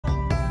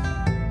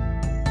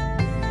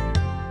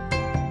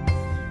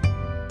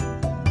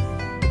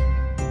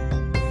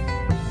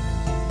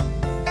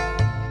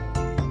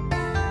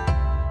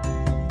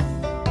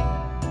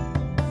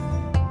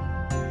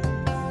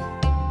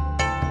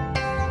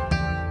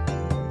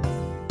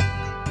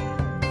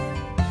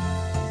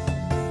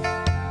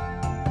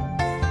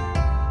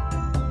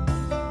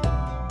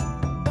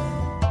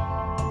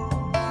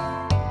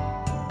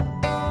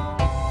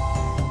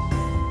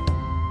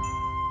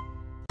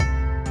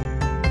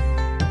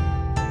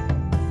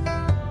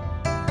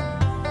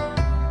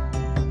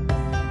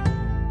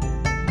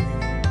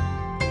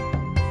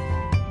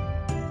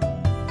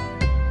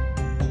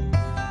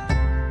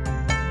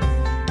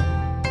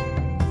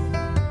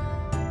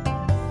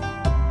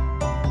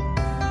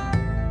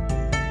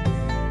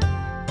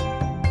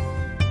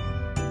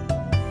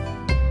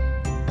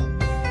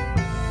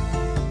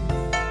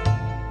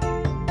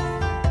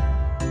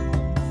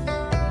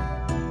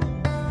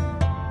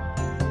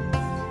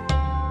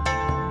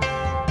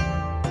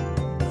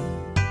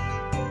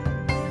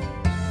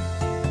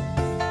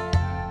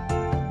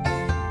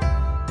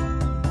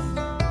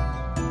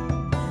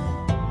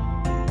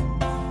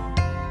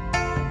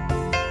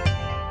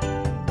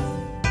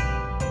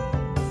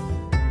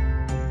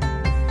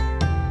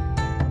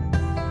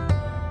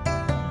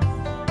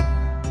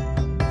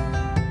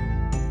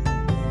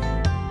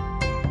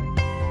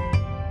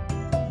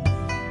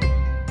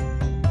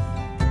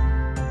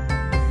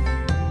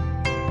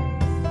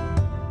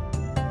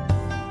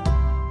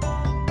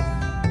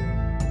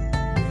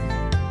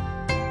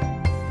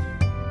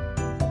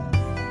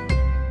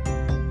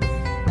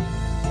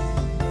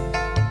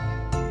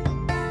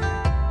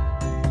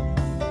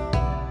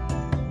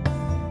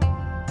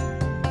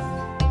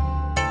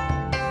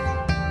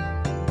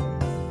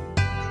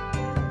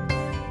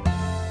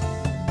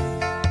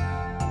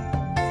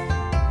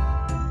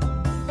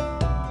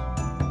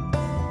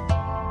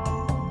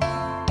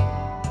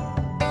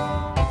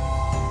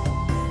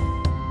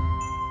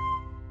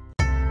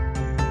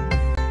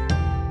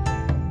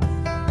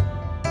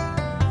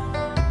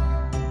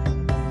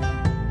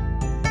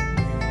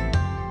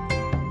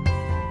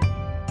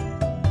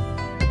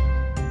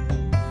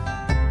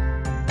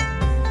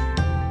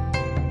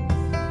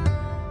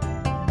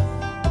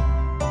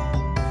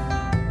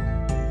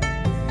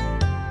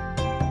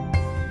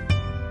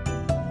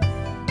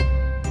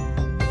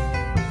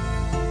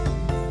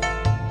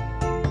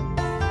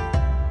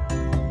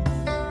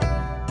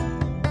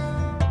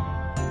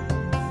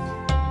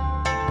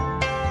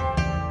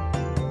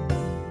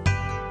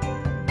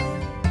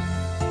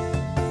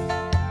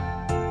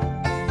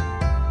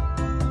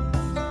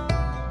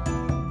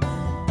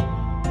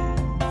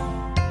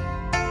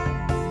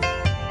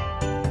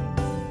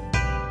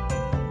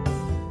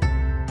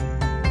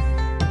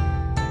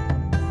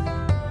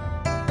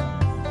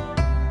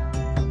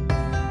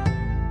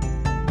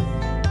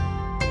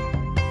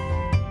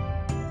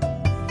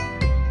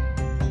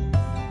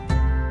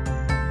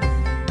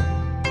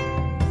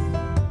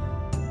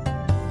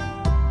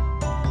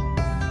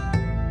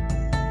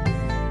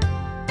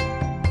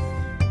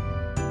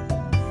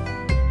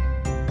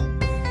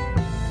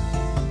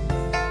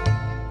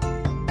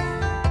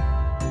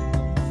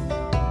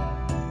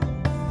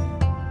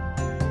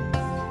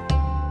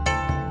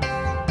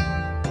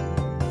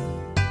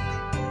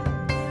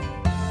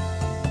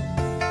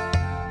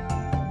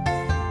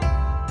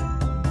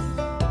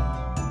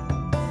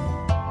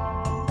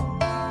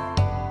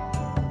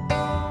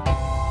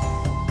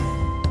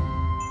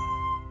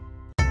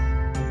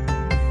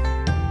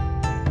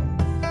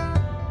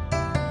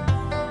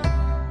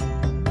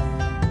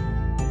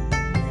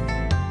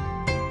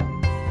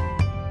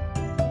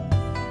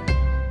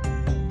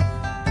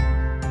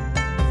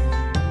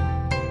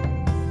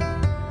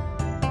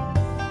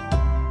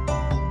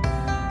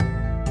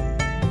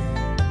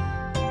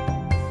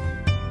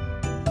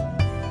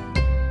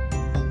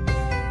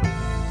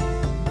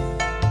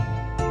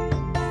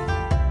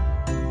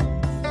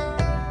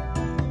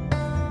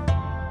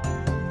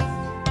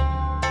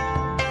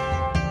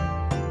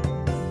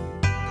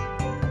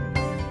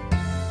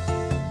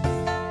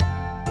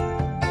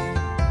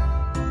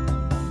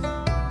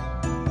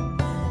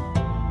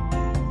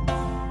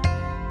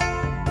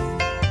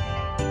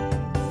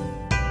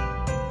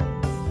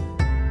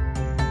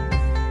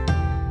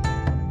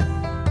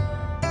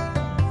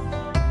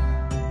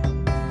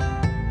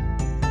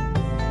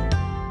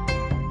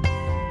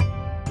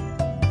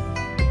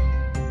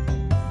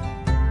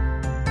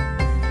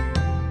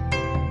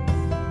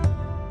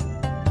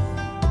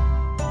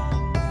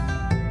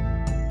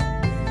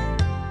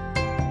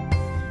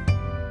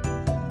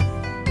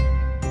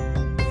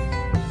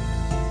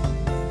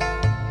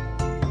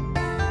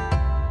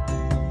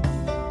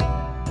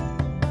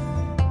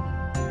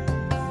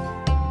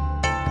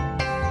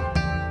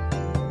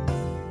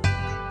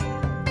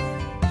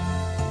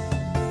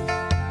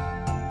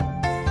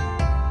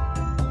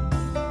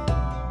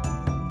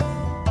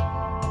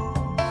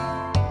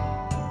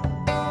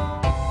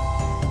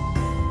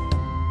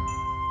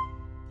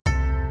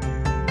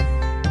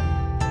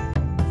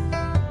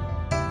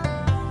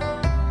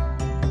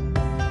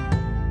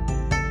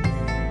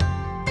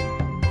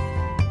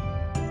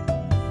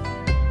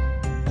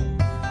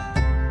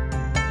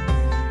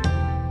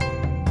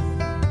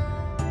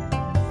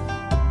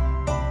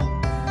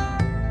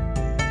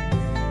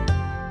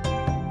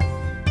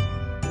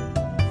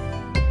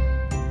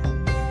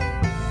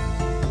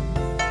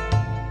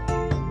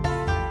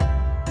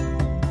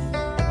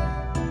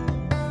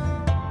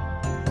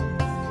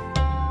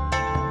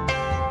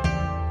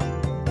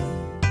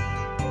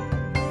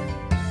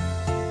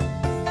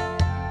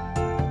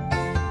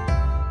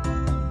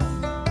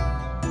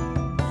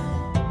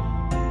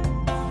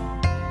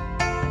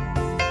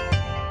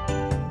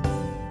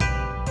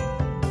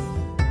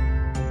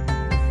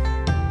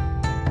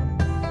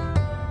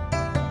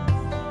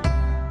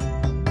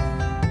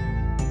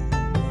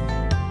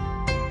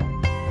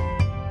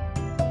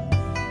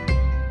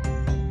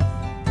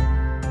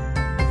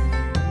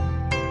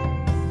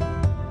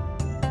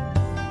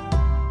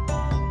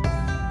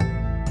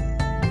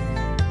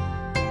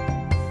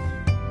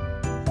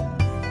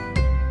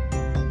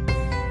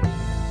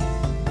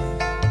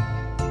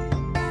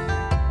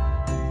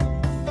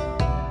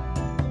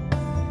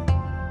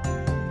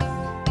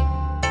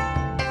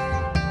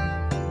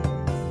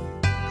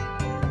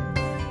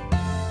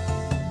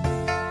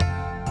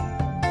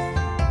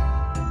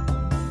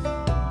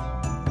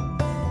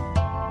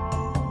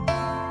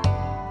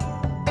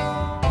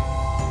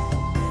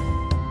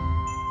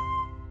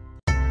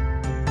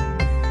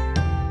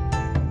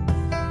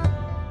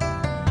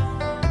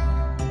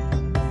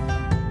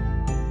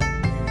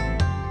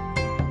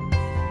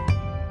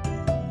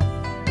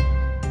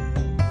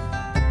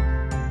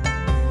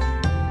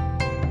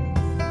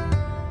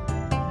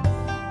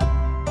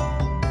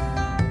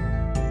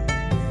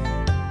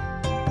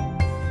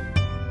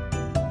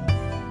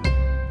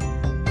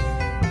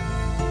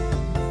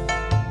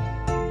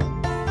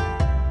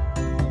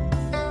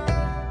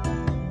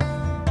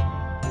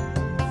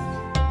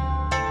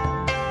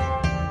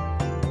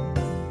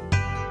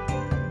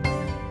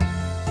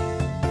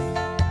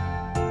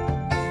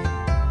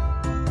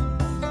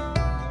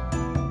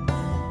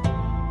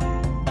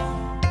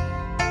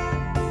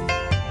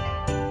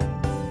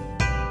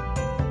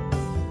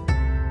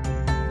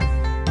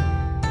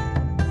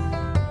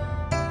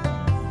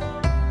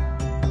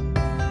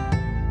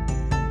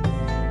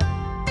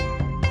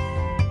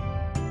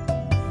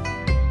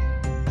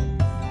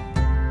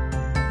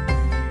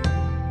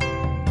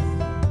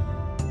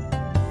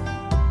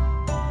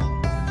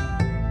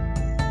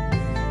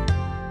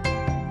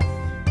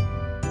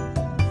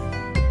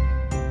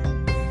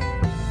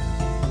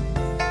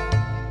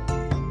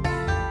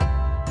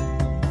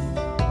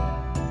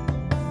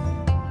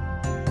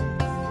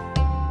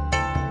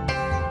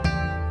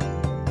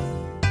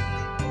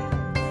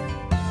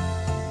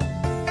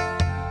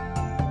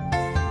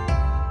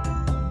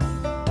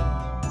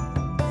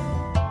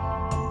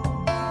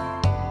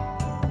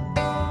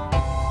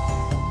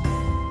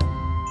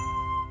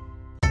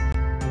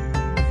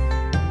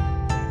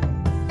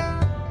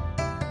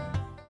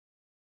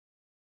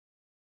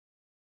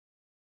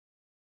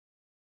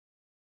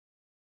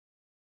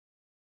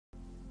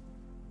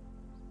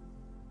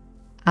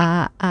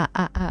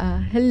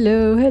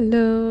Hello,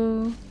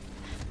 hello.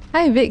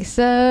 Hi,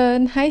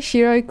 Vixen. Hi,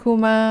 Shiroi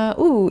Kuma.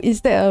 Ooh,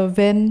 is that a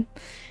Ven?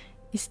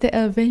 Is that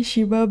a Ven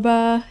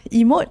Shibaba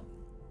emote?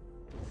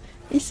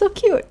 It's so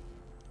cute.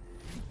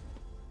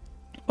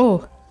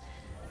 Oh.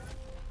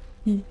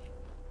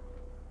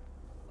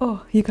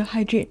 Oh, you got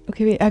hydrate.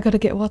 Okay, wait, I gotta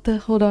get water.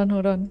 Hold on,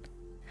 hold on.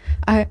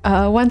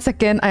 1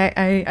 second.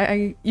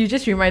 You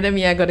just reminded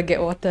me I gotta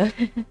get water.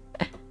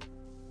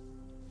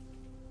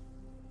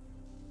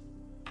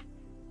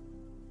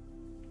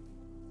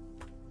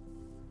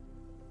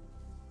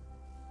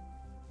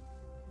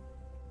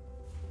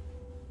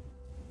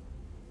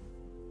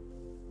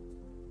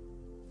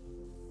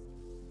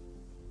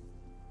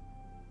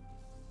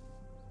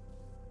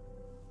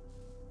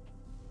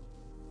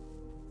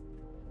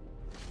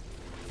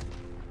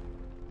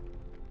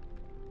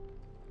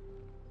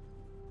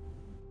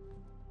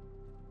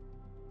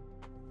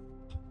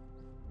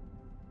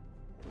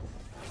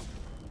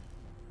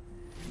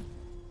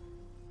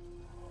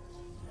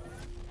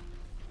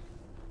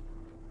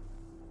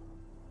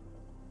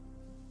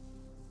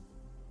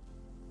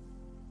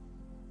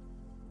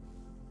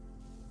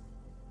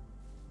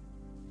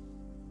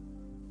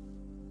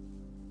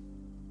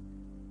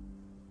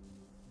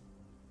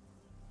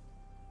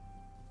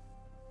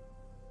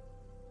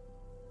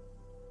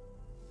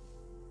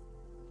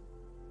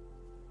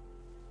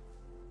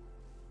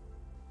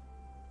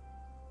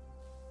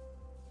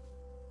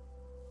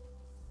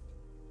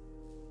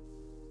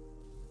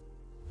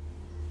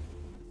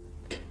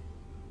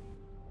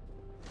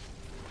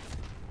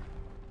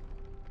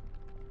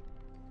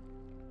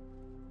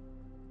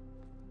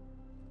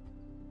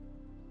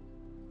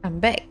 I'm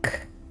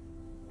back.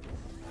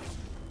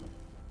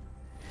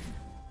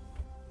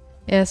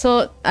 Yeah,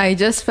 so I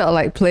just felt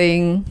like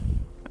playing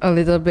a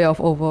little bit of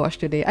Overwatch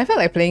today. I felt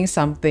like playing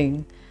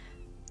something,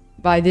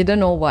 but I didn't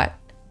know what.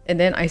 And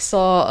then I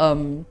saw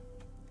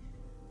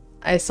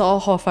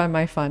Hor Fun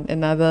My Fun,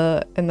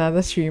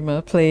 another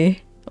streamer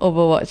play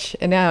Overwatch,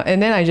 and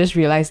then I just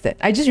realized that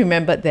I just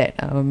remembered that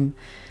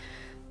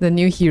the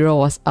new hero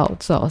was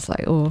out, so I was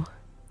like, oh,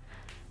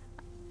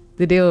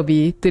 today will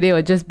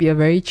just be a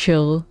very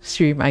chill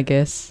stream, I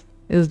guess.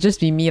 It'll just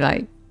be me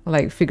like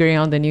figuring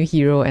out the new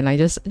hero and I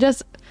just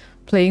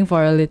playing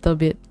for a little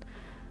bit.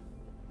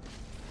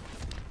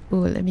 Oh,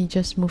 let me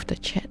just move the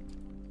chat.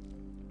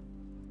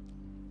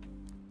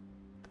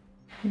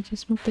 Let me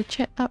just move the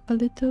chat up a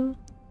little.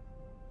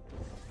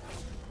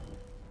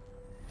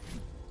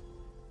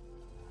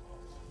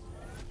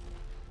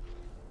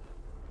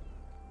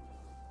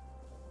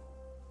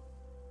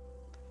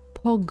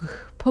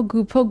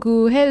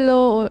 Pogu,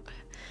 hello.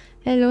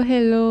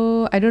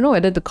 Hello. I don't know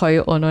whether to call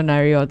you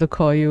Ononari or to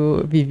call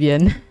you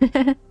Vivian.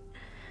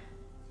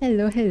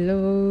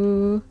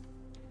 Hello.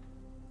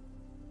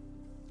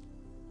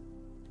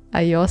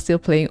 Are you all still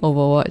playing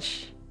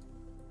Overwatch?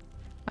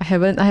 I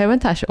haven't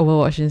touched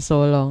Overwatch in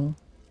so long.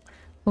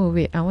 Oh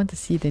wait, I want to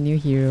see the new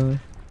hero.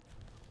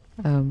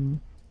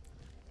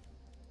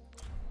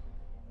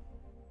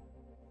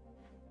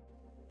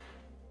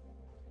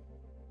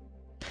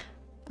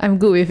 I'm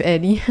good with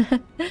Annie.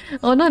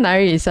 Oh no,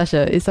 Nari is such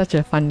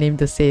a fun name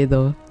to say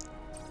though.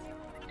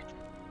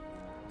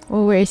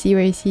 Oh, where is he?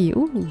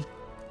 Ooh.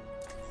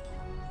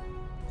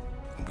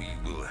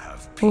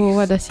 Oh,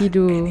 what does he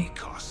do?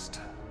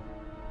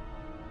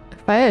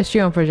 Fire a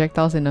string of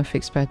projectiles in a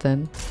fixed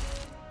pattern.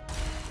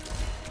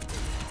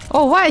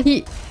 Oh, what?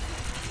 He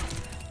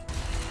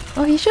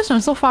shoots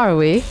from so far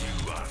away.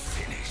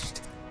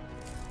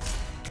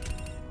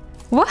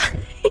 What?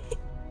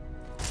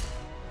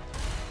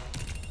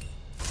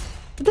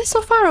 That's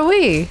so far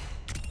away.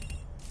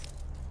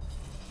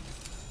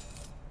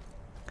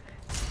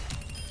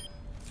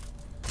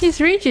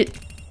 His range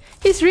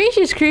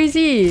is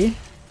crazy.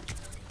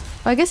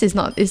 I guess it's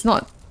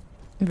not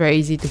very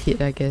easy to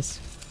hit, I guess.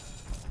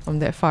 From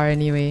that far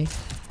anyway.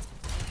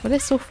 But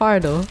that's so far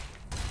though.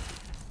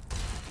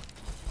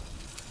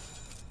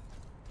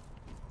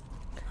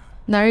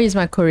 Nari is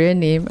my Korean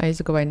name. I used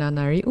to go by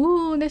Nanari.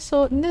 Ooh,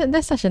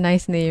 that's such a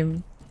nice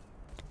name.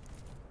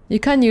 You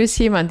can't use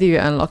him until you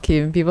unlock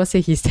him. People say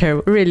he's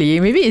terrible.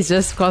 Really? Maybe it's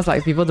just because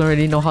like people don't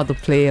really know how to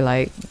play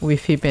like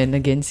with him and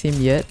against him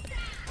yet.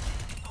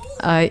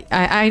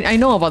 I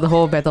know about the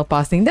whole battle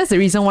pass thing. That's the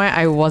reason why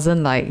I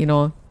wasn't like, you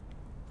know,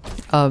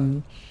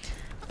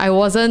 I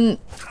wasn't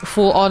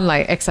full on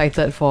like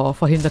excited for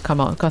him to come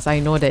out because I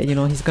know that, you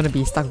know, he's gonna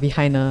be stuck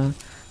behind a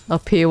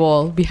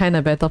paywall, behind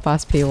a battle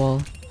pass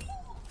paywall.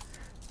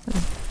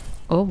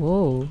 Oh,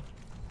 whoa.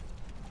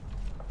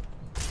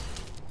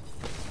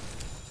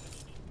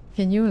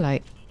 Can you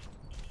like...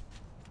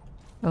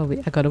 Oh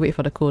wait, I gotta wait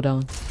for the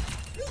cooldown.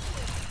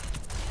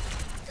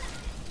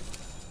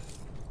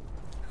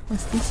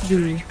 What's this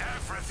do?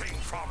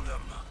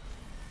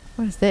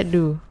 What does that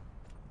do?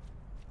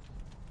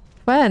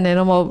 Fire an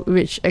animal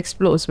which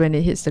explodes when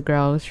it hits the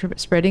ground,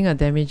 spreading a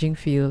damaging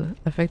field.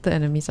 Affected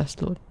enemies are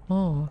slowed.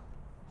 Oh.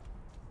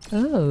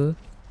 Oh.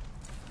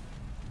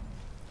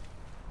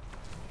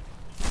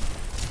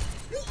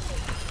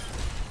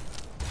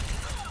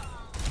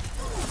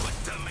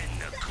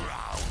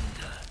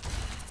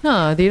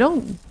 Huh, they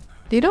don't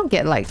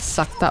get like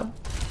sucked up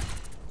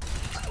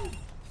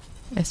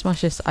as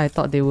much as I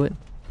thought they would.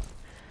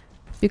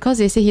 Because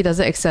they say he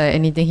doesn't excel at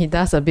anything, he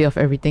does a bit of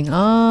everything.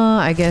 Oh,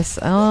 I guess.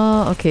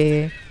 Oh,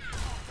 okay.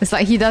 It's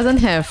like he doesn't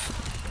have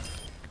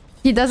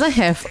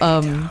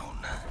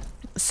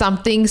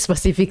something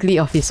specifically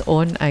of his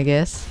own, I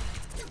guess.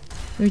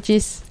 Which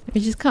is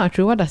kind of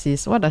true. What does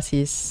his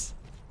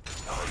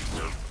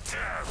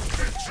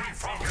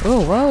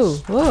Oh, whoa,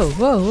 whoa,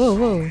 whoa, whoa,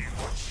 whoa.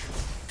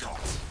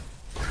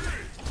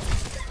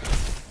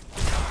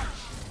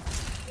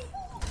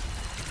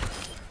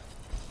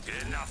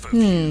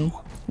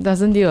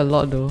 Doesn't do a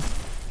lot though.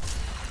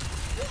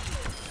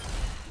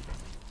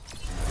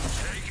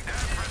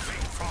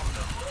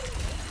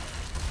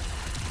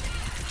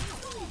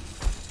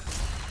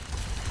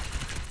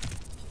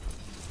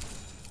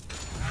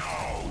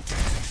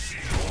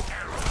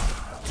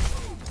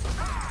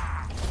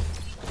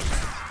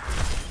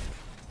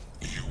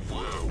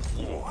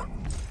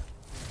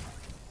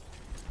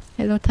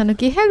 Hello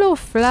Tanuki, hello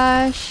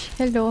Flash,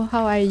 hello,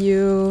 how are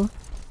you?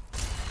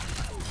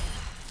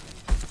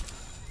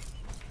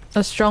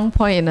 A strong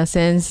point in a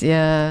sense,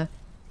 yeah.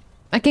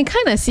 I can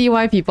kind of see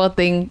why people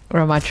think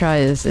Ramatra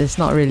is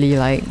not really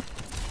like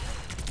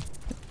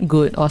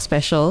good or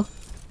special.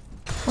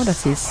 What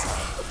does this?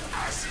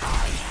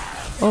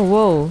 Oh,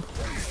 whoa.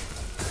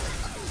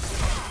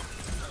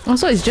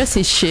 Also, it's just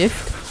his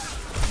shift.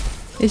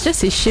 It's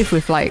just his shift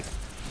with like...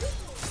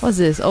 What's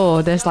this?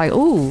 Oh, there's like...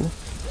 Ooh.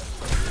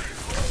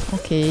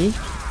 Okay.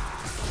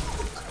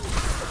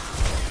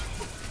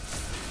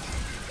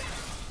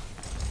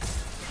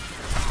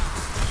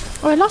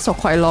 Oh, it lasts for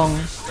quite long.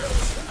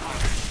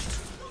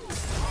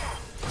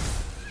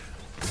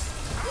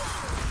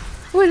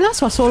 Oh, it lasts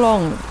for so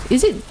long.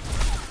 Is it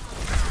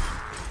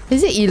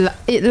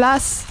it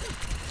lasts...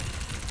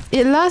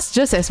 It lasts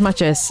just as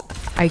much as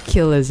I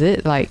kill, is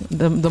it? Like,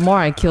 the more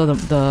I kill,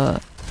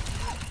 the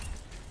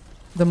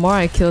more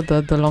I kill,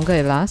 the longer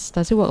it lasts.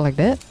 Does it work like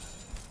that?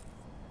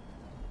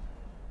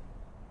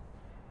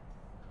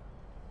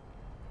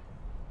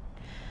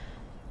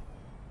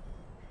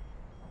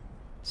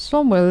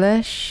 Storm will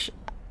lash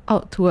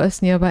out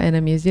towards nearby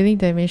enemies, dealing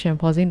damage and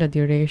pausing the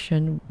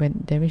duration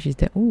when damage is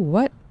dead. Ooh,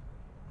 what?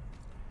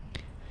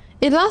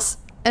 It lasts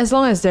as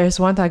long as there's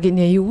one target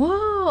near you.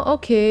 Wow,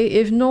 okay.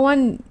 If no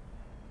one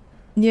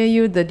near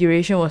you, the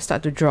duration will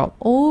start to drop.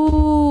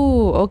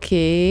 Oh,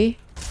 okay.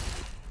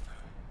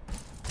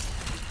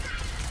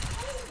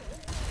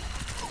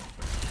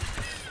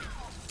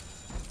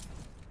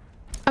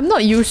 I'm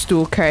not used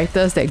to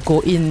characters that go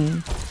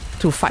in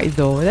to fight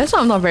though. That's why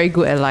I'm not very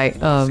good at like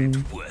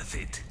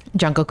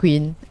Jungle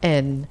Queen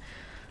and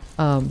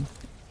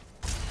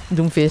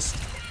Doomfist.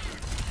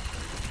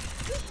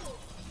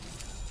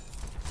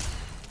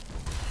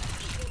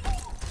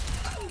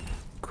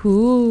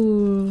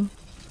 Cool.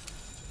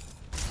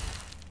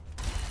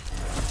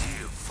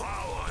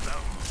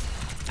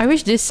 I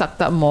wish this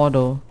sucked up more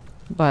though,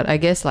 but I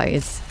guess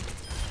like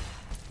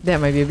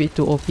that might be a bit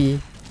too OP.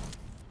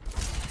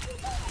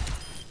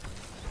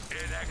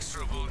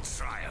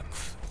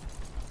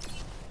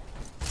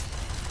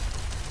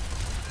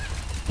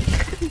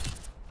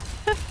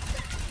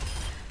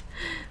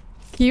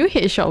 Can you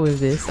headshot with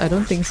this? I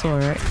don't think so,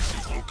 right?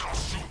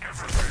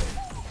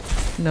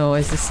 No,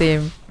 it's the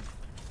same.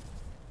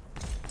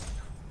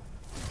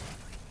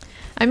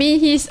 I mean,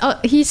 he's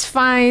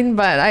fine,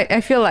 but I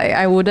feel like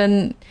I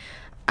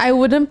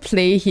wouldn't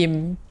play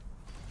him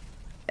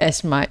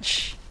as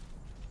much.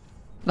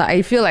 Like,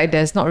 I feel like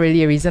there's not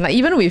really a reason. Like,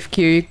 even with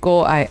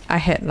Kiriko, I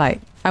had like,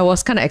 I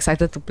was kind of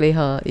excited to play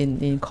her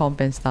in comp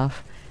and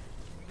stuff.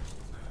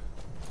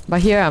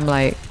 But here I'm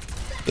like,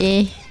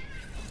 eh.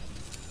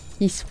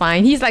 He's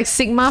fine. He's like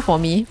Sigma for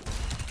me.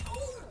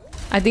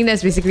 I think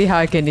that's basically how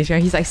I can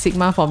describe. He's like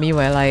Sigma for me,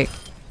 where like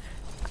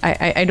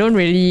I don't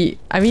really...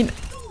 I mean,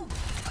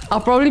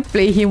 I'll probably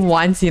play him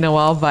once in a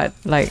while, but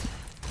like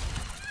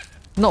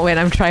not when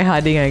I'm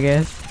tryharding, I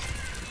guess.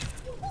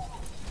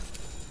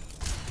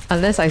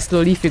 Unless I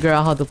slowly figure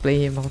out how to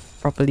play him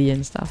properly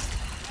and stuff.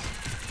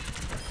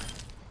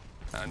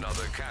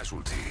 Another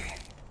casualty.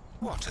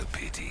 What a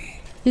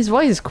pity. His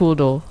voice is cool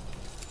though.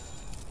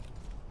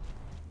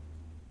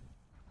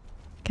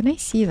 Can I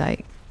see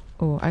like...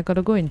 Oh, I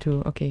gotta go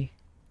into... Okay.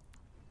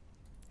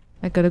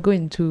 I gotta go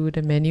into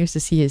the menus to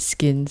see his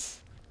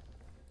skins.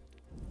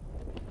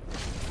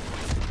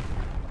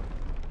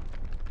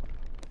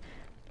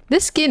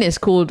 This skin is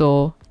cool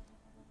though.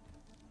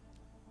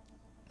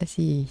 Let's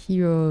see.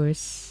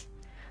 Heroes.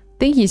 I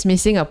think he's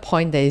missing a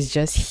point that is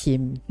just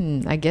him.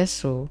 I guess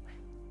so.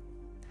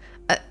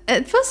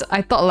 At first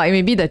I thought like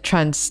maybe the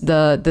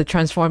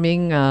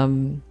transforming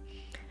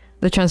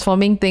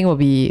thing will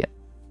be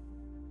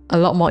a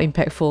lot more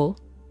impactful.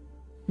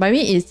 But I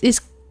mean,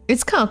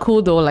 it's kind of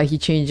cool though, like he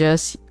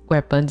changes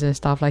weapons and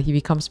stuff, like he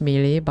becomes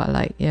melee, but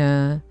like,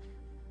 yeah.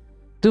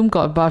 Doom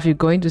got buff, you're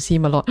going to see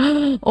him a lot.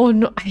 Oh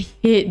no, I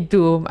hate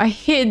Doom. I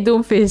hate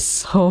Doomfist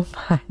so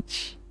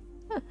much.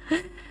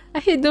 I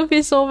hate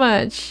Doomfist so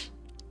much.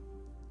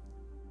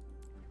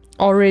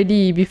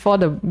 already before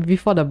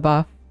the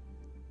buff.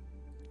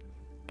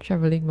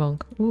 Traveling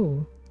monk.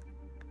 Ooh.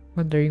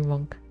 Wandering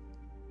monk.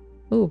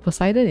 Ooh,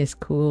 Poseidon is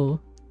cool.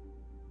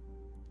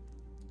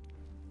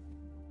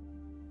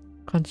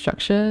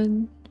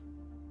 Construction.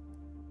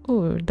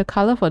 Ooh, the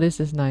color for this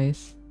is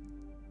nice.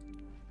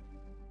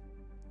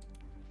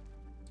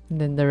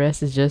 And then the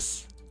rest is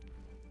just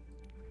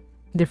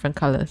different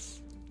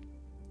colors.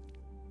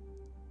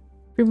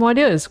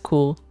 Primordial is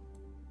cool.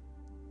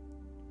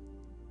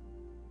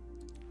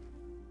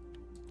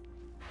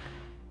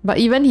 But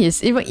even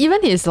his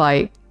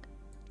like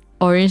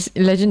orange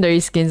legendary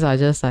skins are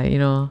just like, you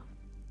know,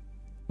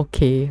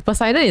 okay.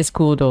 Poseidon is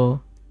cool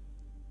though.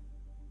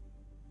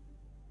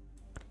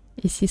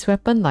 Is his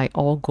weapon like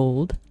all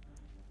gold?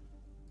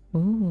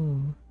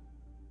 Ooh.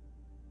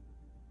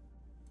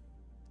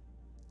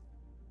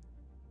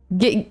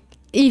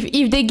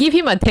 If they give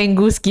him a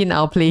Tengu skin,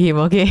 I'll play him,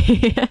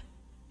 okay?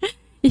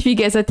 If he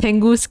gets a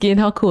Tengu skin,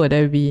 how cool would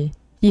that be?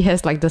 He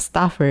has like the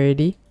staff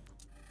already.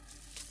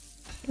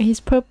 And he's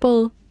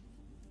purple.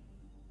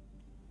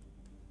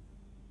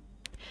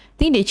 I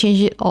think they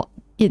changed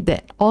it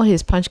that all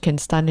his punch can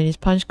stun and his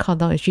punch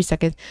countdown is 3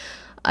 seconds.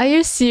 Are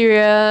you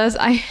serious?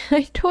 I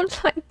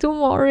don't like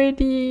Doom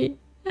already.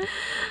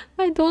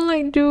 I don't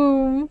like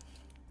Doom.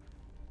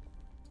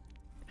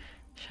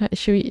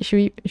 Should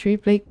we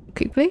play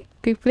quick play?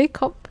 Quick play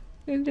comp?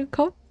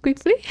 Comp? Quick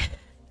play?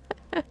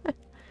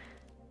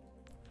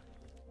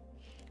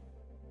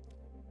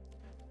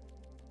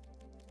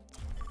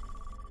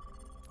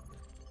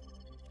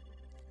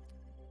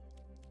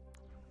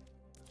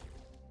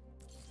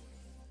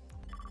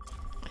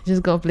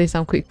 Just gonna play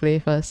some quick play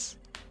first.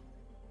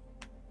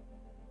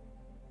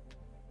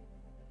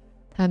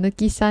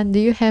 Tanuki-san, do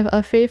you have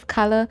a fave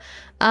color?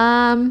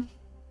 I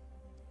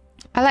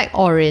like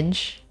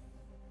orange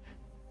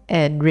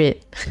and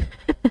red.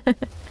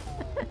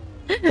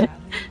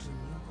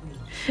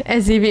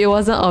 As if it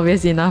wasn't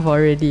obvious enough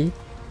already.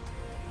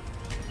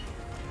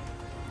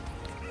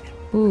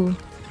 Ooh.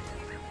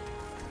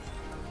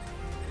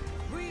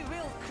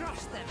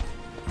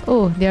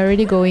 Oh, they're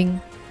already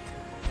going.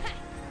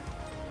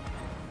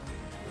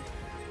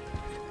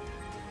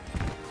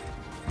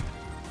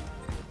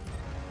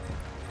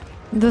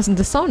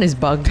 The sound is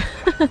bugged.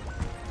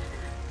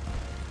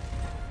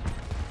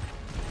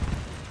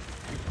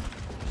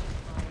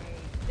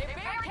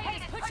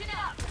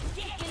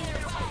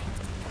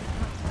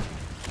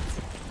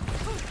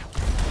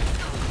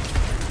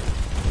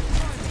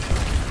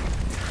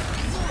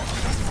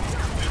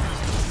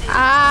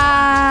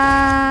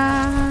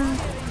 Ah!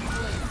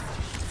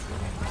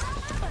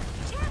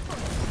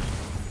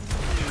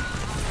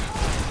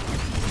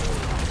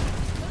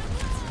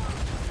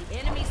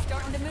 Enemies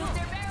starting to move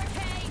their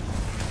barricade.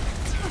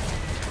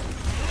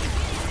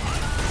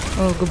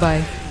 Oh,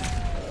 goodbye.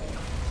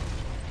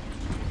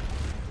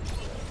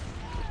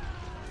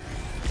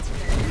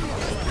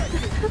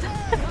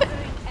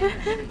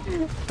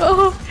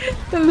 Oh,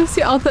 the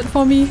Lucy outed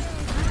for me. The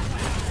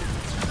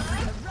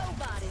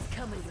robot is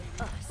coming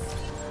with us.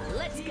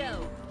 Let's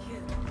go.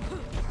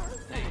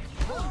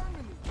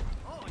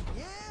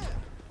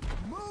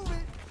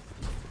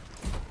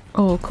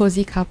 Oh,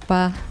 cozy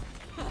kappa.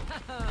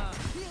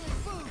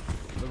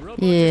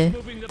 Yeah,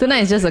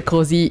 tonight is just a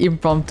cozy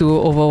impromptu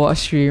Overwatch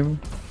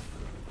stream.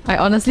 I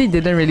honestly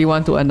didn't really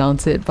want to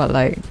announce it, but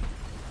like,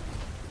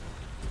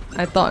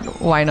 I thought,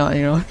 why not,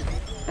 you know?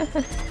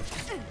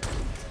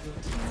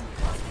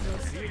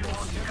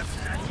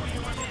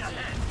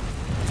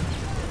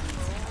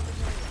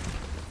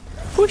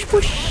 Push,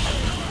 push.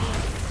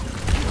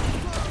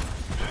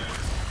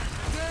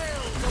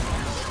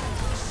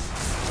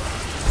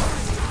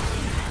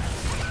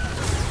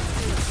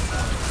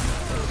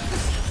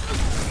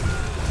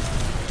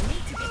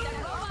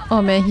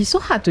 Oh man, he's so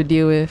hard to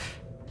deal with.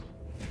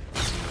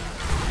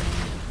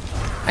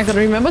 I gotta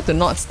remember to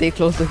not stay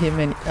close to him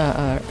and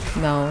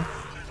now.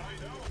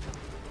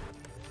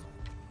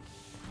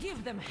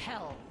 Give them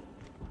hell.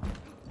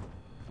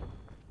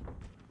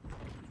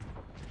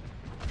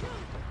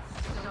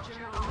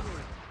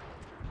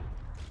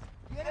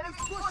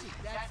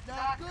 That's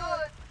not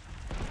good.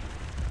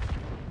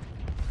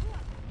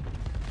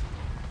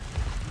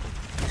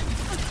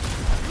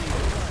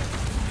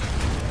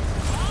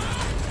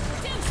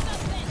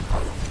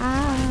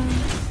 Ah,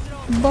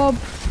 Bob,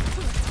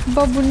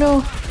 Babu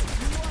no,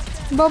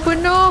 Babu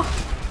no.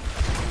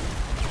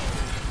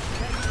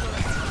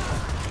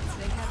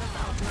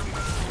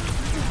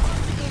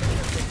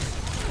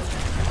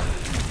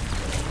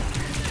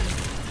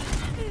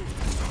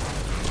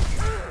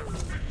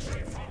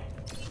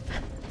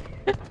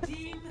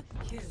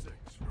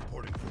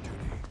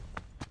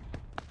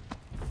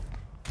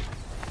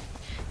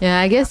 Yeah,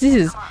 I guess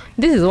this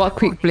is what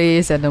quick play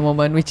is at the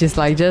moment, which is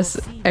like just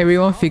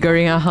everyone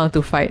figuring out how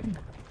to fight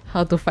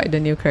the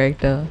new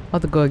character, how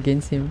to go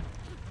against him.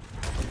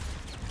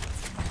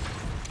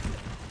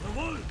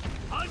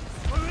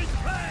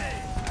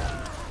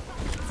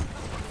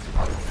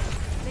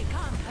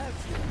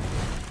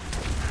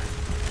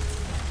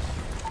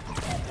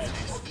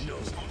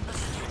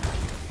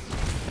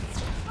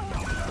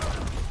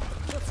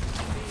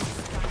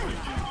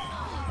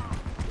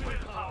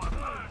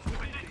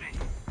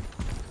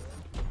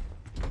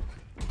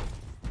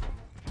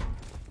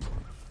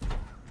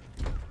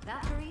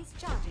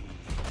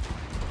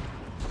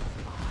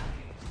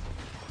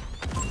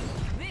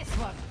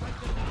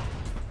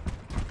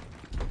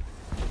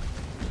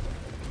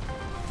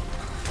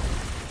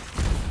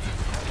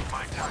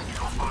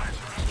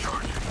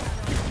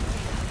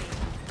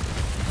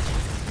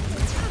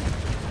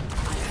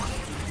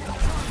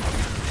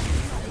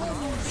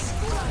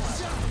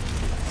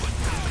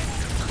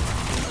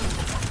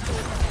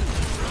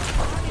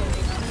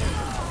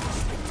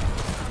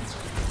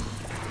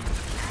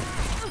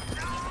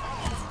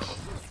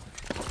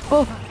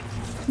 Oh,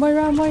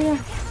 Moira, Moira,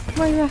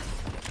 Moira.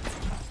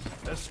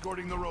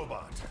 Escorting the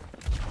robot.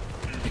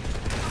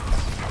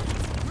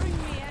 Bring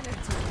me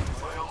energy.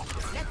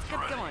 Let's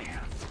get going.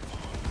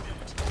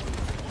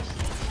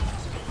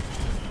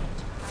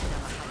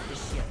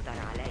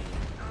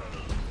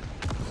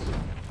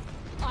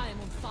 I am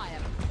on fire.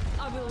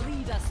 I will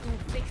lead us to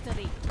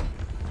victory.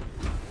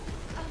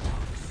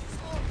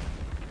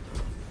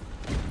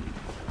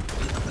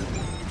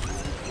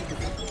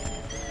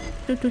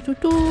 Do, do, do,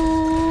 do.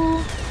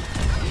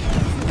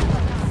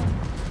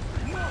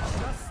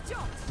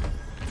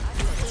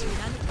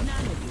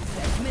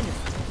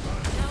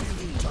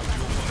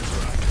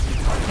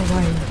 Oh,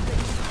 why?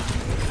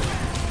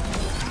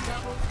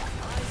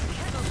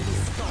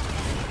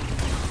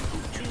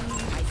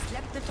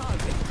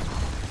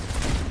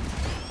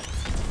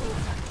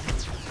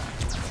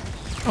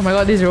 Oh my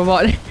god, this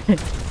robot.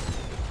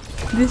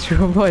 This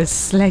robot is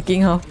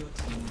slacking off.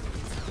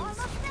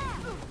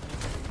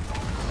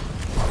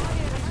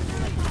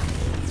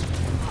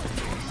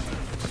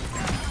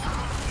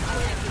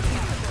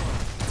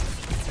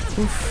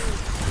 Oof.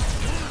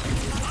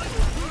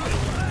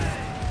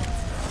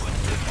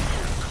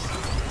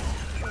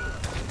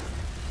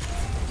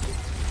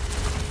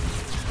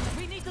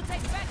 We need to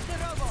take back the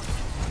robot.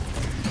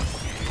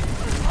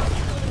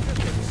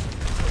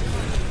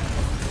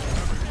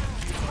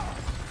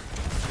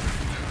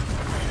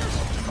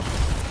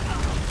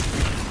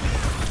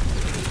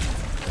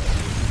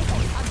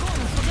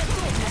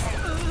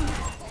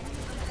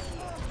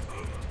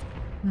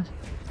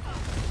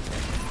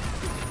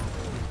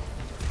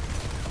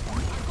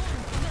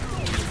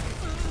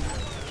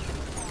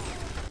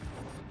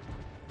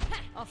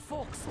 A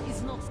fox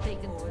is not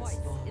taken twice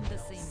in the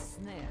same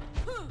snare.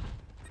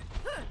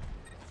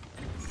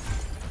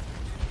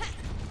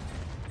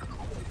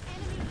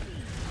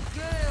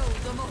 Gale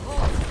the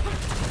Mahal.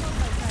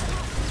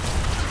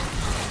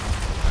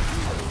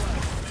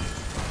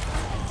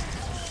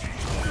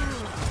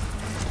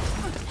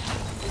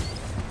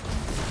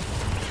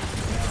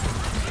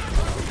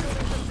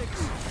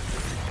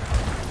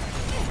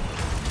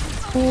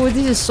 Oh,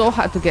 this is so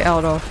hard to get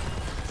out of.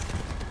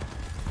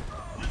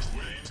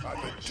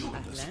 I've been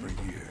doing this for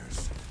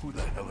years. Who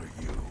the hell are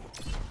you?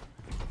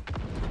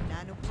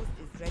 Nano boost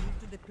is ready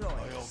to deploy.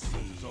 My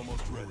ultimate is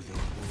almost ready.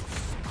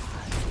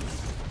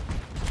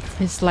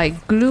 It's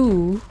like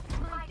glue.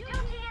 My duty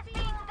is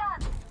being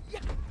done.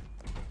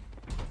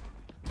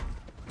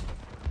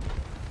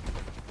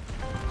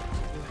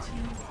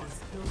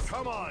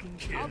 Come on, Our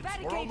kids. We're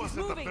barricade almost is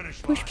at the moving.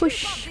 finish Push, line. push,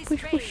 Keep up push,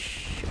 this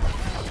push.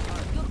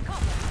 You're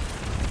covered.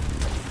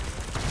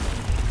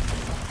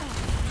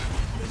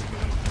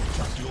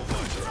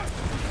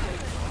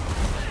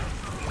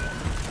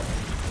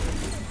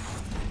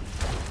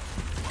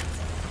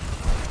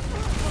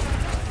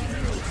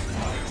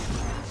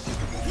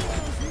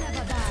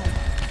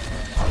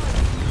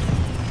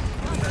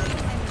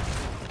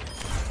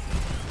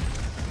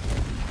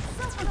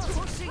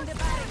 Pushing the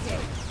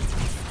barricade.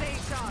 Stay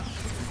sharp.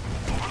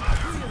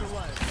 Real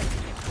work.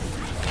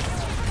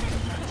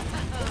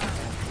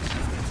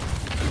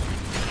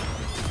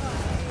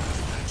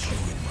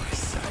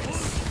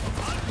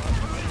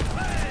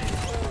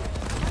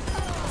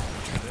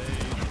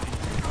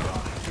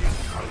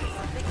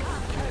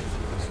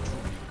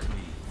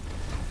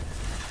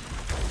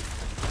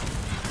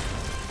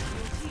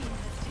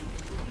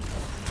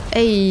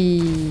 Hey.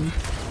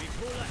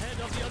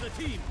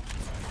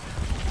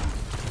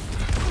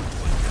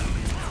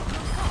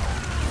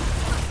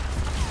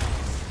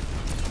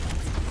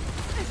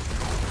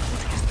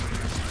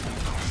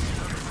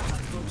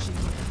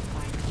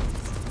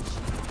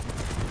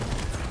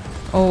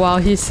 Oh wow,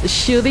 his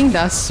shielding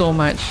does so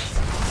much.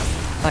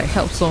 Like,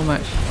 helps so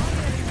much.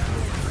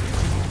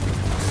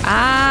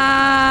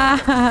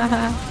 Ah!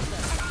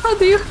 How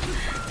do you...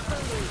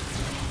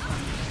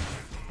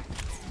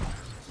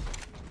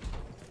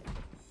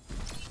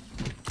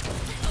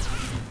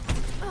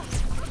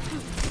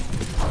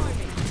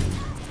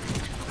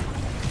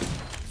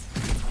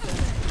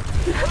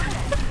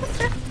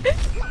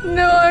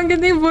 No, I'm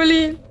getting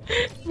bullied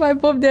by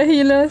both their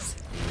healers.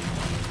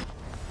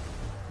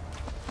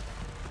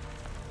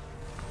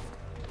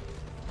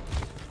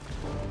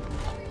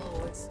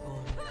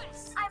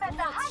 I'm at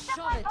the height of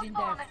Shove my it in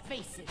their performance.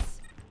 faces.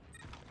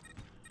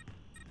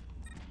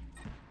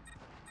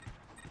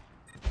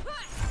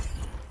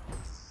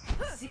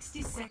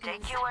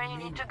 Take you where you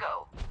need to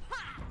go.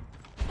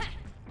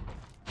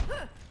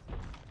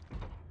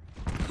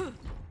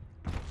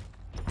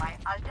 My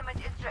ultimate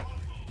is ready.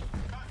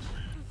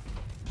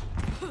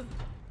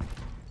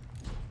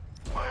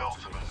 My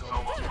ultimate is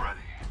almost ready.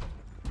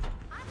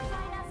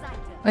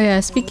 Oh yeah,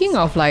 speaking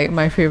of like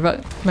my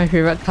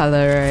favorite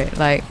color, right?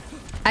 Like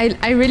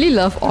I really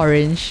love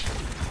orange,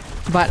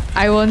 but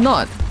I will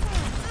not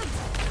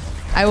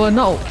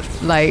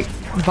like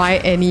buy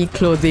any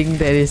clothing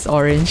that is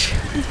orange.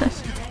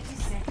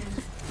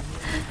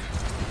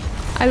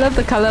 I love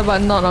the color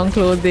but not on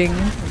clothing.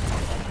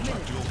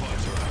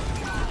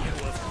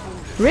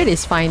 Red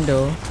is fine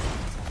though.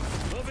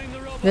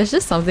 There's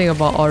just something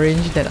about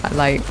orange that I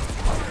like.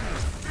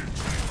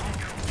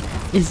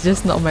 It's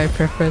just not my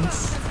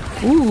preference.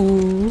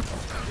 Ooh.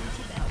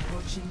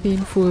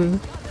 Painful.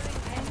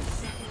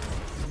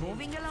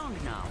 Moving along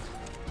now.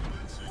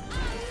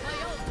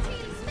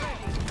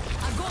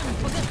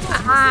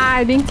 Ah,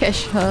 I didn't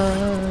catch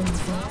her.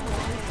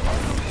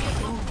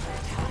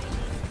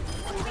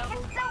 We can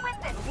still win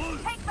this.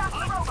 Take back the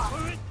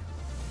robot.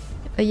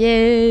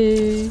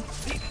 Yay!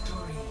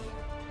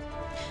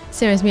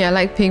 Same as me, I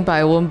like pink, but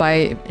I won't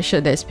buy a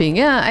shirt that's pink.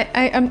 Yeah,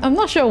 I'm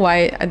not sure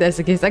why that's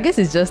the case. I guess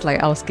it's just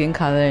like our skin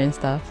color and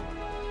stuff.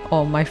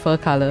 Or my fur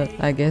color,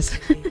 I guess.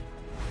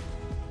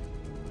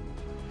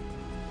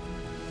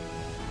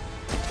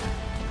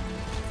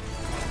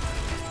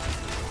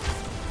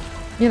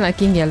 You're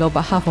liking yellow,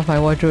 but half of my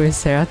wardrobe is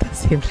Sarah to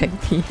say black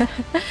tea.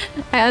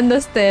 I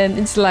understand.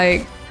 It's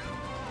like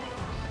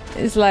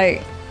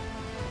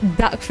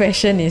dark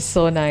fashion is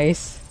so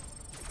nice.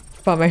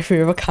 But my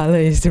favorite color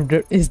is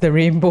the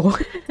rainbow.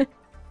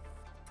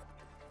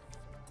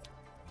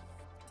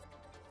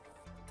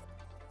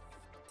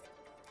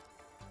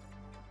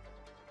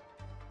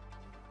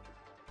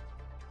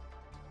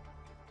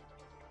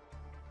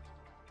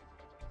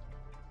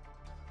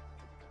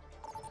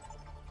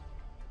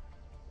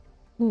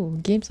 Ooh,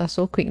 games are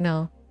so quick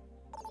now.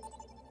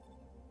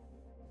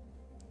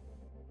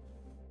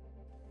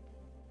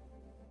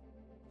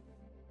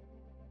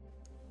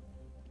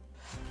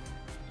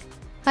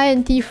 Hi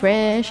NT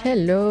Fresh,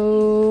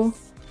 hello.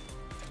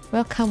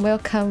 Welcome,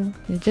 welcome.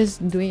 You're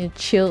just doing a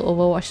chill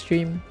Overwatch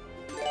stream.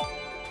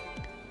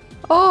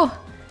 Oh,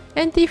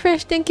 NT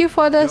Fresh, thank you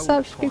for the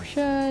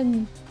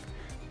subscription.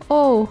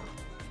 Oh,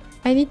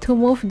 I need to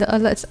move the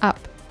alerts up.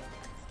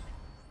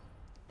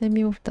 Let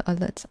me move the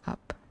alerts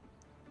up.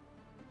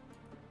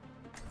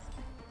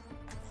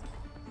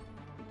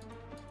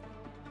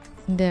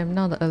 Damn,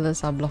 now the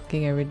alerts are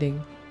blocking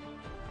everything.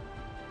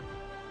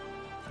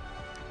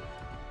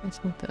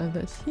 Let's move the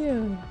alerts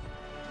here.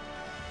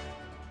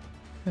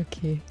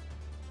 Okay.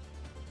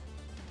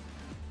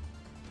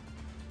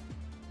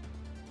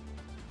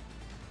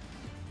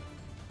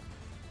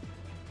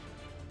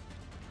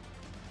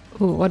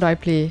 Ooh, what do I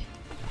play?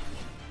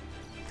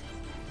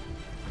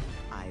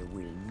 I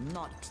will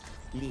not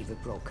leave a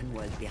broken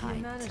world behind.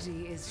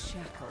 Humanity is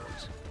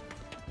shackled.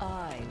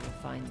 I will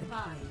find the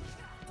key.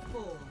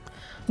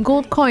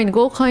 Gold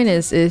coin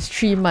is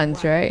 3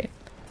 months, right?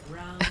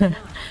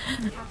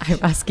 I'm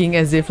asking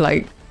as if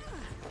like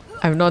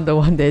I'm not the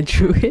one that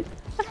drew it.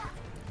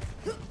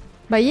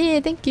 But yeah,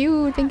 thank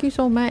you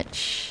so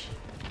much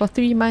for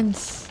 3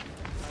 months.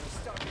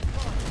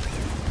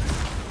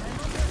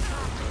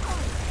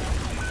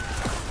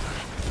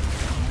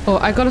 Oh,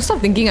 I gotta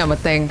stop thinking I'm a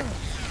tank.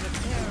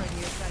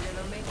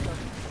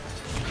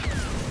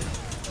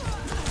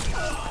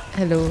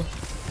 Hello,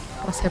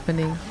 what's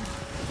happening?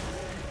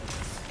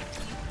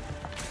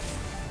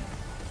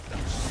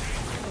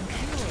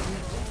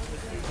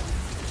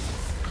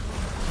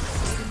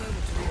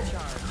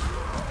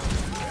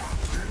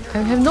 I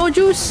have no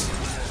juice!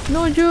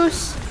 No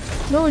juice!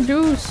 No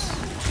juice!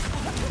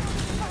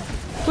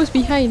 Who's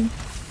behind?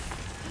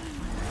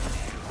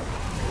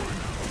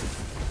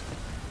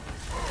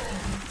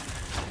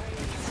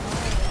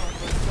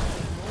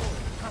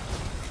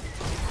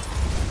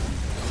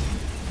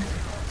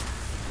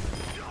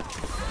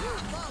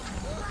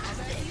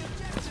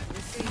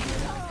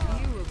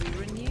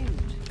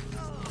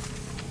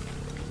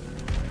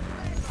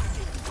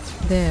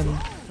 Damn.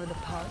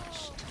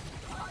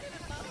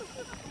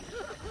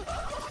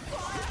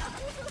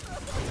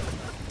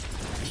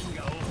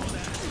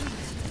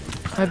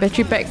 My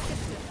battery pack.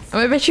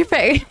 My battery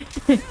pack.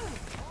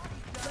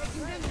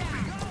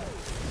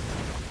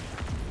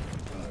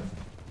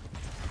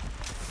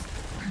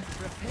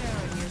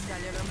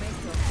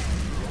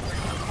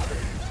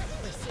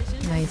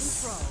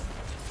 Nice.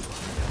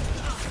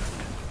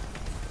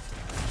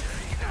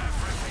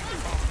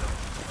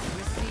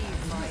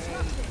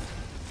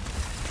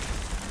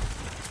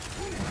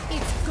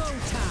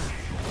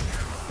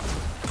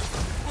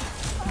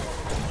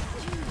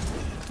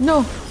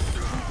 No.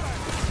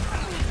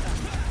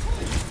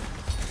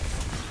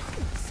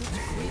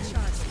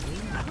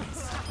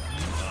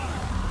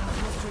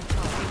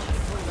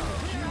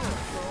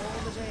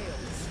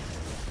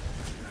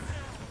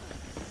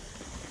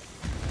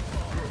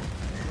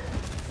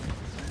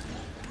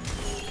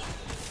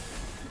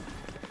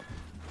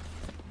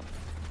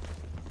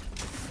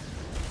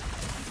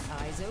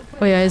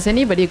 Oh yeah, is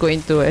anybody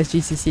going to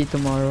SGCC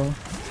tomorrow?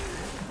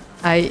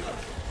 I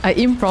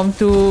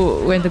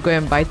impromptu went to go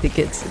and buy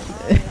tickets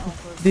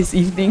this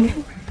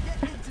evening.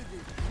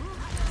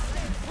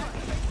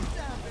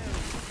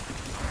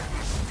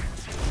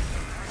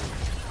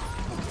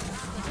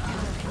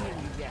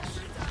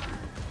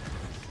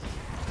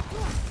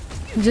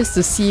 Just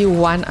to see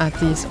one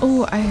artist.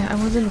 Oh, I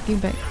wasn't looking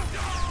back.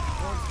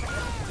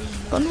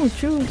 Got no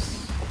juice.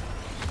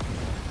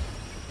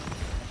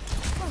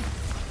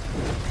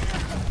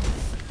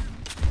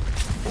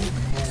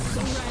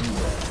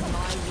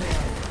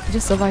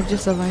 Just survive,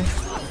 just survive.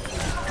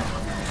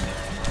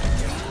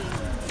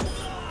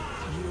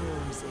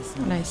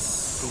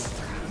 Nice.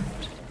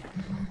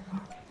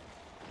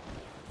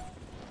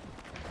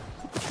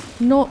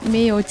 Not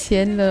没有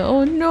钱了.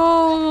 Oh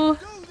no.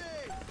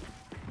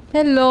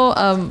 Hello,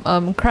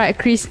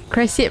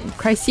 Chrysip.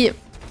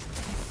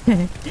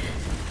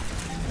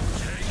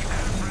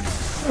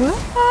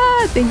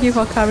 Thank you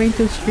for coming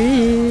to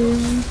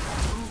stream.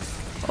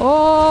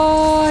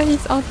 Oh,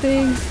 he's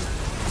outing.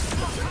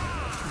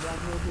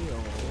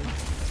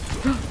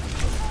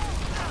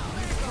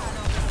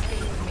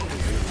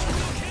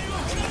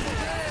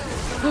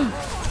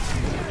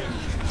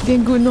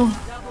 Gengu no.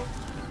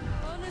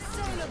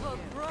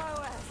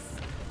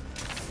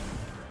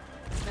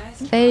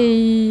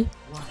 Hey.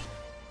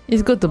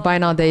 It's good to buy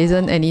now. There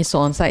isn't any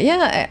sword on site.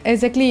 Yeah,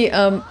 exactly.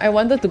 I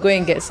wanted to go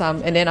and get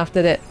some, and then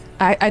after that,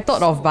 I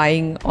thought of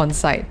buying on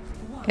site,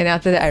 and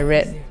after that, I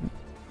read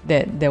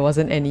that there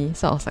wasn't any,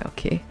 so I was like,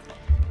 okay.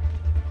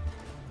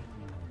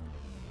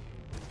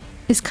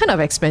 It's kind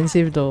of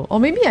expensive though, or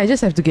maybe I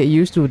just have to get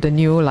used to the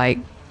new like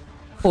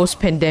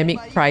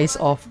post-pandemic price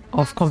of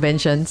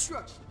conventions,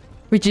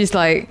 which is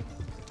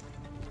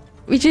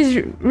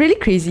really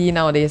crazy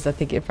nowadays. The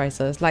ticket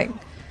prices, like.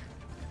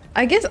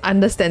 I guess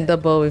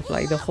understandable with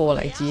like the whole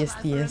like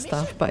GST and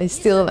stuff, but it's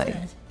still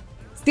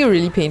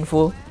really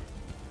painful.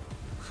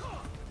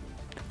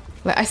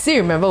 Like I still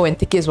remember when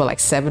tickets were like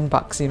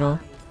 $7, you know.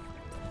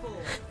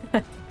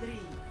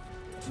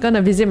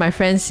 Gonna visit my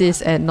friend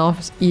sis at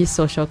Northeast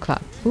Social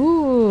Club.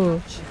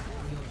 Ooh.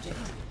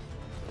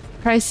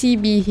 Pricey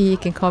be he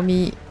can call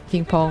me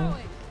ping pong.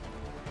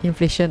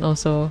 Inflation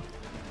also.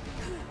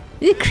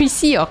 Is it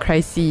Chrissy or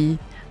Chrissy?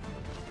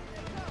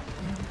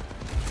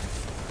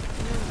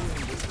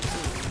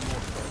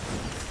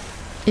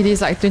 It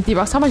is like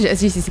 $20. How much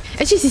is SGCC?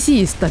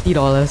 SGCC is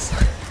 $30.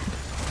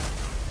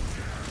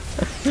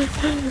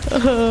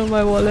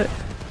 My wallet.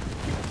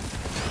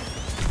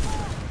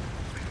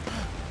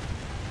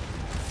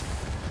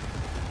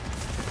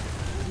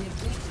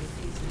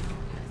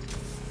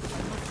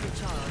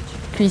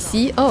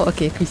 Chrissy? Oh,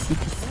 okay, Chrissy.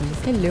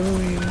 Hello.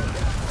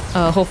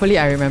 Hopefully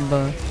I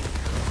remember.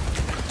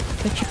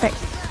 Battery pack.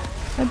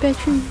 My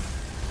battery.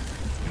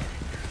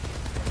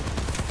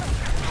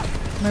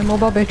 My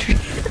mobile battery.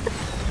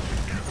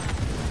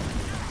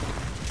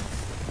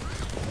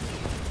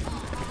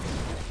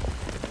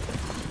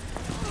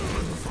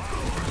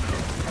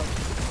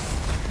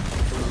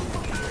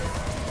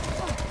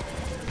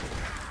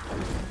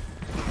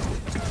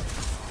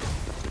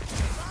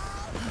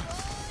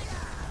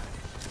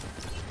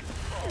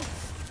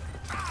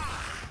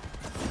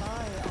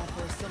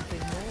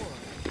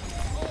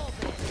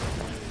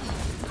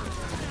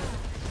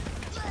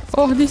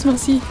 Oh, this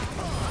Mercy.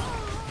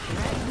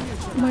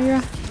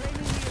 Myra.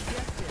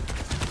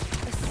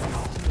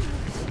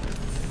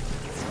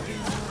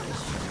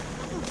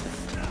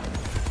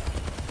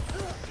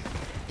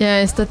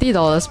 Yeah, it's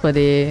 $30 per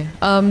day.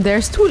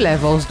 There's 2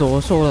 levels though,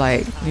 so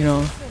like, you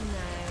know,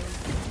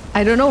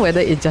 I don't know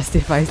whether it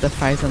justifies the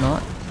price or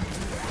not.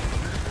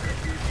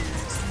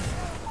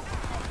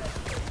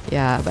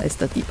 Yeah, but it's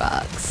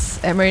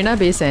 $30 at Marina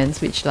Bay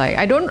Sands, which like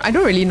I don't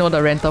really know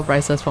the rental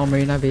prices for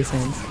Marina Bay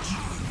Sands.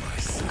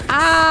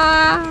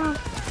 Ah!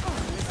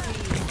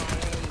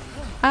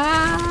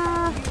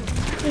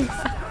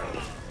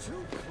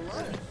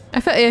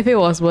 I felt AFA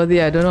was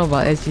worthy. I don't know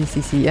about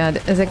SGCC. Yeah,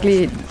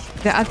 exactly.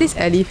 The Artist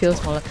Alley feels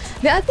smaller.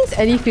 The Artist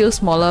Alley feels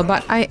smaller,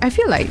 but I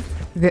feel like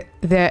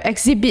their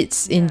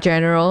exhibits in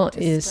general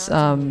is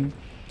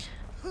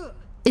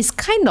it's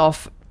kind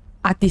of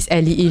Artist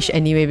Alley-ish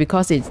anyway,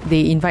 because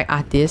they invite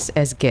artists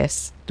as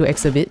guests to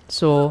exhibit.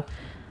 So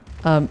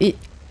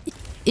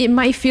it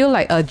might feel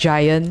like a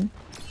giant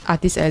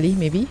Artist Alley,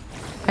 maybe.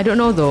 I don't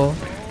know though.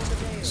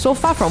 So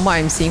far from what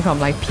I'm seeing from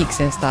like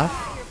peaks and stuff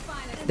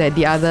that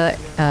the other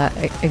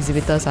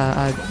exhibitors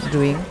are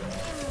doing.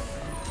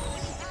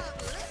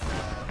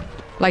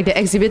 Like the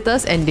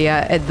exhibitors, and they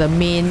are at the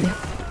main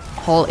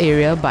hall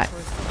area, but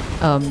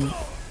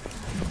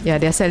yeah,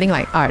 they're selling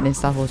like art and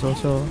stuff also.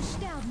 So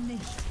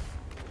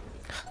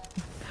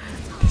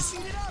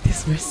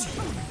this Mercy.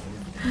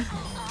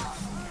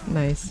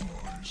 Nice.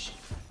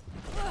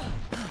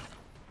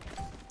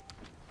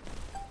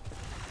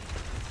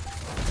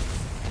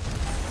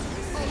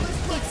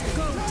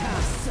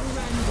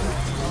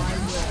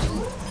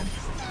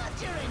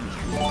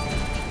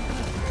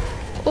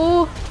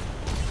 Oh,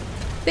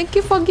 thank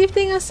you for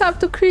gifting a sub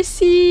to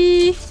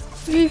Chrissy.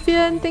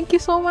 Vivian, thank you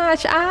so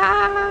much.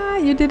 Ah,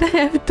 you didn't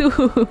have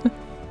to.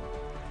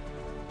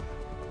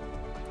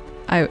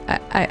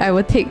 I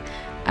would take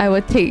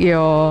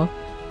your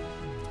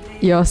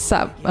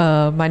sub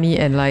money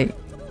and like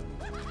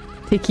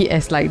take it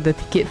as like the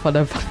ticket for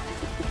the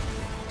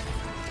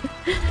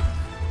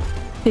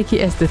take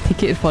it as the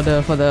ticket for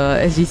the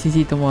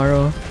SGCC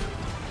tomorrow.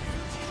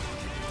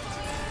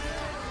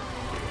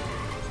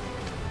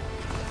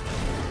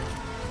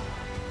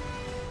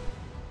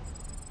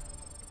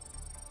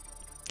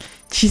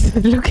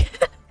 Jesus, look.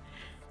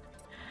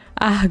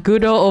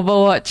 Good old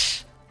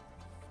Overwatch.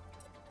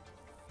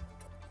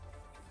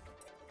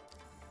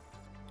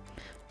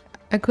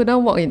 I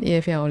couldn't walk in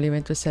AFA, I only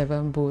went to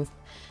 7 booth.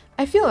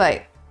 I feel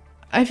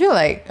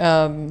like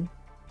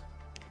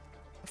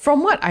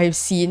from what I've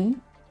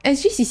seen,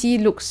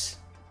 SGCC looks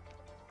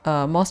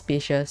more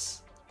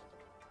spacious.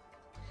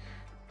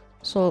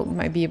 So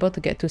might be able to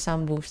get to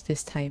some booths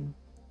this time.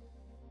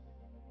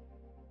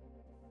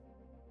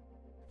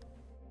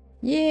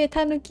 Yay,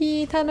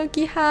 Tanuki!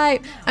 Tanuki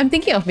hype! I'm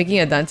thinking of making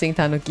a dancing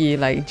Tanuki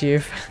like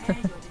GIF.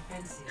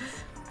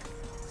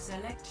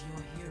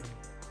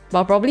 But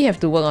I'll probably have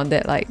to work on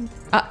that. Like,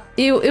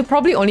 it'll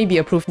probably only be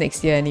approved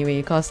next year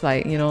anyway, because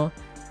like, you know,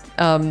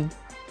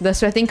 the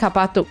sweating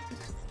kappa took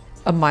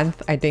a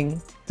month, I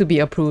think, to be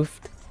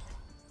approved.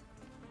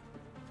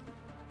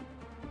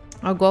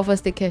 I'll go for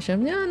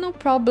staycation. Yeah, no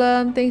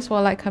problem. Thanks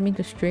for like coming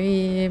to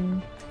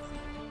stream.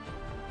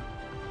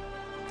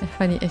 I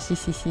find it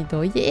SGCC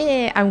though.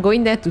 Yeah, I'm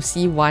going there to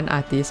see one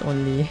artist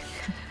only.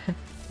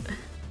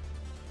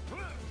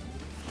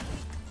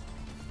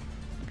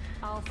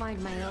 I'll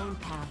find my own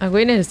path. I'm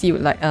going there to see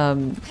like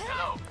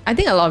I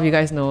think a lot of you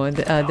guys know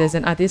there's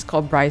an artist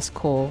called Bryce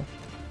Cole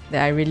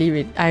that I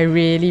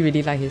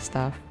really like his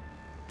stuff.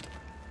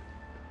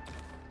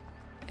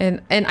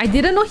 And I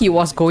didn't know he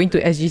was going to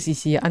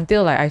SGCC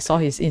until like I saw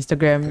his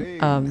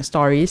Instagram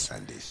stories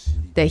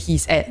that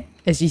he's at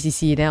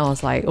SGCC. Then I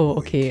was like, oh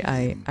okay,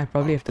 I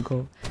probably have to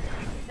go.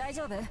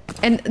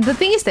 And the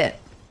thing is that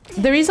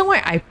the reason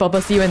why I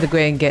purposely went to go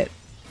and get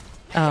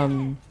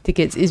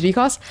tickets is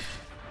because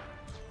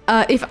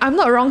if I'm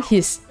not wrong,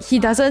 he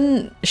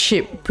doesn't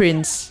ship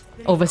prints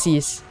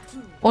overseas,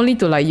 only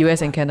to like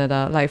US and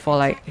Canada, like for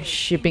like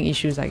shipping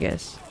issues, I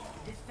guess.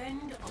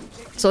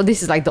 So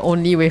this is like the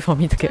only way for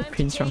me to get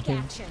prints from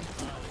him.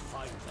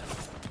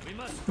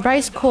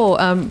 Bryce Cole,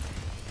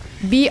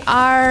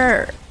 BRYCE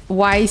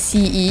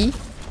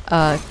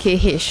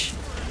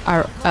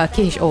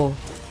KHO.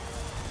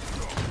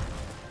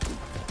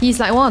 He's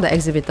like one of the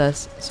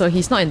exhibitors, so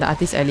he's not in the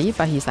artist alley,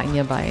 but he's like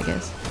nearby, I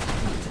guess.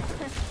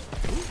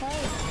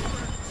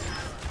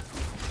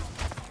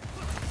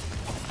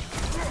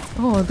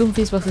 Oh,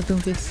 Doomfist versus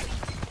Doomfist.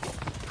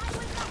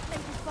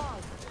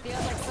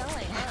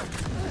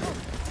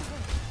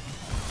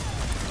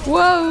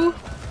 Whoa!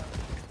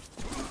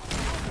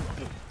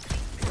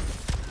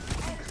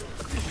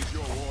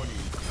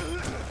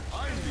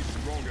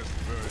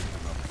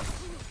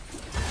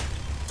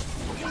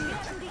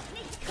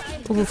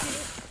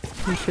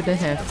 Oof. We shouldn't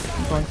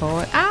have gone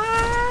forward.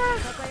 Ah!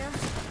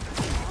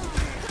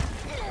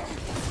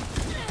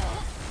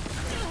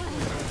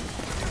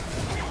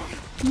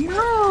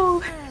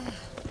 No!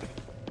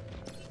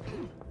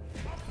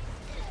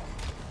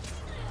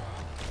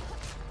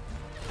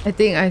 I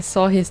think I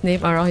saw his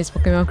name around his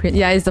Pokemon crate.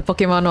 Yeah, it's the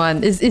Pokemon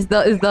one. It's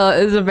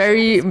a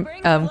very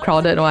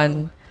crowded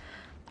one.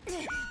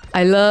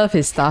 I love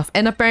his stuff,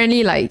 and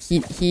apparently like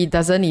he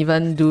doesn't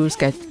even do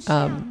sketch.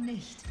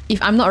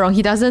 If I'm not wrong,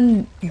 he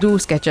doesn't do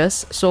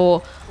sketches.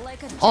 So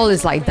all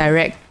is like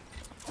direct.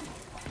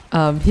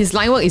 His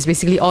line work is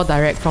basically all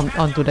direct from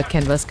onto the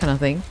canvas kind of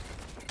thing,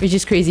 which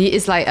is crazy.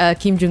 It's like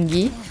Kim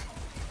Jung-gi,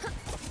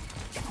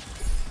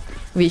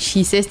 which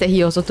he says that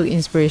he also took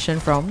inspiration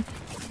from.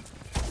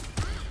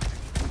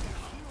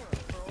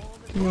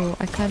 Yo,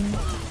 I can't.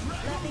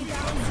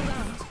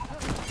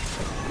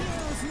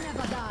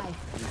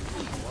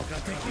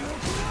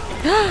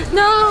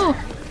 No!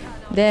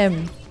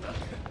 Damn.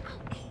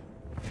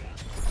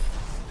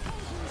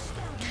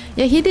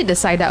 Yeah, he did the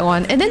Psyduck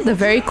one. And then the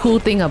very cool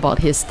thing about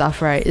his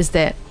stuff, right, is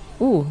that...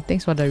 Ooh,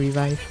 thanks for the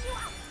revive.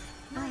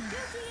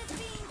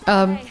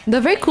 The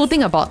very cool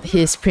thing about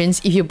his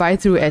prints, if you buy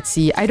through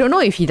Etsy, I don't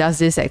know if he does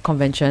this at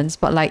conventions,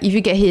 but like if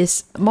you get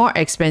his more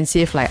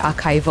expensive like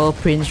archival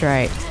prints,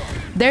 right,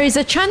 there is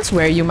a chance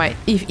where you might,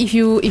 if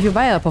you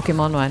buy a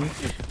Pokemon one,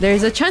 there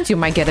is a chance you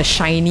might get a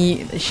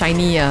shiny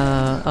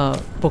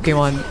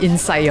Pokemon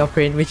inside your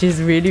print, which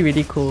is really,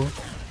 really cool.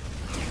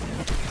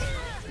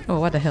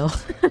 Oh, what the hell?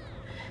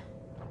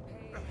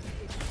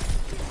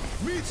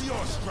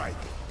 Meteor strike.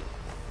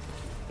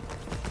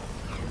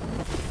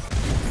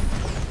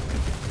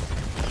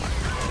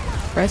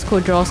 Bryce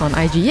Code draws on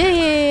IG.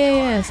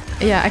 Yes.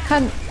 Yeah, I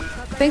can't.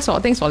 Thanks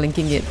for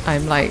linking it.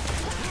 I'm like,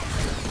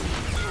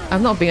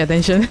 I'm not paying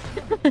attention.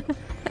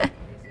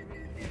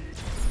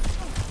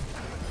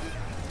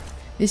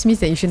 This means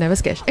that you should never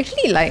sketch.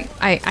 Actually, like,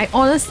 I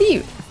honestly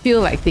feel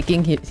like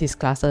taking his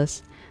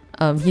classes.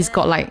 He's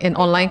got like an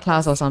online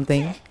class or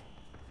something.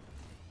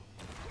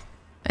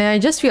 And I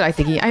just feel like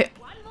taking...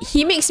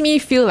 He makes me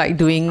feel like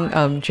doing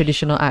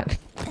traditional art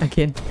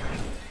again.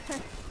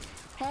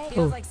 Hey,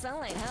 feels like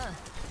sunlight, huh?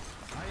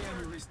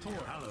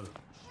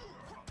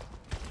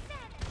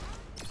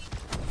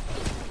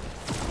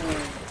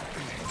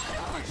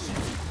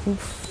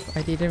 Oof,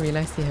 I didn't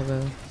realize they have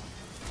a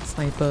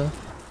sniper.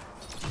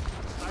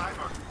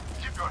 Sniper,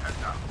 keep your head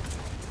down.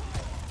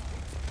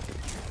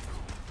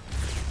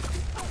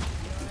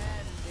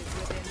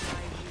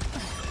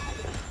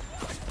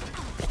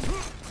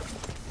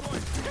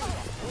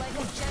 Like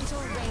a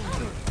gentle rain.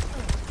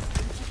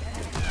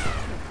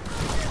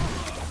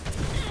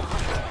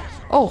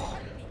 Oh!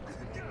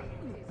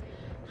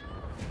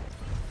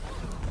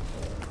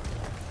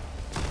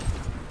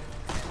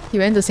 He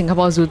went to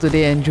Singapore Zoo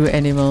today and drew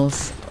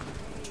animals.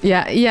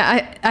 Yeah,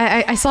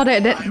 I saw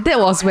that. That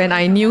was when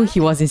I knew he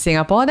was in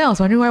Singapore. Then I was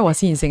wondering why was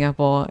he in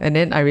Singapore, and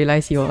then I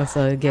realized he was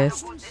a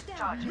guest.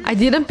 I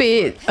didn't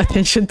pay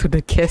attention to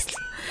the guest,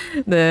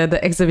 the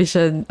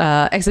exhibition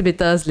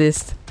exhibitors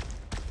list.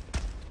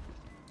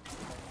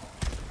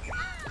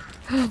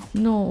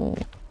 No.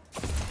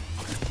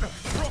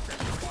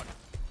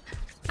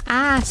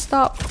 Ah!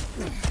 Stop!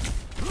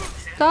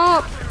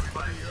 Stop!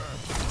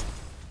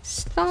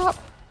 Stop!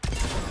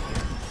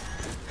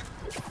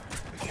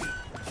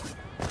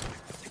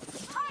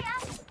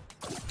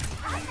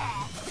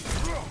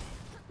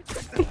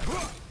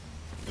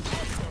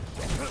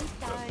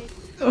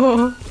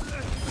 Oh.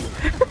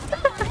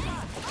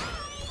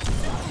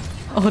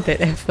 Oh,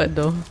 that effort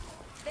though.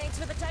 Thanks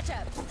for the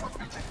touch-up.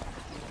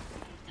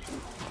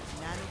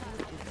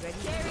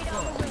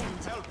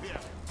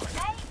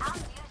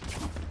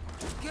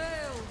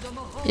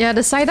 Yeah,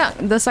 the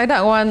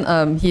Psyduck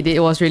one he did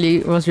was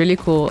really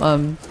cool.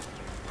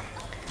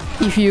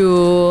 If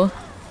you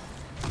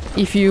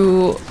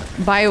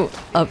buy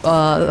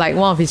like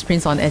one of his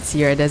prints on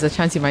Etsy, right, there's a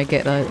chance you might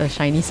get a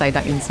shiny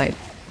Psyduck inside.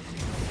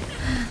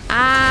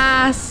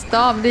 Ah,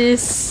 stop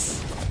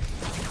this.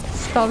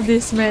 Stop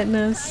this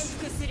madness.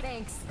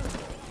 Thanks.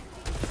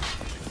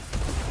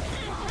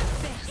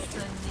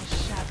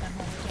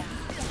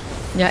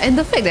 Yeah, and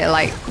the fact that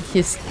like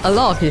a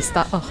lot of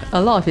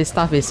his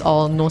stuff is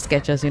all no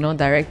sketches, you know,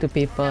 direct to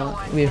paper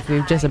with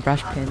just a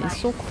brush pen. It's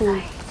so cool.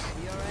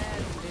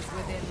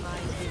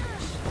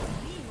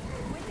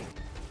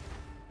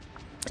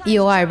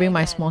 EOI, I bring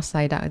my small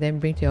Psyduck, then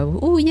bring to your...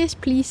 Oh yes,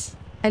 please.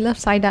 I love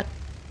Psyduck.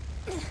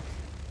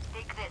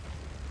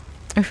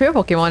 My favorite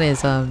Pokemon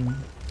is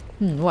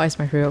what is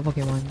my favorite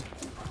Pokemon?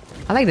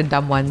 I like the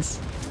dumb ones.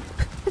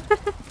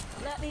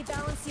 Let me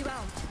balance you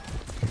out.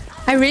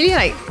 I really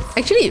like...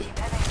 Actually...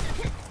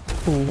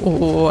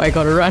 Oh, I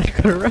gotta run, I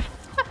gotta run.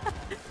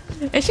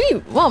 Actually,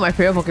 one of my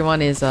favorite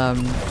Pokemon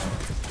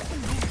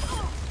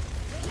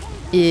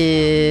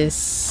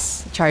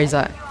is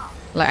Charizard.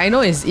 Like, I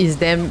know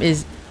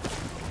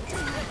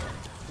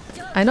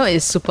I know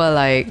it's super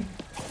like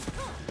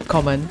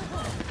common,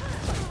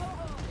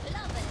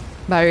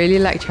 but I really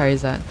like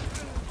Charizard.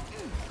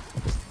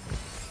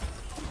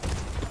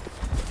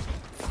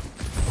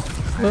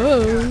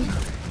 Oh.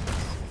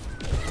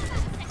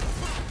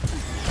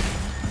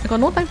 I got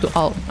no time to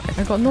ult.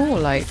 I got no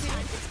like...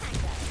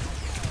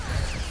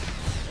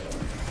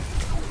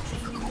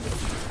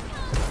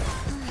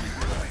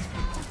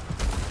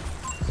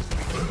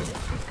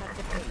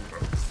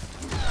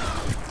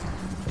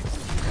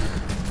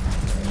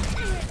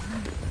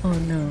 Oh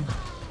no.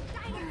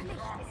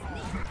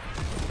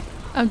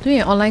 I'm doing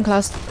an online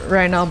class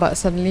right now, but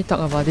suddenly talk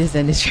about this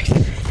then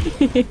distracted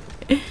me.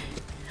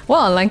 What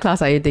online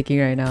class are you taking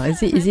right now?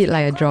 Is it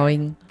like a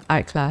drawing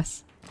art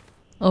class?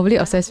 Overly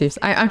obsessed with...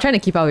 I'm trying to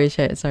keep up with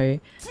chat,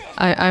 sorry.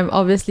 I'm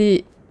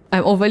overly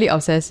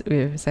obsessed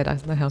with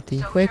Psyduck's not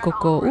healthy. Where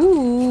Coco?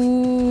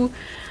 Ooh!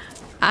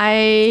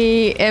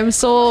 I am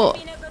so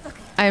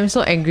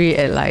angry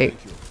at like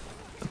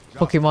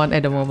Pokemon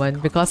at the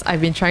moment because I've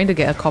been trying to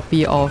get a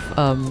copy of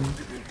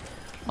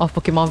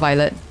Pokemon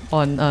Violet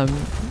on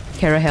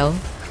Carahel.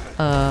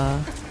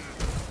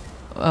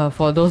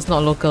 For those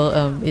not local,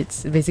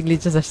 it's basically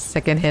just a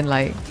second-hand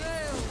like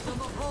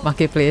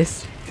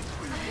marketplace.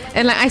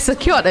 And like I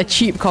secured a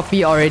cheap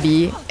copy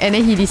already, and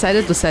then he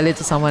decided to sell it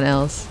to someone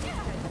else.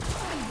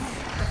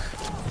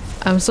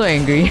 I'm so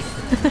angry.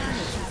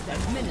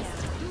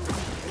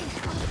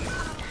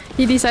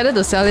 He decided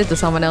to sell it to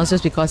someone else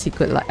just because he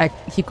could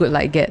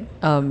like get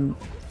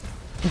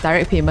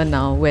direct payment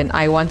now, when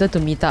I wanted to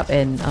meet up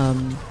and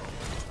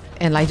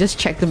like just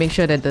check to make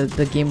sure that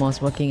the game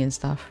was working and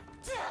stuff.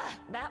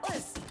 That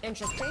was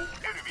interesting.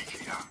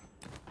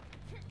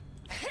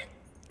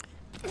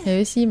 Have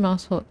you seen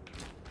Mousehold?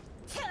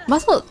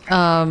 Mousehold,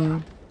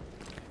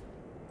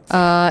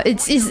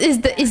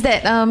 is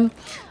that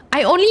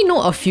I only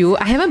know a few.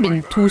 I haven't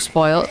been too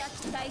spoiled.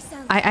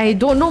 I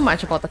don't know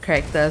much about the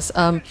characters.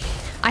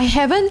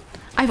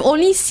 I've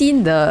only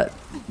seen the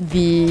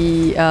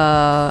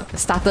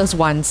starters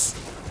once.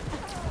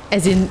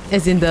 As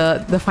in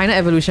the final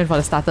evolution for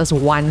the starters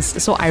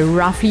once. So I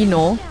roughly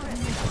know.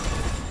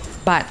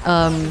 But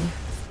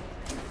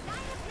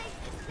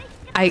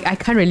I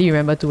can't really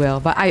remember too well.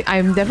 But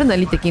I'm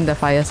definitely taking the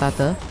fire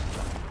starter.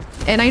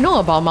 And I know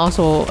about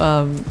Mousehold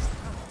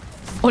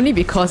only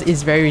because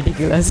it's very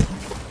ridiculous.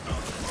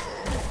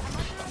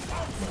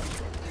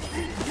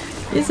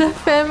 It's a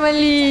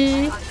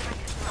family.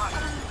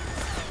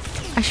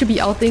 I should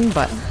be outing,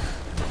 but...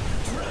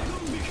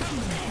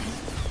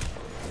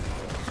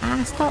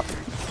 Ah, stop.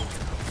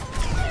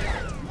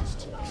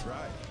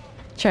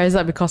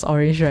 Charizard because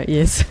orange, right?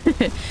 Yes.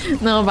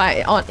 No,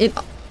 but in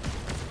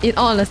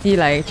all honesty,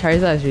 like,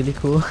 Charizard is really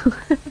cool.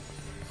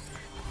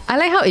 I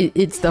like how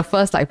it's the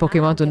first like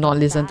Pokemon to not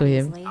listen to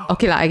him.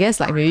 Okay, like I guess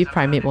like maybe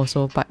Primeape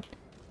also, but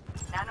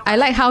I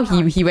like how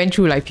he went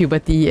through like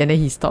puberty and then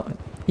he stopped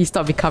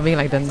becoming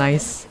like the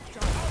nice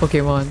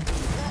Pokemon.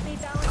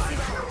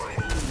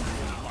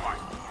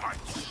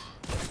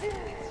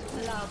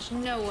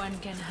 No one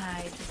can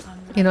hide from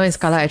You know, in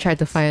Scarlet, I tried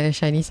to find a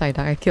shiny Psyduck.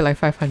 I killed like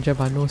 500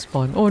 but no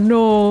spawn. Oh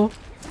no!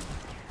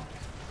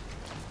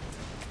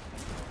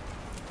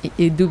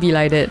 It do be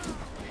like that.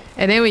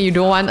 And then when you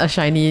don't want a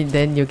shiny,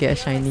 then you get a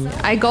shiny.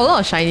 I got a lot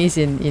of shinies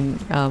in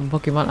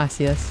Pokemon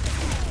Arceus.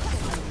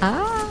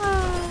 Ah!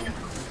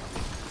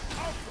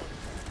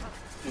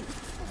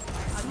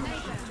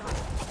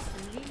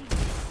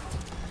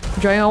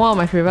 Joanna, one of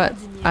my favorite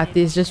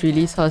artists, just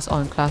released hers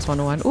on Class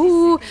 101.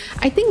 Ooh!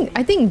 I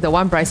think the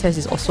one Bryce has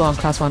is also on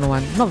Class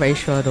 101. Not very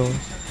sure though.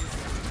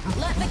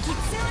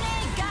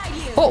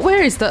 Oh,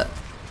 where is the...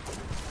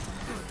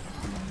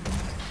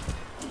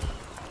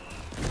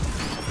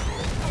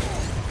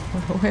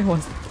 Where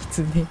was the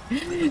kitsune?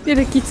 Did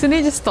the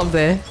kitsune just stop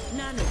there?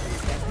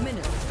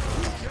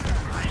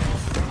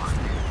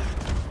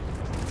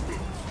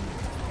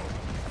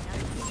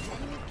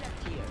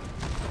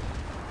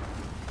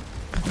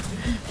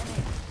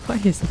 Why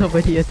is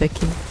nobody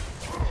attacking?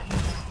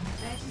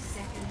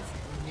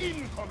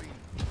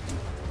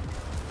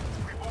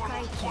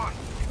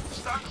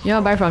 You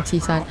wanna buy from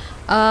Tisan?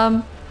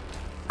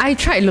 I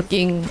tried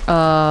looking,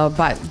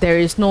 but there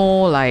is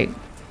no like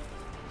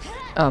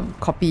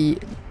copy,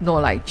 no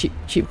like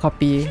cheap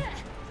copy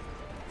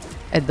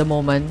at the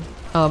moment.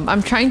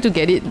 I'm trying to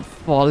get it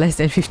for less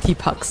than 50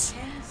 bucks.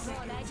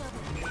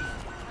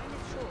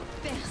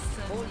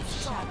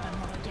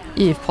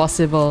 If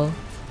possible.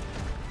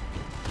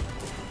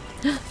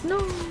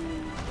 No.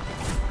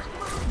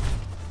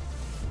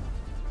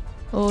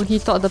 Oh, she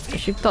thought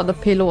the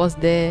payload was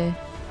there.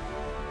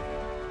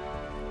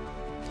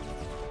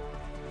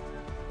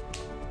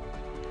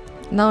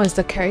 Now it's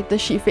the character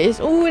sheet phase.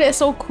 Oh, that's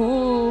so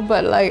cool.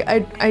 But like,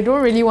 I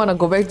don't really want to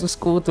go back to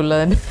school to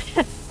learn.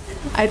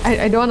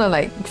 I don't want to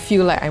like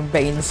feel like I'm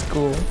back in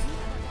school.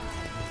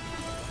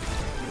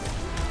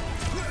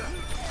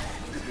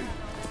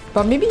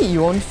 But maybe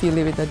you won't feel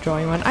it with the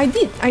drawing one. I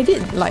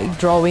did like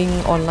drawing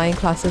online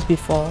classes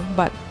before,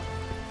 but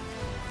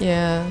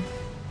yeah,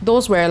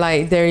 those where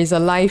like there is a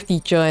live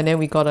teacher and then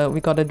we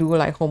gotta do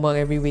like homework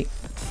every week.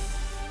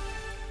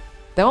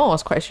 That one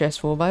was quite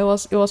stressful, but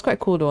it was quite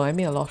cool though. I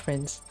made a lot of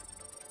friends.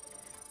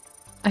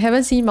 I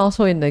haven't seen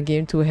Mousehole in the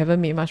game too.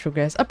 Haven't made much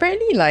progress.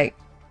 Apparently, like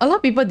a lot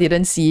of people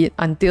didn't see it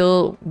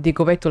until they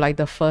go back to like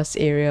the first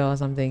area or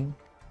something.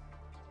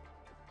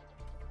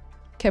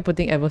 Kept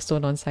putting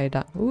Everstone on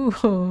Psyduck.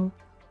 Ooh.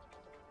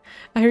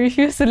 I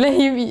refuse to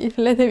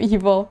let them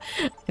evolve.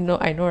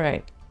 I know,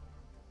 right?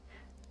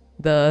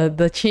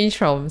 The change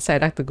from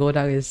Psyduck to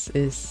Golduck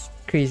is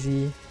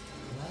crazy.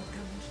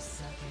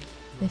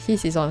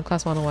 His is on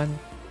Class 101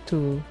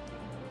 too.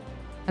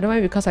 I don't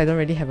mind because I don't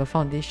really have a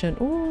foundation.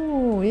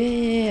 Oh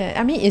yeah.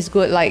 I mean, it's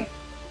good. Like,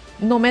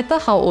 no matter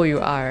how old you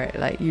are, right?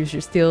 Like you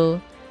should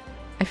still.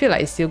 I feel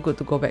like it's still good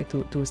to go back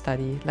to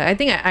study. Like I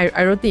think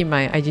I wrote it in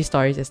my IG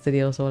stories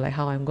yesterday also, like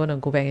how I'm gonna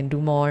go back and do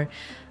more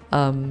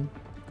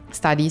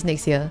studies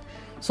next year.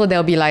 So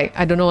there'll be like,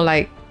 I don't know,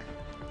 like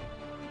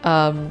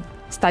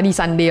study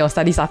Sunday or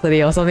study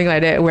Saturday or something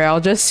like that, where I'll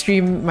just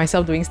stream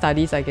myself doing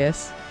studies, I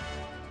guess.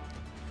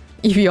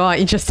 If you are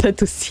interested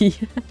to see.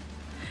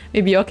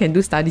 Maybe you all can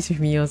do studies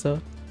with me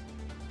also.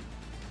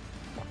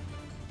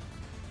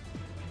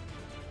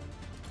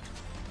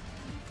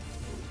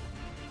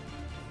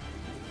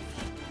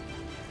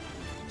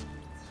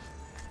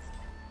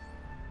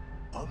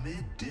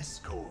 Amid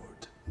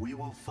discord, we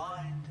will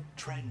find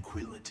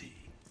tranquility.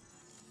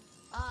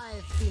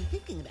 I've been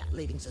thinking about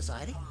leaving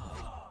society.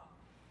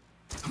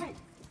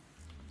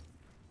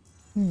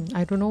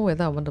 I don't know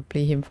whether I want to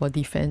play him for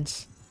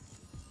defense.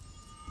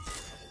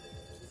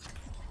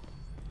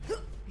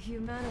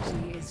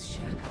 Humanity is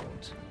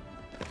shackled.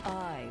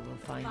 I will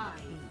find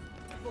the key.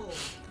 4,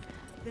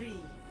 3.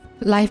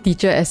 Life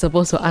teacher as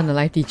opposed to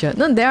unalive teacher.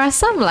 No, there are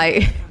some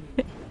like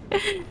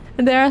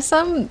there are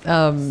some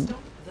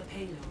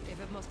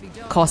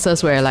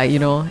courses where like, you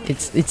know,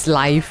 it's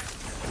live.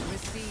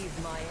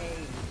 Receive my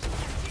aid.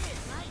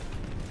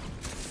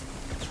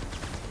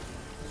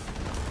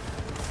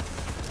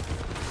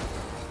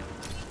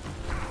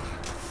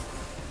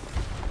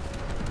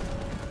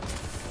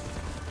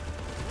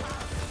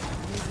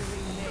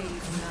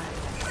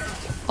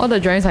 All the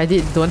drawings I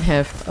did don't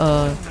have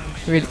a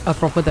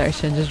proper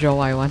direction, just draw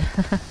what I want.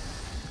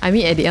 I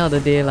mean, at the end of the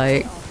day,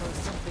 like,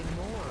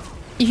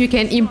 if you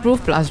can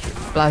improve plus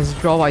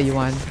draw what you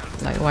want,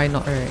 like, why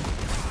not, right?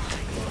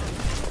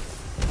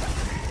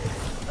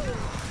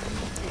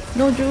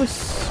 No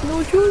juice,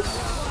 no juice,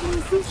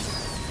 no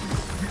juice.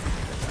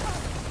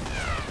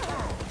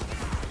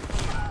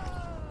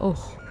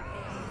 Oh.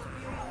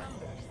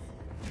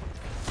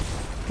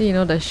 Then you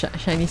know the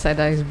shiny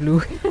Psyduck is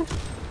blue.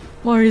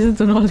 More reason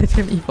to not let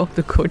them evolve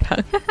to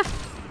Golduck.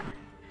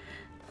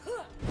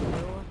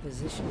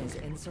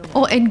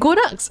 Oh, and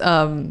Golduck's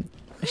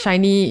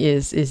shiny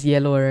is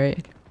yellow,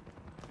 right?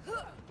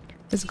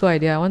 That's a good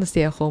idea. I want to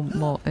stay at home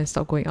more and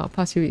stop going out.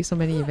 Past few weeks, so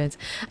many events.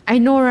 I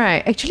know,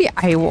 right? Actually,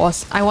 I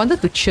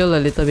wanted to chill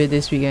a little bit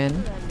this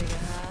weekend.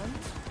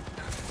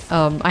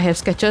 I have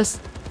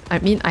sketches. I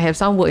mean, I have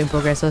some work in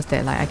progresses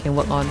that like I can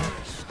work on.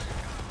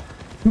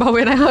 But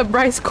when I heard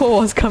Bryce Cole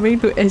was coming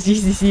to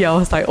SGCC, I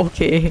was like,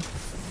 okay.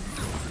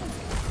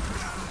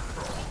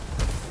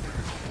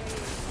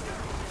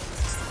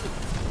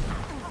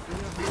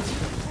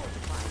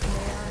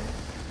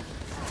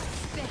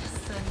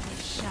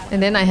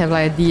 And then I have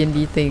like a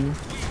D&D thing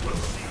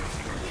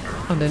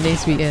on the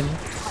next weekend.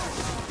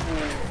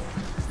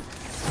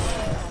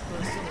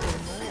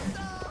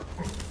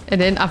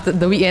 And then after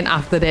the weekend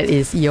after that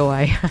is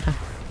EOI.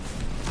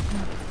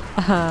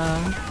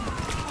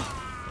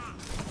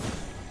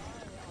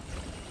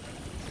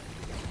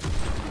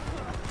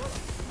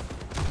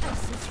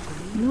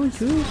 No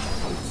juice.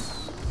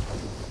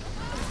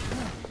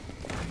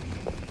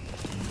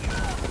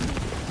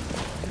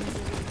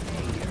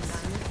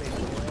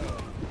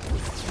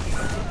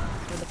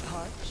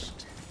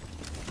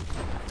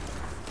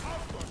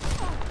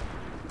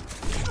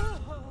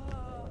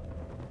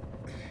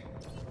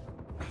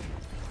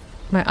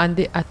 My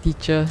undead art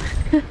teacher.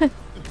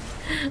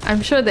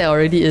 I'm sure there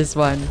already is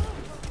one.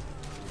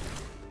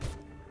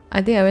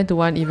 I think I went to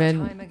one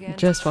event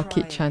just for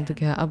Kit Chan to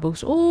get her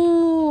books.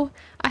 Oh,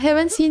 I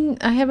haven't seen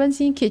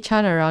Kit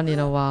Chan around in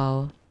a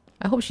while.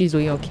 I hope she's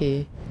doing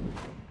okay.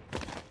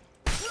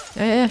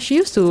 Yeah, she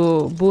used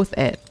to booth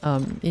at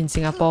in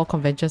Singapore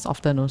conventions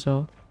often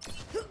also.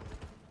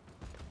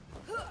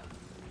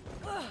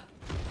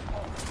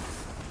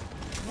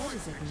 What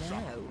is it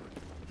now?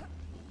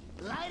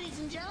 Ladies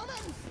and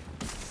gentlemen,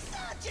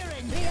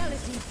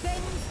 reality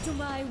bends to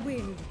my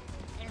will.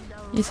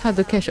 It's hard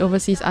to catch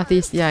overseas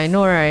artists. Yeah, I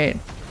know, right?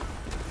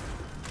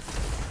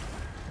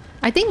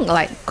 I think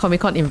like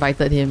Comic-Con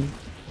invited him,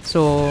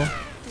 so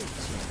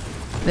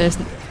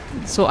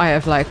I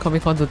have like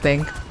Comic-Con to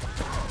thank.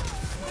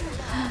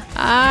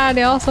 Ah,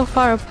 they're all so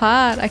far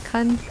apart. I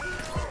can't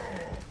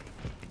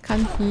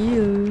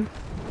heal.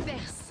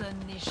 Personne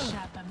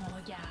n'échappe à mon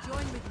regard.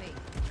 Join with me.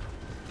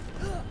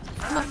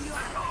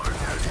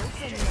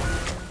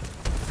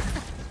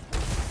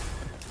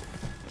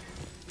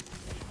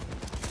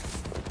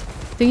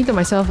 Thinking to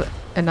myself,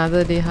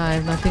 another day, I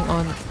have nothing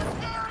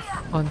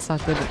on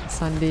Saturday,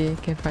 Sunday.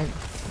 Can find.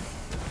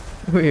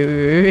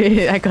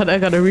 Wait. I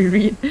gotta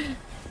reread.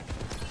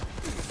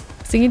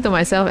 Singing to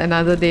myself,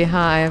 another day,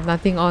 I have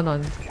nothing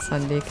on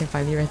Sunday. Can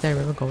finally rest. I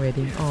remember got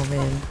wedding. Oh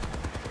man,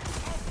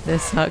 that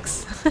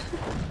sucks.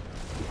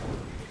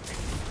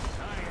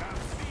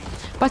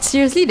 But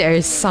seriously, there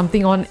is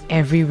something on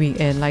every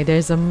weekend. Like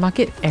there's a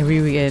market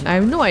every weekend. I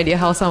have no idea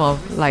how some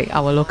of like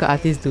our local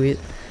artists do it.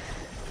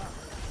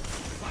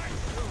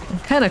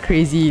 Kind of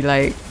crazy,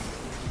 like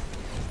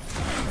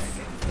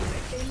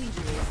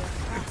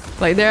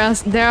there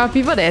are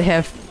people that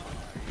have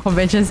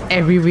conventions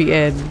every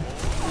weekend.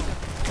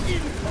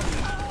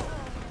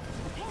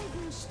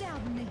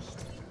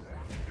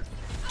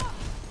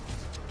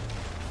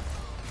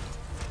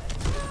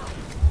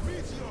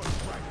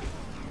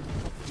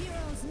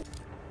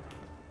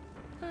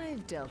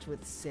 I've dealt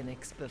with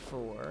cynics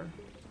before.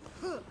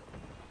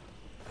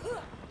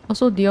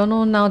 Also, do you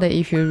know now that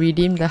if you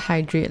redeem the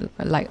hydrate,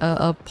 like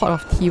a pot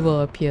of tea will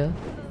appear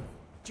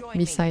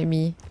beside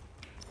me,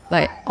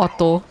 like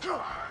auto.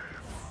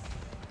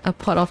 A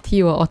pot of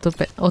tea will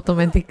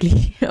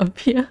automatically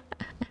appear.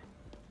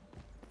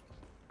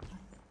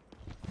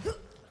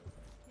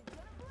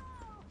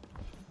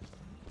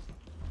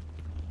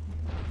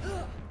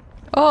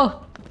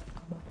 Oh.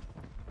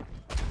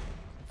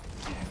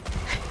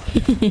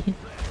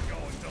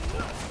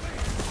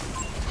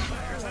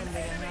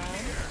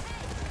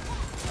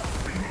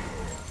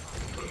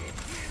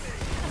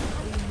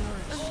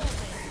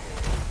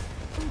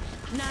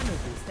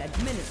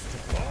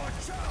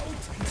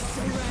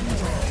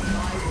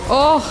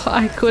 Oh,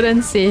 I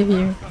couldn't save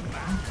you.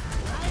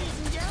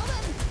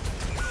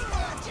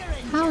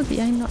 How did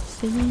I not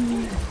save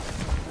you?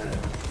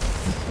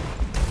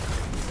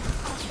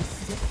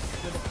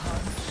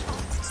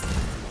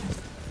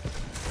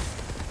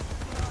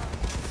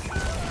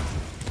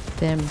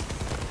 Damn.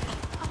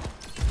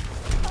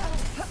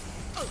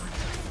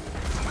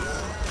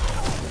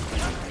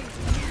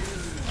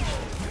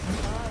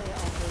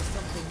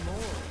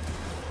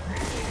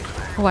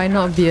 Why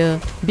not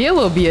beer? Beer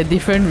will be a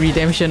different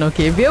redemption,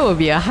 okay? Beer will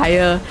be a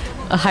higher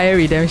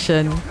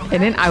redemption.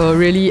 And then I will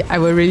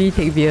really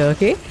take beer,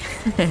 okay?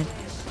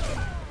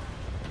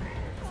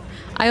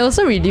 I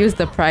also reduced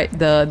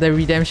the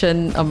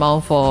redemption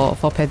amount for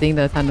petting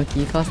the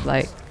tanuki because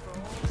like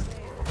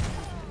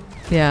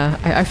yeah,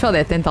 I felt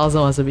that 10,000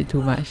 was a bit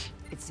too much.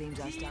 It seems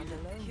I stand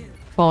alone.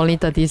 For only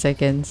 30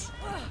 seconds.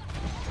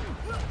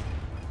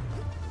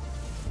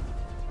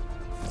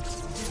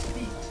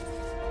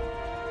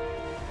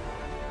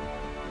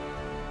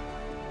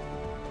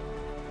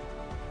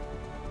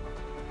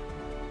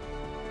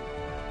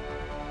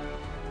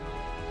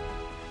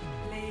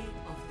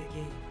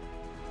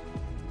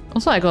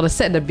 Also, I gotta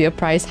set the beer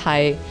price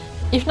high.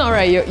 If not,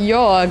 right,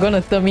 y'all are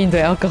gonna turn me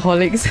into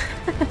alcoholics.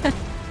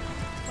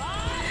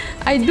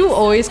 I do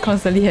always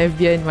constantly have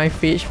beer in my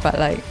fridge, but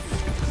like,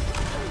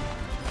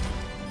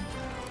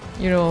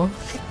 you know,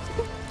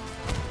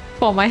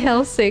 for my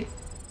health's sake.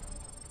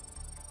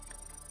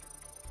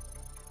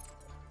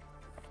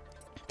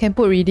 Can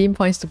put redeem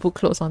points to put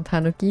clothes on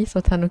Tanuki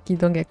so Tanuki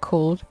don't get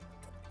cold.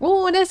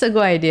 Oh, that's a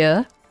good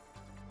idea.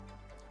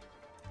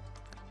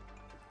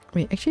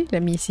 Wait, actually,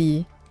 let me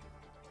see.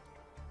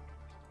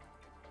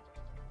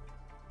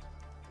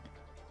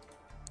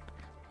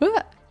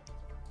 What?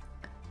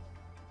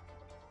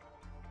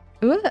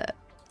 What?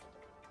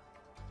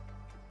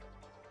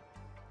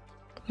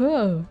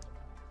 Whoa.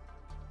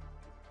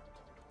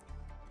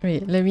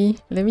 Wait, let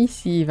me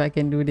see if I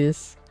can do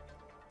this.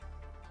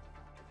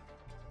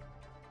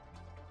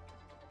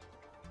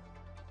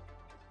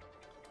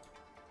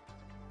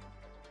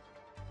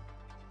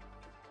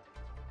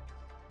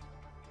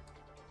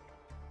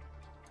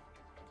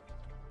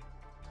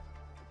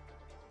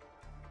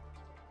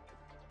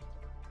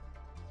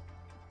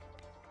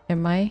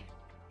 Am I?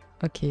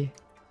 Okay.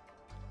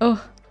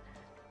 Oh,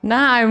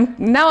 now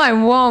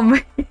I'm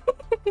warm.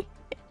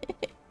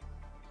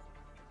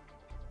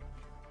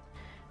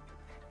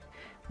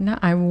 Now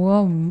I'm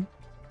warm.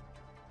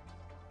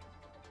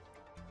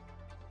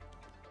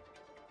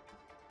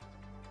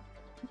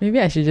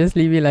 Maybe I should just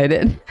leave it like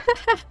that.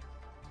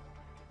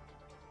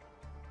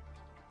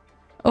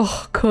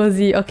 Oh,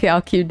 cozy. Okay,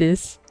 I'll keep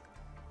this.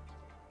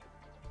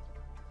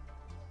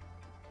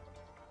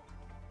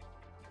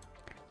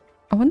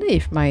 I wonder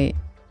if my...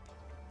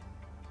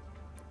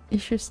 It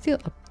should still...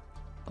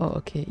 Oh,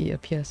 okay, it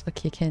appears.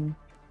 Okay, can.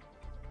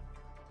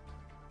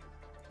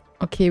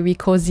 Okay, we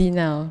cozy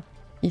now.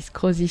 It's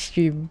cozy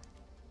stream.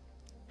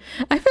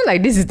 I feel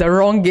like this is the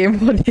wrong game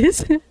for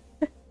this.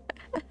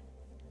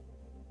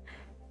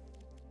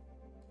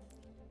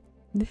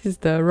 This is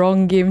the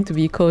wrong game to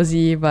be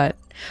cozy, but...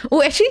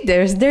 Oh, actually,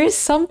 there is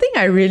something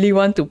I really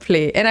want to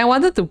play. And I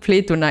wanted to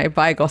play tonight,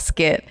 but I got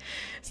scared.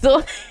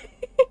 So...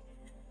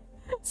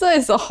 So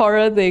it's a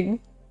horror thing.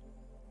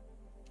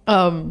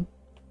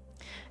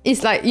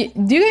 It's like,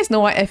 do you guys know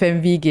what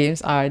FMV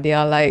games are? They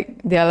are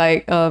like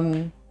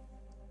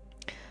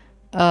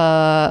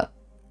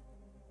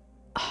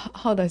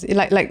how does it,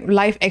 like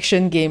live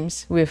action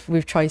games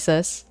with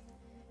choices.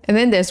 And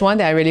then there's one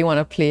that I really want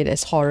to play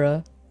that's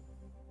horror.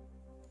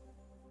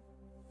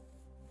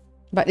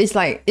 But it's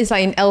like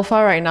in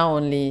alpha right now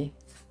only.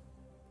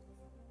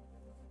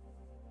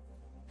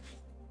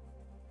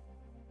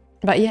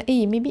 But yeah,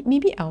 hey,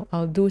 maybe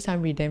I'll do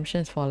some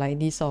redemptions for like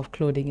this sort of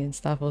clothing and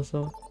stuff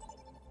also.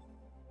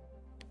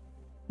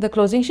 The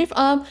closing shift,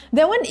 that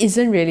one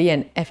isn't really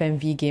an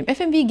FMV game.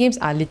 FMV games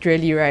are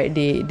literally, right,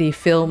 they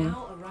film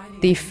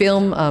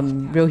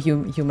real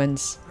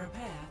humans.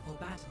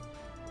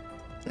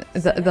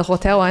 The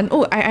hotel one,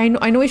 oh, I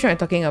know which one I'm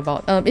talking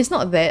about. It's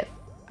not that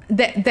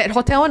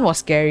hotel one was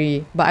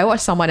scary, but I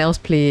watched someone else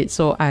play it,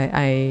 so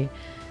I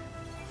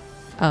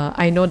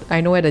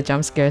know where the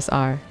jump scares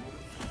are.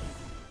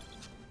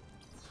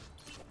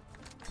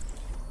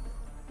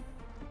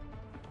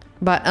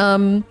 But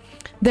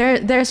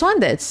there's one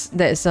that's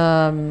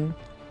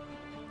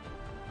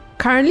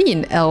currently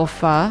in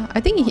alpha. I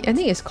think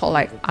it's called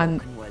like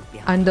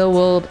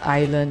Underworld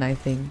Island, I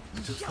think.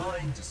 To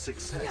find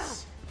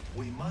success,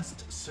 we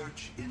must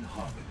search in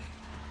harmony.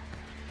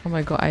 Oh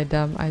my god, I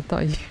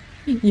thought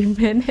you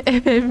meant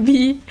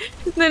FMV.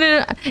 No,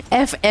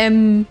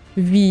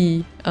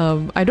 FMV.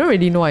 I don't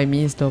really know what it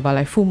means though, but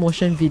like full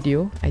motion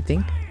video, I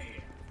think.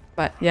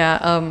 But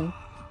yeah,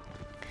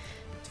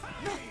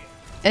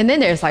 and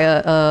then there's like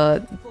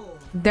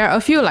there are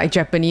a few like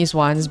Japanese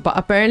ones, but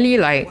apparently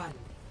like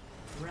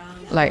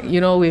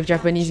you know, with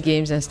Japanese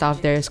games and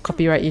stuff, there's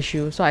copyright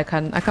issue, so I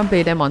can't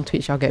play them on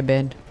Twitch. I'll get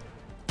banned,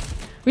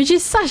 which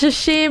is such a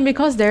shame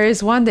because there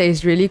is one that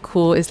is really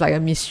cool. It's like a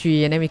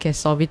mystery, and then we can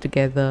solve it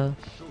together.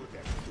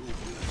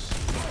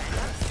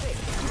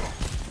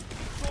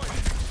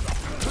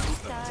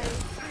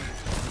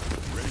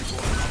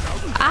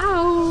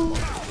 Ow!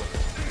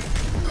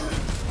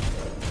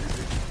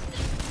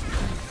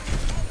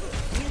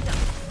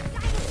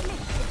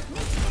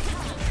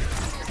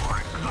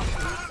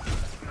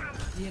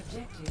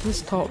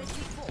 This top.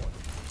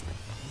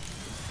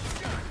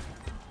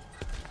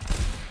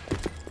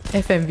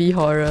 FMV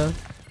horror.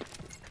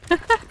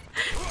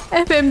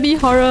 FMV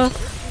horror.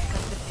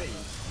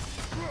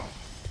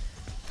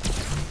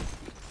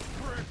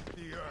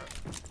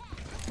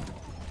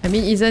 I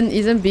mean,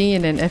 isn't being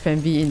in an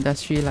FMV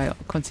industry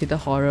like considered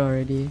horror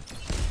already?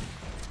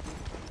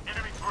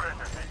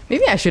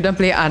 Maybe I shouldn't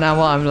play Ana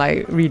while I'm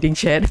like reading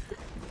chat.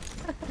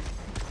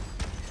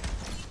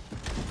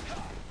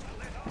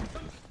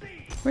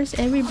 Where's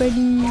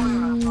everybody?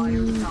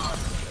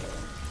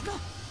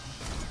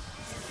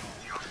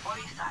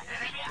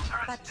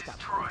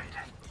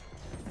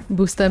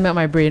 Booster melt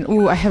my brain.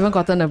 Ooh, I haven't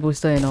gotten a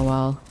booster in a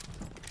while.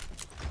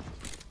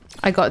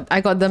 I got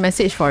the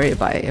message for it,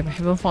 but I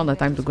haven't found the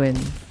time to go and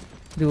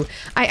do.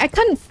 I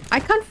can't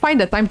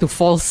find the time to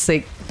fall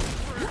sick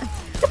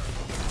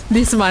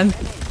this month.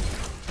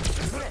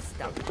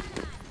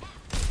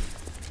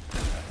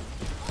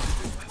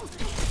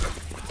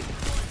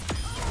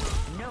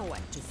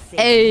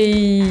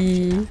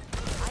 Hey.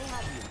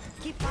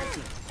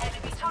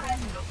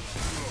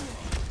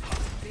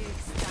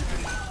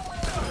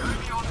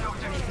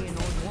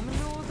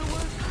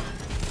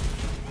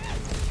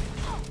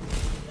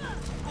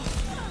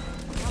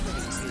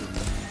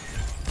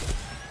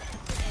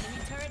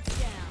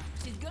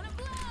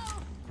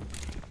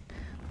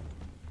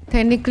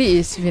 Technically,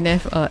 is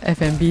FNAF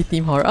FMB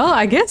team horror? Oh,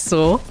 I guess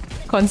so.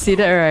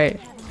 Considered, right?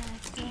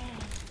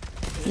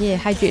 Yeah,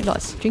 hydrate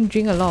lots. Drink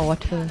a lot of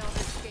water.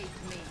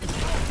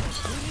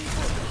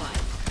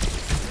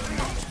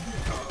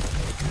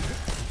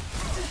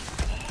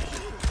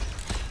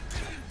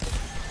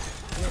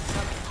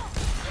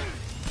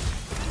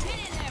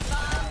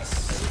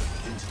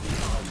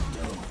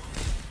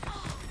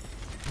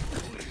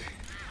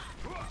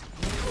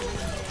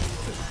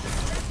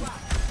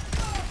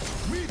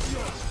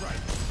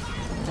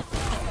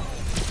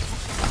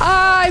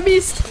 Ah, I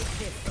missed!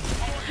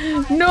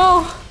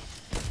 No!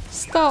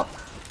 Stop!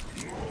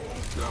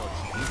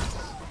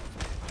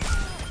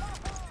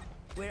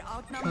 We're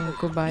outnumbered.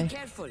 Goodbye. Be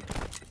careful.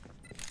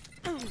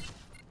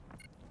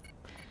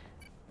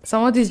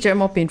 Some of this jet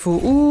more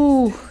painful.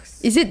 Ooh!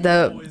 Is it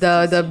the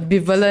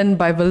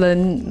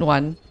bivalent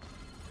one?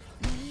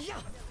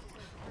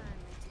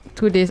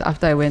 2 days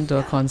after I went to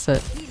a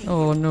concert.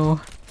 Oh no.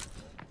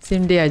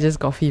 Same day I just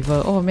got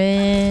fever. Oh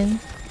man.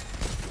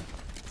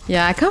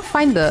 Yeah, I can't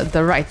find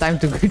the right time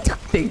to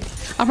take.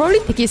 I'll probably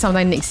take it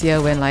sometime next year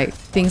when like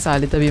things are a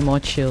little bit more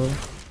chill.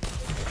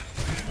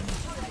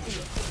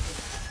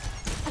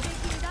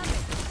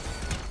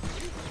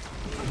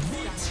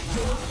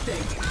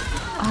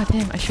 Ah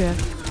damn, I should have.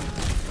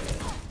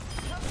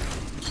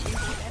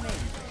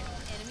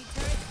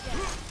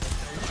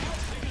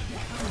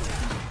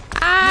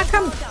 Ah,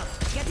 come!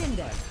 Get in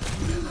there.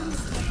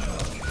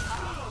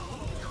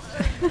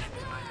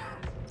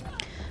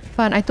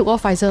 Fun, I took all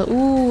Pfizer.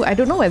 Ooh, I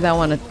don't know whether I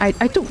want to.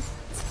 I took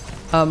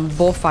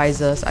both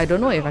Pfizers. I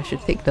don't know if I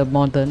should take the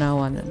Moderna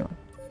one or not.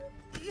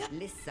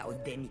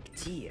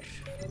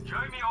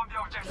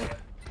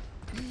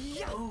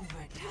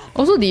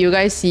 Also, did you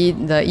guys see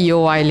the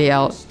EOI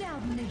layout?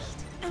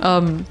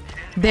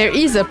 There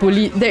is a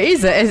police. There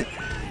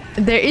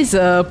is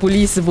a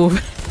police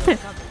booth.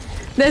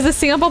 There's a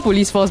Singapore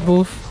Police Force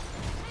booth.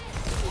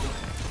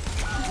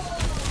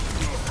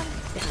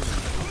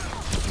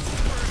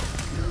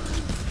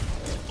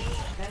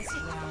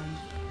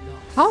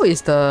 How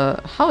is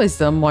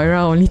the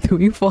Moira only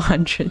doing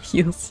 400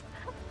 heals?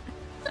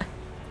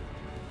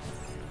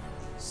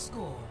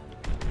 Score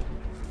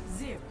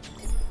 0-1.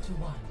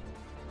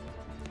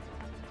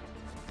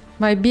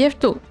 My BF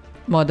took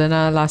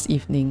Moderna last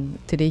evening.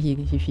 Today he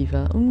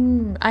fever.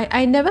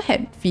 I never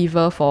had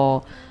fever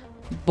for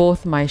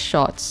both my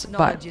shots,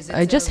 but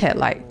I just had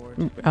like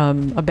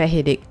a bad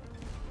headache.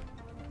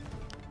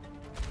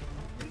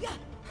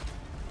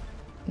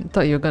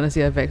 Thought you were gonna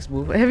see a Vex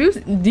booth. Have you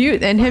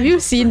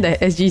seen the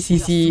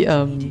SGCC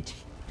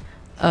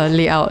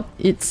layout?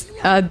 It's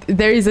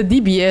there is a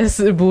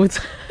DBS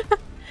booth.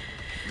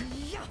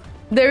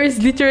 There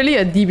is literally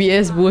a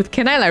DBS booth.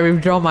 Can I like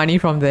withdraw money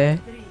from there?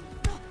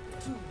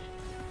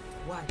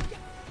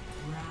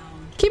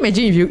 Can you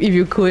imagine if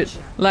you could?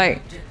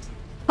 Like,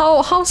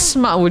 how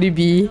smart would it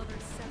be?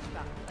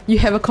 You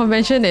have a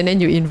convention and then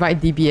you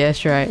invite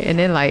DBS, right? And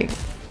then like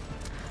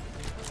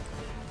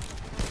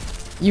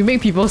you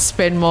make people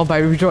spend more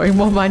by withdrawing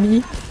more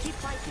money.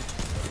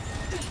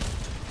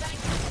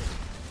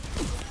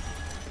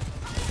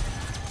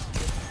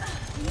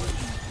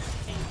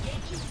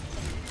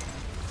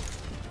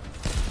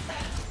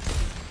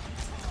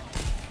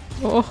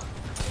 Oh,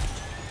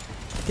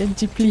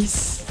 Genji,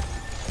 please.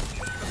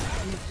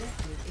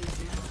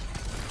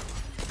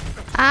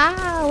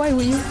 Ah, why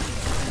would you?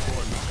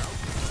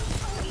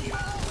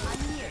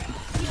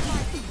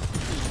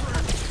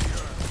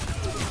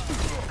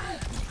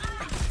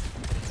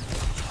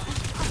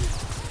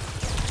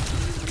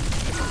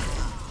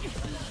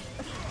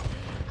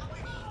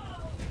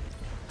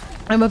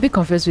 I'm a bit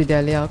confused with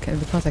their layout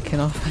because I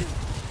cannot find.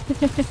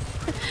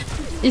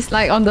 It's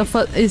like on the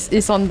first.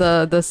 It's on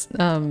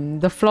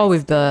the floor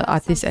with the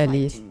artist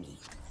alleys.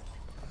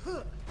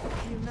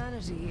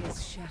 Humanity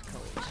is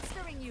shackled.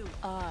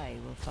 I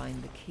will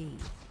find the key.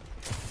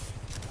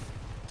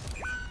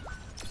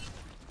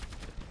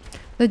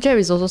 The jab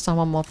is also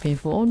somewhat more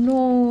painful. Oh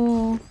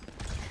no!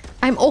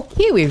 I'm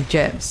okay with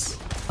jabs.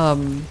 I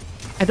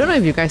don't know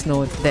if you guys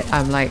know that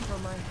I'm like,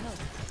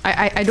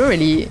 I don't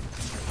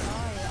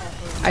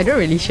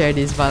really share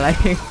this, but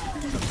like,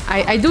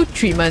 I do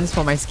treatments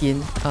for my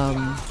skin.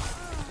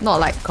 Not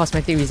like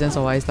cosmetic reasons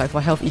or it's like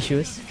for health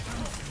issues.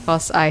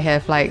 Because I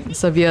have like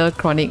severe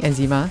chronic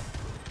eczema.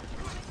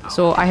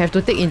 So I have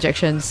to take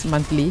injections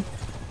monthly.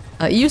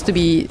 It used to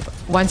be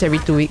once every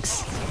 2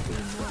 weeks.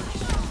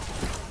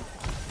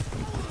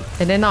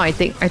 And then now I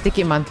take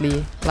it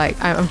monthly.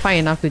 Like I'm fine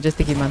enough to just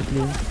take it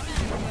monthly.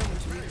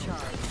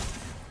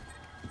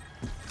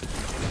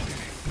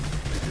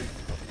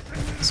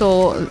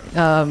 So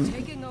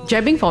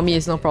jabbing for me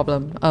is no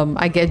problem.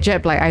 I get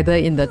jabbed like either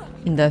in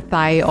the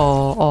thigh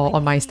or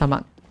on my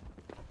stomach.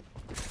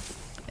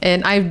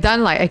 And I've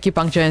done like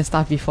acupuncture and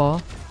stuff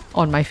before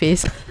on my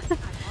face.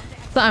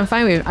 So I'm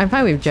fine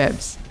with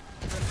jabs.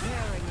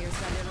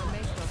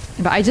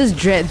 But I just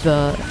dread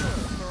the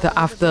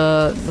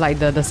after, like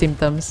the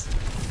symptoms,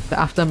 the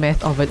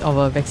aftermath of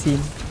a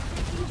vaccine.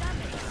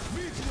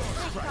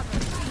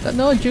 But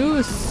no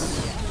juice.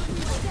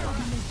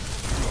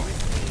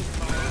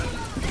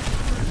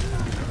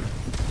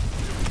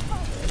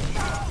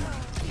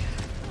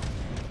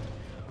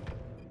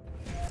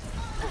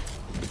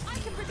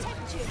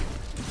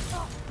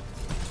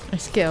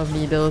 scared of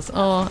needles.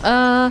 Oh,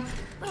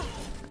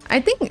 I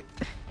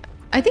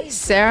think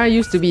Sarah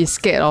used to be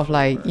scared of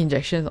like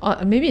injections. Or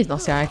maybe it's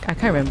not Sarah. I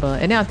can't remember.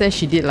 And then after that,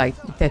 she did like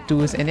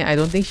tattoos, and then I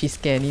don't think she's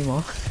scared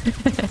anymore.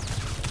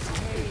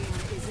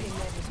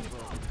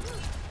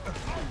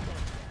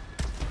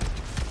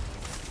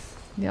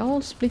 They're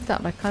all split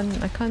up. I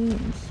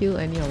can't heal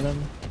any of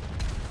them.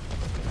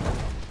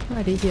 Why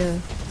are they here?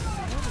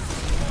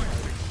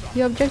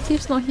 The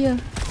objective's not here.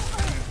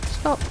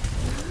 Stop.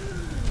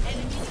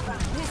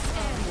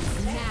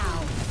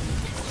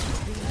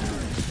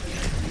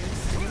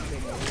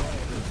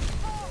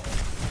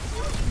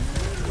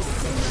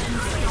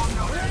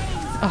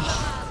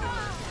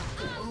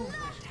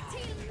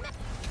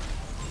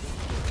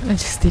 I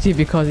just did it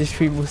because it's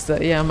free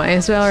boosted. Yeah, might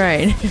as well,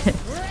 right?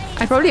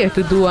 I probably have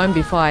to do one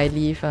before I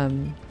leave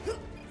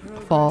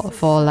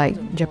for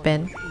like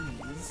Japan.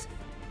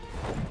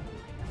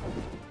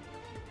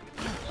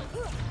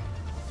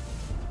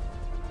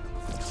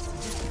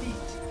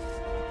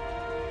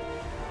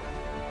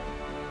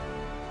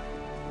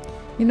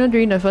 You know,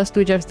 during the first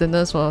two jabs, the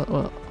nurse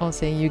were all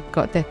saying you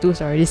got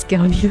tattoos already,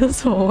 scared of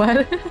needles or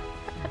what?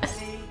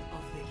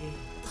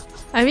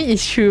 I mean,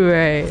 it's true,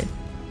 right?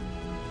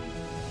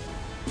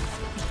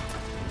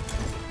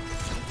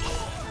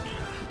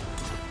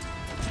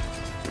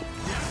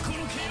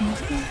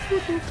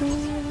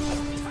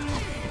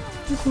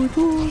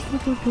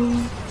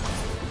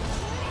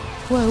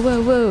 Whoa,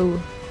 whoa,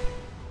 whoa.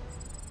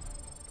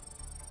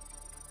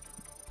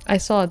 I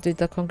saw on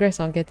Twitter, congrats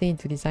on getting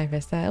into Design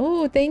Festa.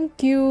 Oh,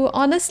 thank you.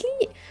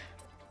 Honestly,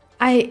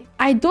 I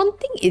don't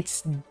think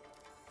it's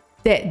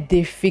that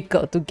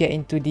difficult to get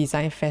into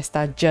Design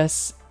Festa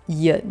just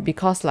yet,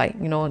 because like,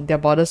 you know, their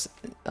borders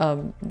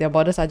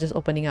are just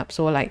opening up,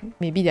 so like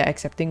maybe they're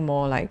accepting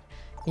more like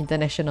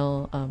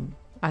international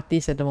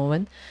artists at the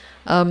moment.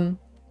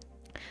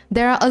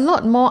 There are a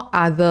lot more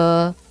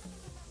other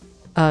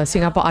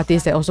Singapore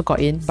artists that also got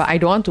in, but I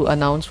don't want to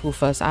announce who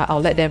first. I'll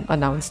let them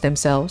announce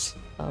themselves.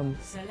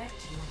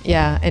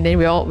 Yeah, and then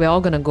we're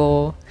all gonna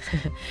go.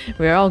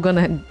 We're all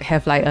gonna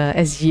have like a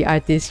SG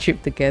artist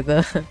trip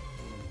together.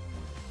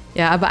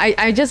 Yeah, but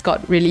I just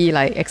got really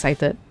like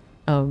excited.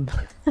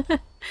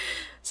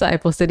 So I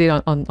posted it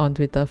on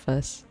Twitter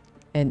first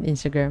and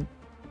Instagram.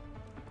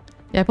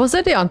 Yeah, I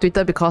posted it on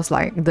Twitter because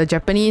like the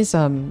Japanese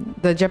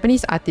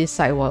artist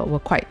side were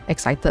quite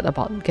excited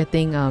about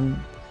getting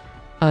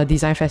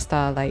Design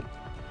Festa like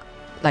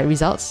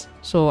results.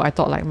 So I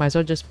thought like might as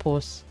well just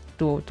post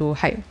to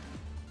hype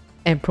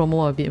and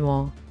promo a bit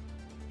more.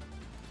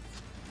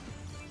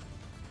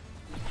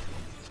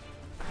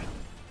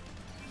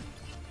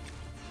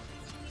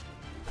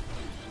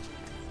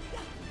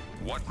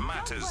 What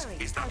matters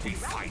is that we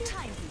fight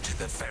to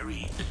the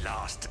very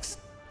last.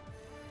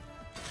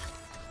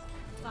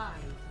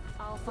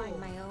 I'll find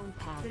my own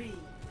path.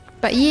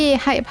 But yeah,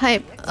 hype.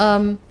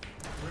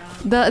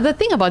 The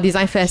thing about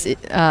Design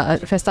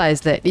Festa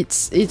is that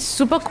it's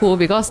super cool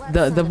because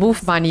the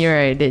booth money,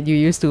 right, that you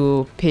used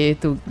to pay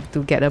to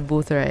get a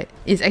booth, right,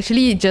 is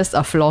actually just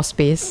a floor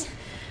space.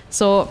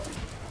 So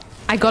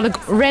I gotta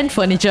rent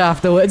furniture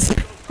afterwards.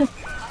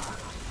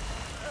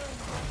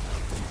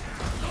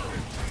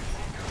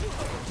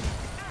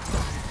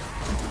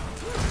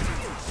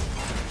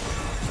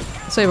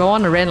 So if I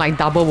want to rent like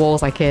double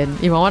walls, I can.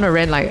 If I want to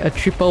rent like a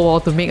triple wall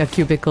to make a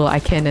cubicle, I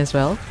can as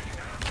well.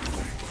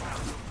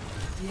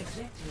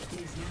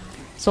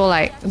 So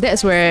like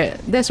that's where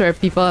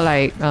people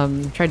like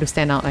try to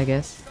stand out, I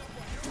guess.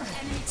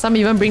 Some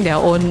even bring their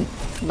own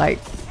like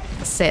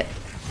set.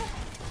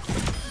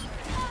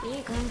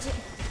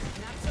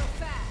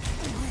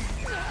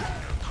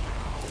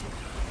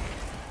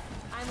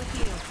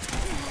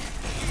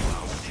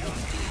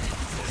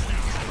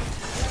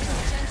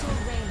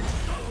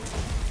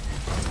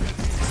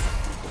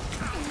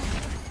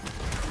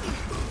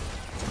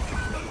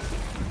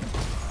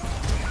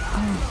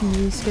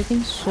 He's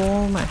getting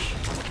so much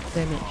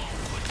damage.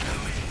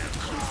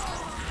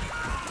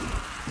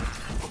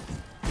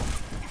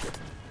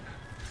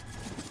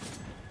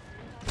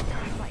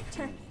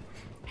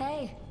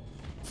 Hey.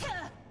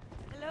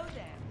 Hello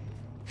there.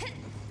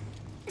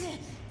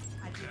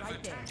 I'll be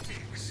right there.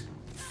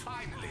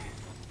 Finally.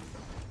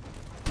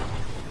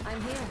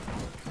 I'm here.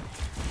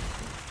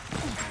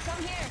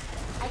 Come here.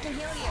 I can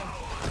heal you.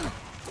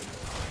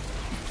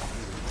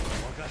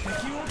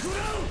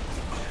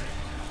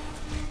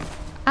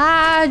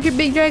 Ah, the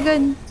big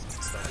dragon.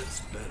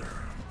 That's better.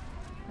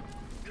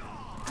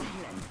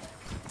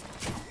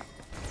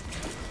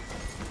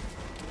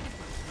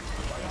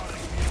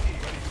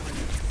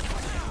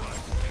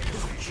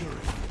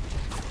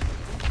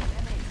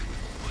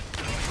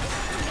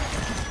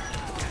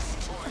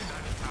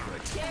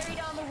 Carried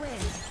on the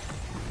wind.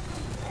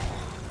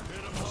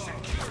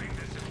 Securing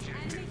this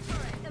objective.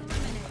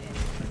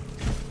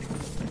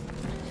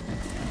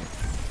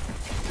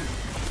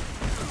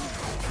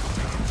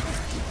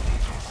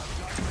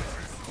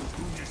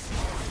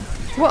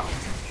 What?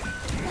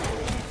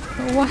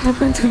 What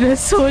happened to the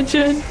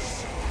soldier?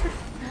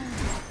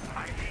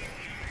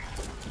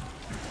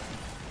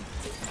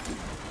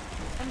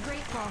 I'm grazing.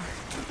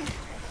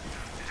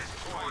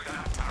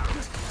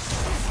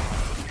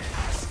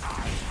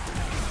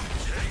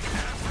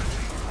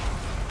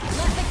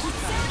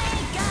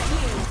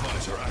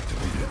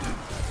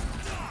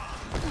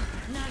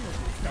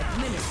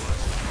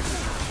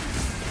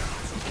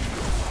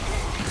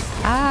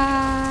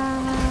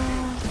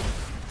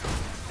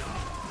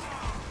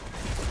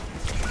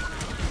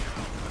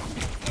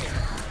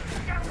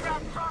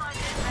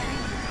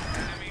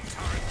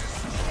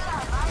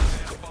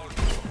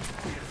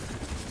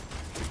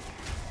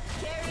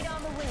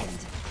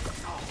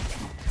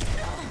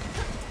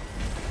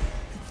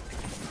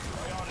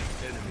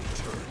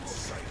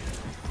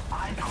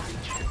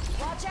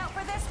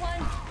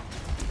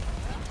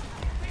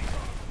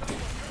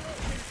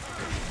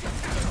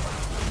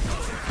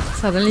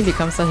 suddenly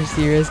becomes such a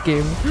serious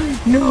game.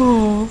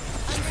 No!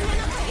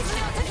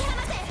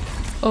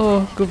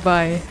 Oh,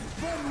 goodbye.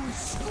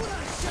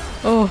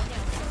 Oh.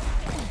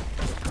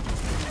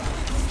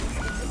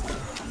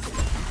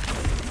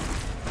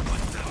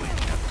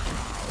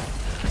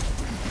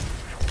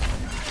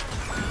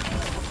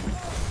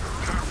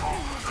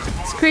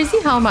 It's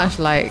crazy how much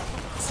like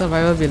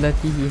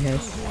survivability he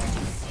has.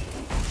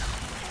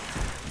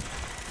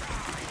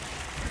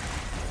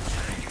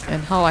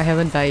 And how I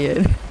haven't died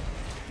yet.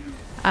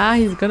 Ah,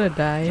 he's gonna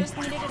die.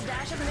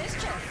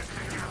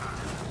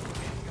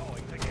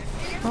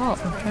 Oh,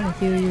 I'm trying to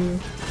heal you.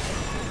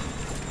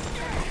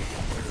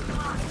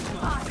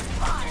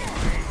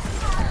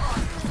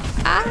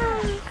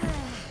 Ah!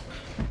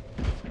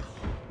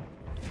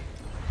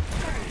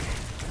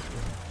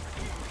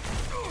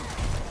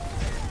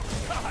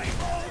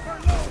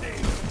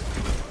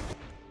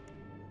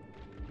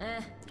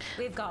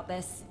 We've got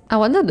this. I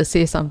wanted to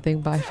say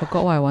something, but I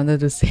forgot what I wanted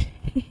to say.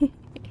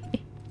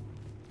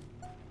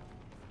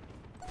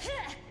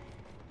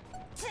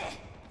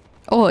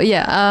 Oh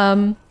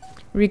yeah,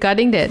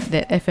 regarding that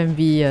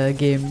FMV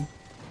game,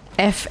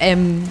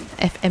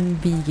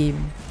 FMV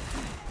game,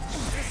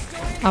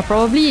 I'll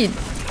probably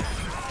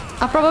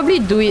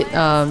do it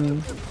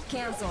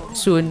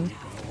soon.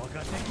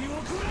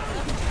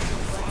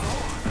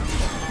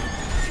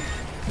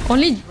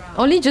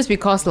 Only just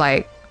because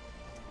like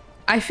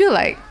I feel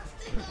like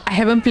I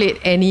haven't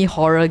played any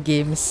horror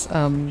games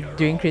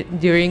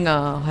during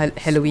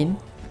Halloween,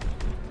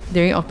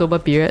 during October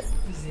period.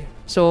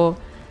 So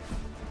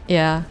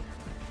yeah,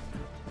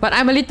 but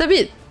I'm a little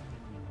bit,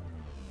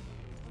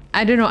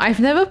 I don't know, I've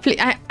never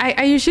played,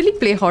 I usually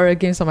play horror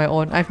games on my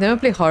own. I've never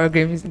played horror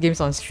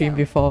games on stream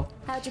before.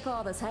 How'd you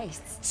call this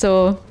heist?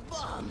 So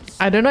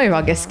I don't know if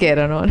I'll get scared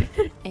or not.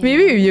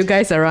 Maybe if you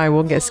guys are around I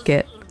won't get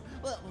scared.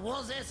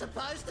 Was there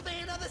supposed to be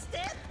another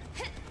step?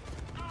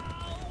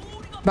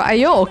 But are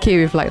you all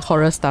okay with like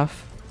horror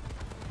stuff?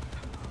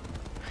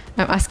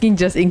 I'm asking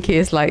just in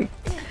case, like,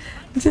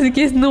 just in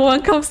case no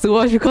one comes to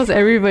watch because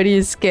everybody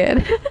is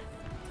scared. 3,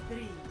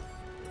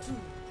 2,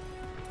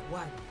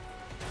 1.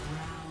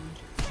 Round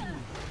 2.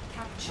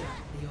 Capture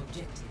the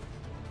objective.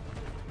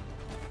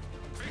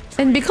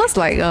 And because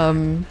like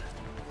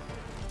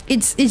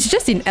it's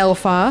just in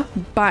alpha,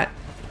 but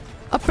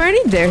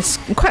apparently there's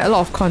quite a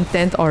lot of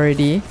content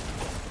already.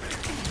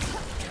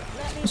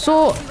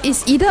 So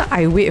it's either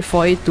I wait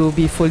for it to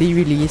be fully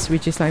released,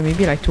 which is like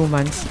maybe like 2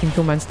 months, in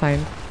 2 months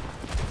time,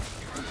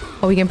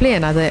 or we can play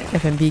another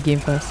FMB game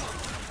first.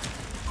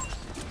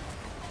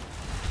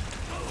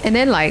 And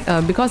then like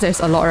because there's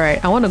a lot, right,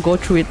 I want to go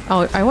through it.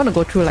 I want to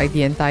go through like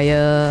the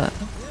entire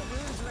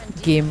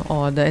game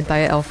or the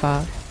entire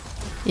alpha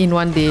in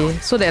one day,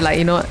 so that like,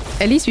 you know,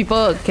 at least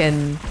people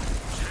can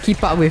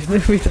keep up with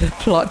with the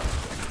plot.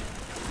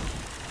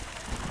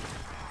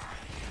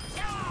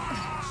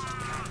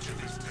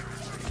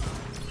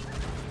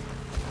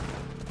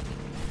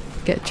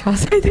 Get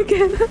Chasai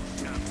together.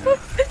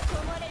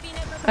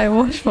 I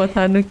watch for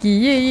Tanuki.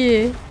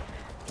 Yeah.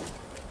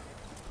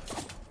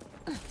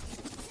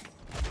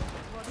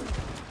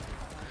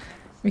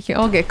 We can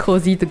all get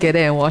cozy together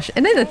and watch.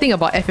 And then the thing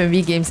about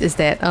FMV games is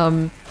that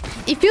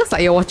it feels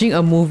like you're watching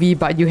a movie,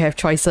 but you have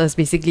choices.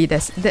 Basically,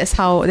 that's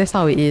how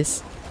it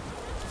is.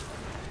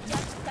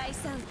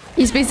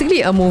 It's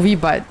basically a movie,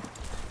 but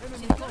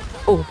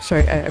oh,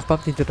 sorry, I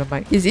bumped into the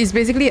mic. It's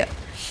basically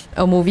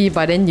a movie,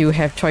 but then you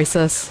have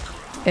choices.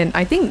 And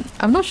I think,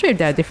 I'm not sure if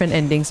there are different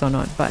endings or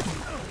not, but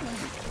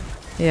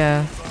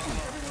yeah.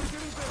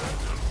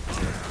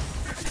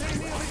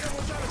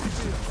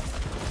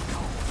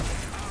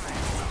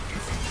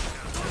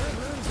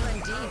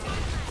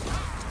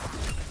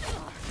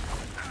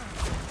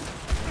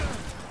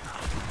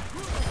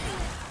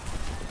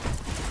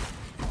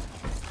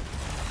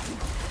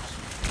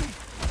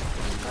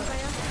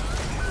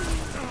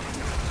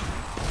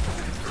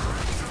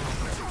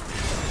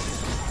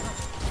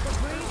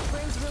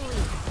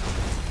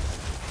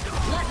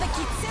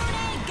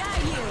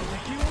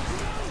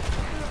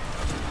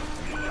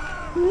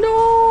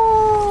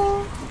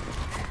 No!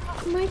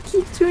 My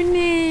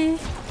kitsune!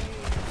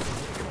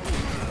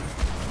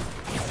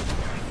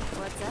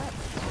 What's up?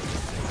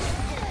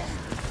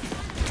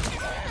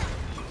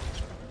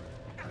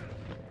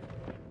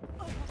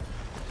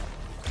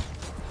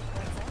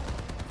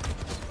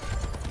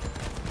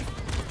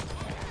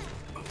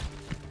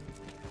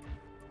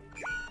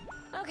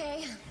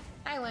 Okay,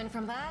 I learned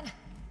from that.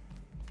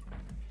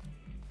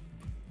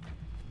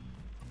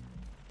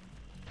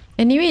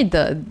 Anyway,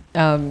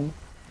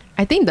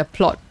 I think the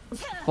plot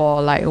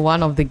for like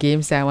one of the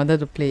games that I wanted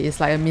to play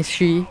is like a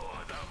mystery.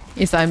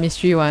 It's like a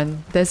mystery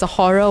one. There's a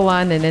horror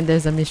one and then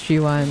there's a mystery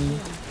one.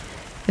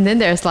 And then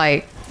there's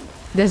a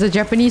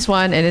Japanese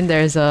one and then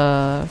there's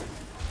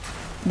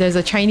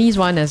a Chinese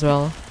one as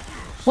well.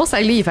 Most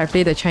likely if I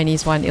play the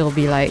Chinese one, it'll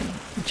be like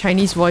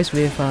Chinese voice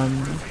with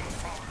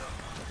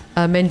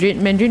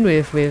Mandarin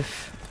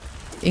with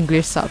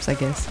English subs, I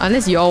guess.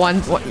 Unless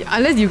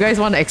you guys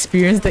want to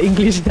experience the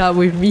English dub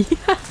with me.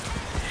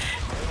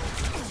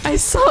 I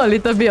saw a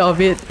little bit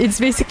of it. It's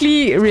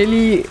basically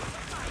really...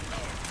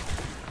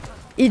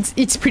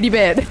 It's pretty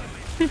bad.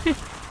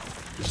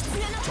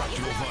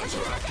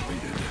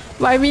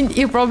 But I mean,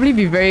 it'll probably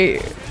be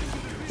very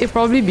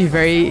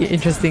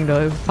interesting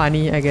though,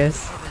 funny, I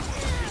guess.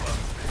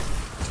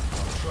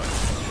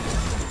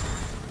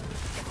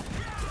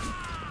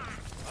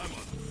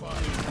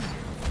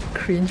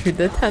 Cringe with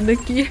the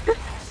tanuki.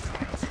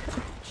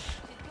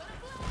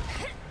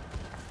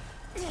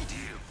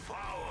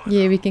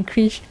 Yeah, we can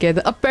cringe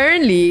together.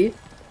 Apparently,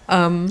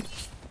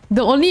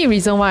 the only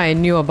reason why I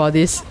knew about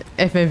this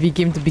FMV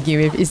game to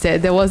begin with is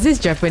that there was this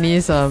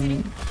Japanese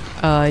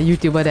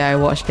YouTuber that I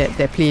watched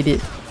that played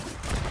it.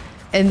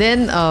 And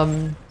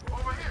then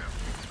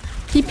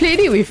he played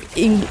it with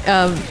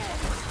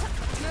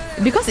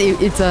because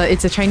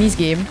it's a Chinese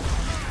game.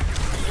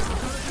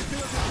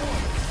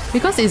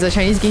 Because it's a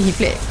Chinese game, he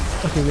played.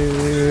 Okay,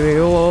 wait,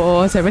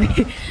 what's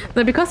happening?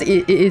 No, because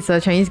it's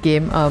a Chinese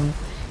game.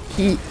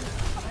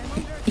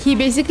 He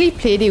basically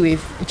played it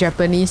with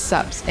Japanese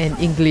subs and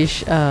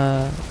English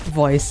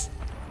voice,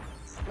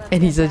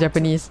 and he's a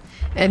Japanese.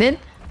 And then,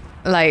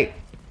 like,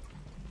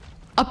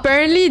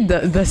 apparently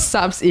the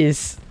subs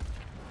is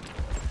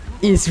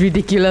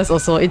ridiculous.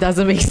 Also, it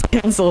doesn't make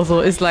sense. Also,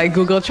 it's like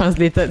Google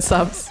translated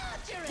subs.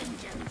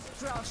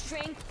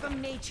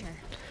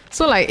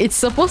 So like, it's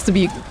supposed to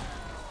be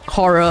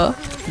horror,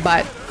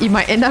 but it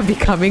might end up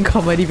becoming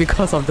comedy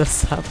because of the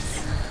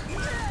subs.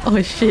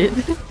 Oh shit.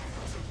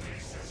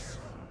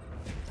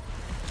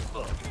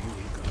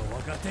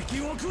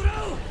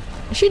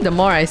 Actually, the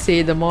more I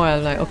say, the more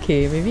I'm like,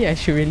 okay, maybe I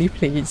should really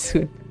play it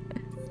soon.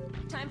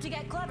 Time to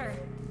get clever.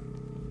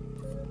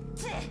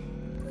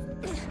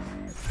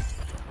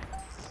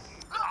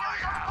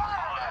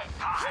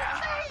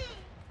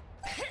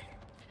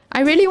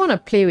 I really want to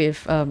play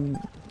with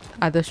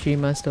other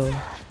streamers though.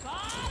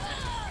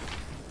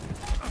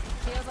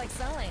 Feels like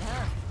selling,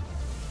 huh?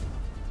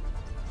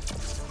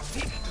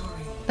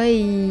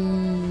 Ay.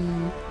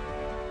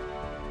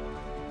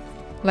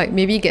 Like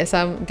maybe get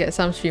some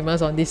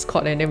streamers on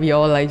Discord and then we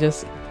all like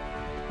just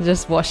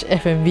watch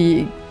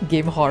FMV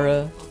game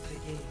horror.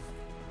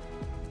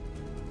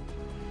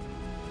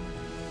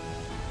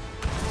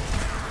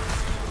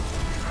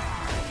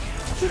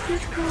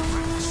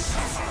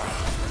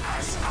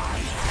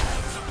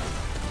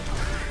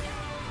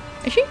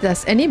 Actually,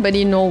 does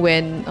anybody know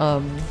when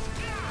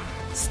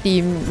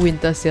Steam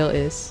winter sale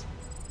is?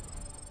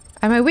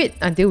 I might wait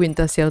until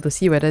winter sale to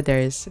see whether there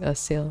is a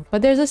sale.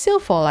 But there's a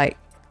sale for like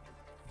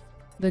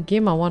the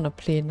game I want to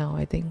play now,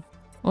 I think.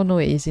 Oh no,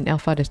 it is in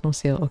alpha, there's no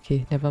sale.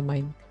 Okay, never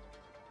mind.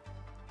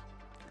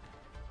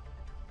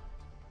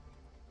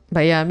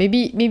 But yeah,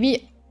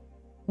 maybe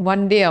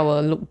one day I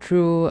will look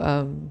through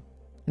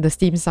the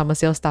Steam summer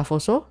sale stuff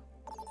also.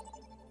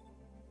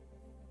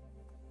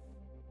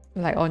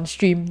 Like on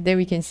stream, then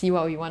we can see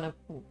what we wanna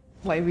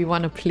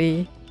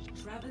play.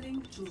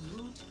 Traveling to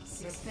route,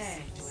 prepare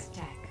to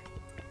attack.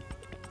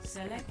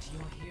 Select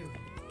your hero.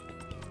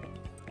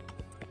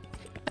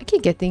 I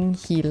keep getting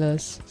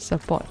healers,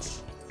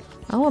 supports.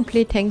 I want to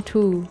play tank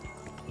too.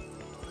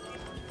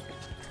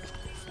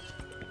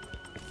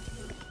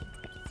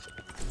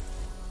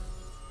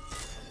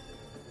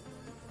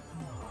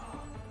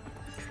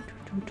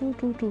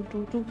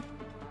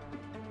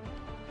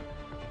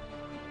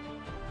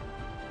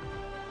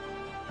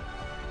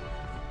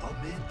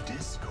 Amid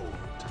discord,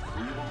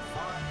 we will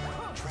find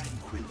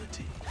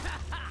tranquility.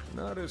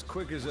 Not as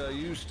quick as I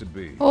used to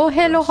be. Oh,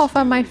 hello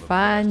Hoffa, my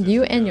fan. Do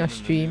you end your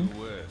stream?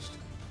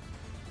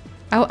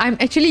 I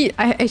actually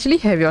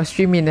have your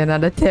stream in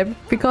another tab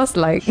because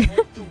like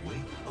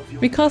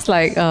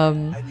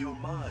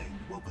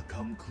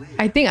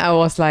I think I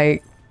was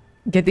like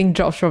getting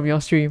drops from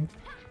your stream.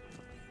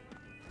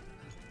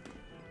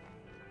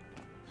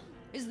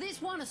 Is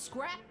this one a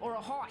scrap or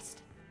a heist?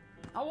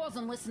 I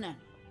wasn't listening.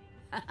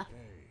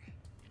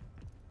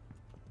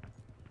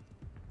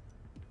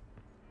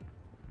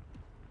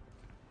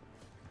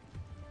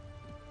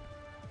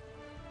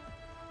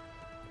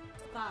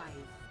 Five,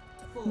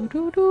 four,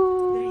 Doo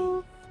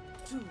 -doo.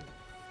 3, 2,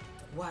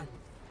 1.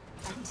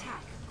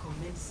 Attack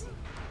commencing.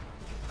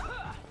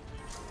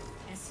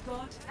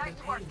 Escort the Nice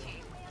work, payload.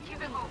 team.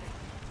 Keep it moving.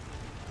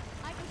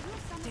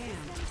 Damn.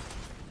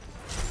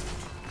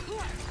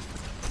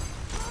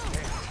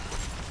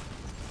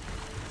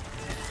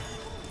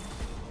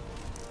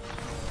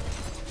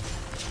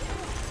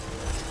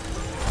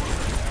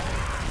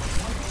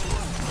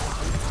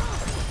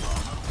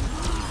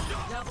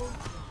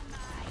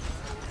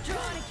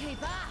 Trying to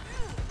keep up.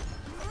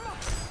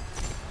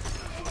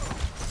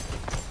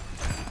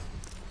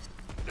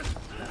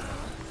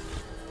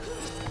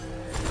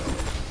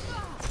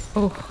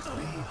 Oh.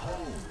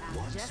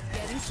 Just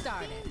getting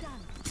started.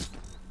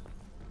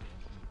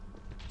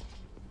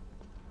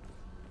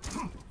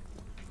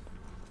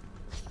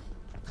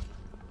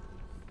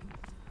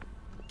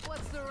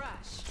 What's the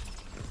rush?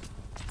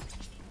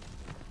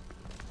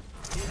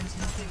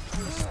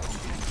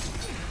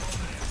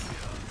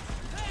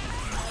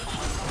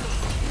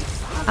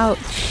 Ouch.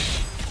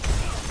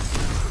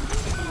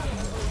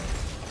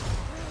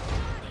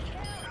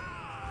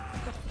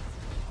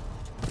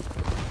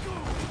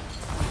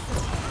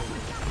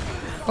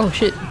 Oh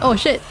shit! Oh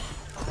shit!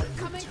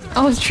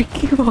 I was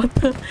drinking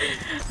water.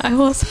 I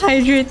was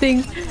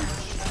hydrating.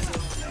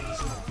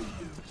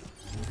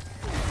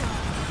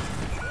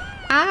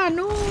 Ah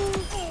no!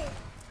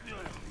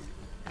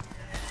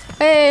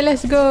 Hey,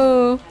 let's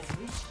go!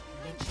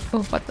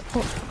 Oh, what the?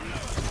 Oh.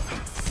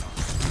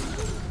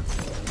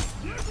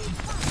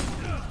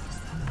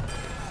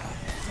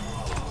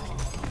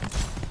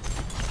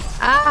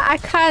 Ah, I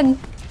can't.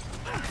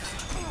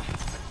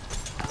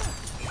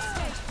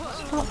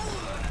 Stop.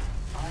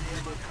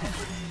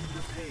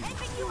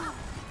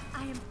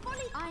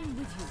 I'm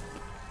with you.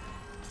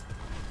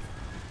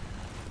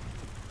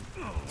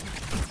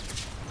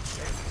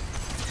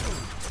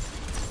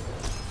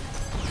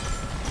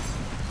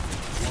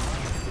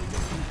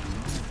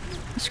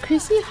 It's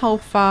crazy how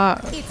far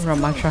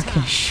Ramasha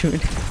can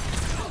shoot.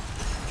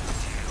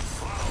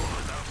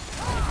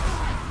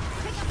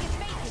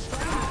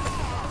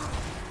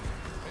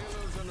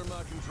 Halo's under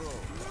my control.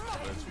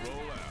 Let's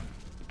roll out.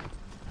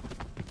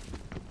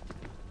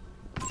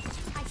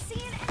 I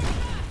see an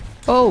enemy.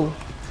 Oh.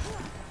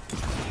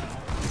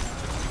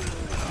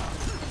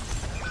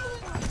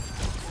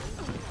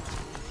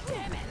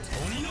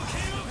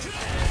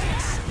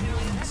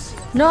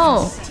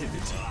 No!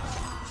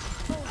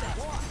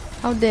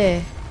 How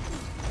dare?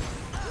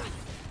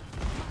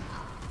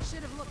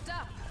 Should have looked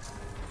up.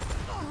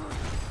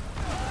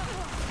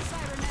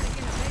 Cybernetic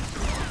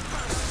innovation.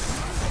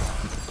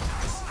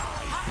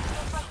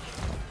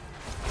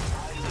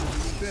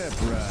 Step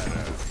right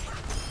up.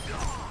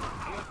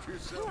 Left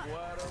yourself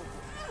wide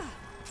open.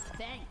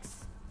 Thanks.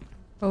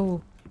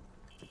 Oh.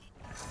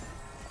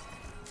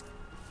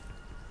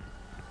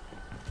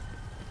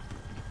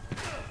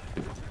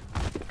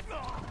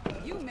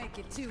 You make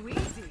it too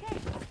easy.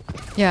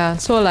 Yeah,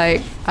 so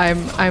like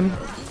I'm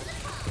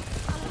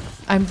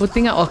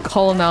putting out a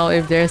call now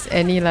if there's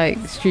any like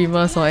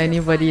streamers or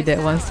anybody that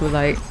wants to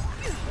like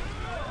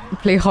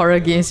play horror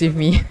games with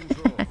me.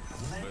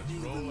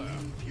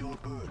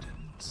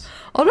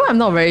 Although I'm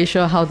not very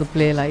sure how to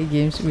play like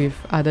games with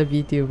other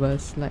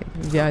VTubers like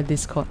via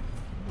Discord.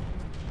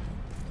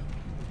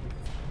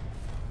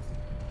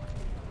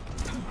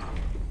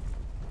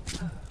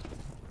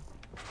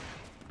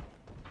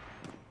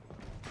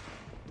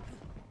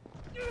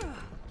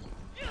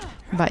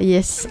 But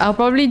yes, I'll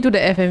probably do the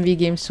FMV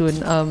game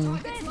soon.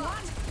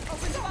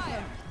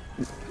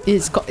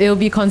 It'll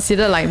be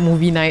considered like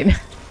movie night.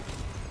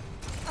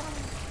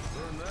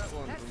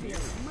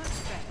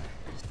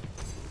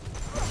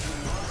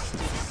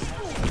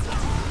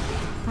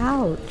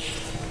 Ouch.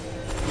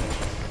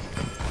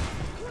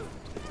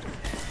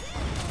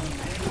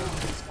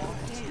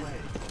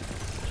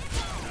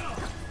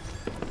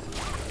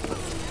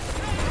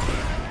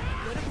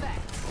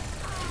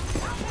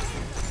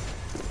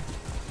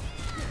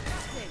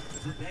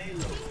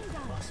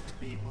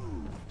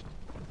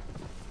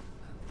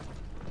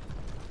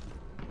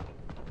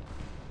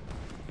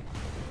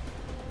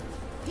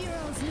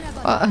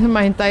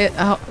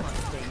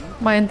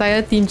 My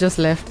entire team just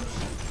left.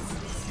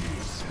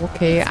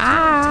 Okay.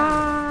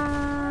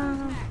 Ah.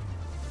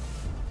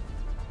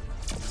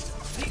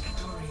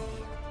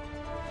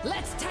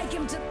 Let's take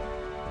him to.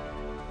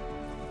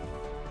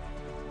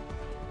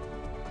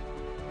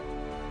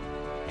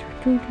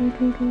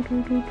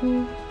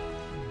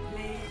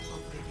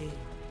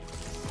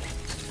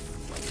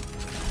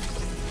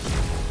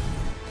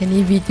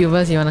 Any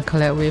VTubers you wanna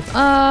collab with?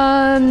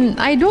 I'm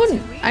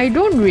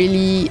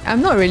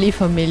not really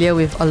familiar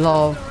with a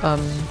lot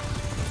of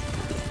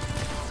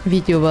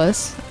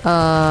VTubers.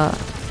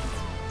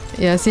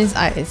 Yeah, since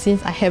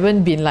I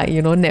haven't been like,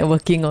 you know,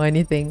 networking or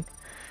anything.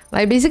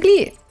 Like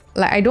basically,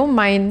 like I don't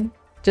mind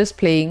just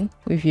playing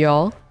with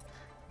y'all.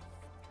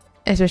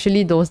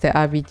 Especially those that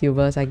are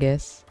VTubers, I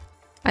guess.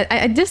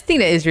 I just think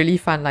that it's really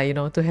fun, like, you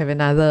know, to have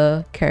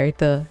another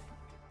character.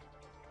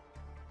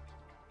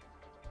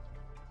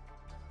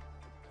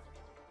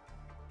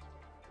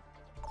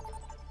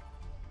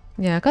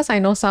 Yeah, because I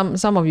know some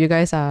of you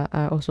guys are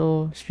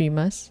also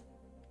streamers.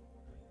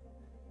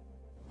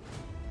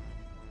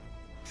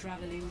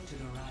 Traveling to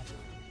Dorado.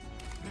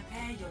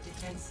 Prepare your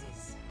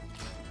defenses.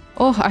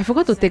 Oh, I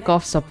forgot to take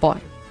off support.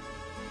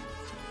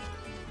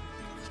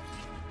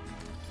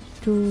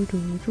 Do, do,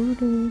 do,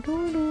 do,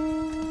 do,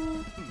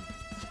 do.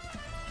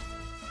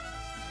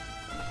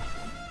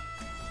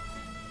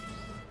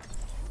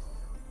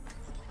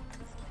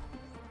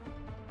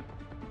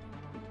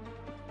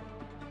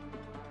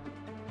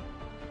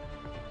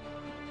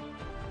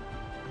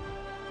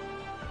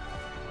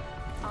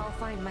 I'll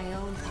find my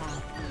own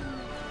path.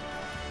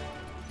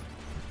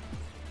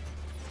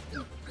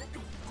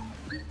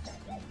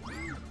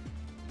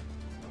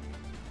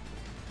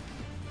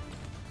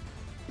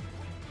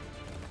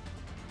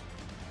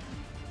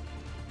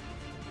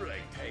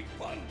 Break take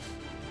once,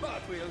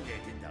 but we'll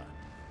get it done.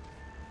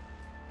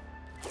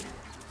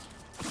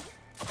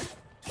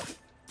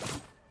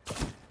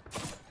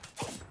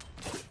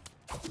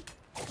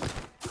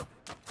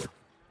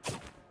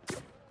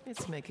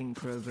 It's making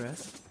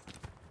progress.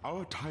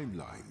 Our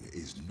timeline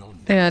is non.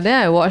 Yeah,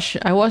 then I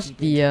watched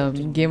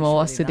the Game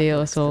Awards today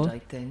also,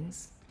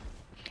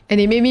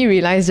 and it made me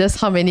realize just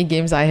how many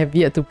games I have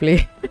yet to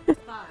play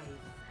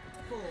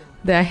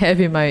that I have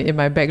in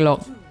my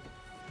backlog.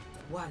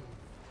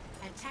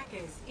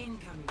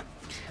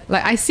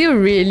 Like I still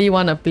really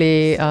want to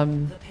play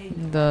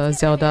the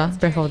Zelda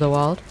Breath of the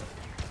Wild,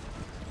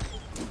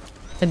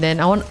 and then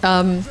I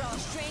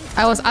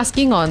was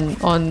asking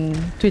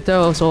on Twitter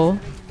also.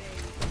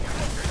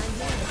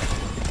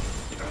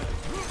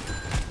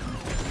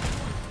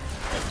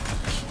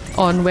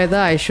 On whether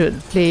I should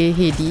play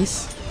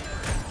Hades.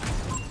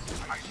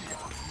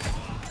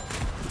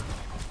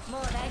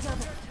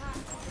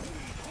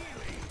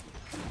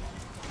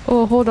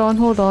 Oh, hold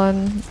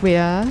on. Wait,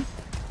 ah.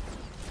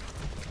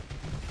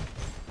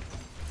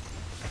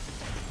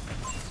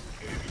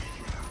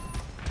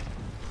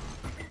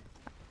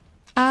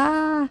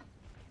 Ah.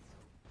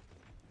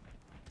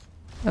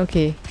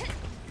 Okay.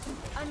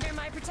 Under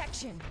my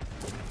protection.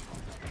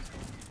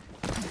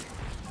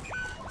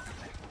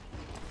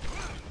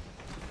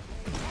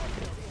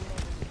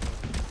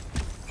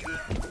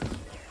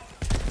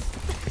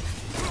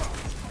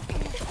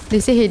 They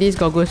say Hades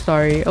got good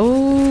story.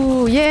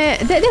 Oh yeah,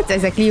 that's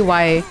exactly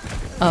why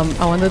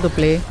I wanted to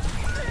play.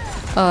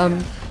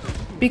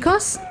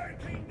 Because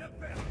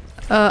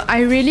I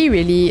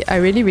really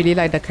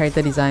like the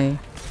character design.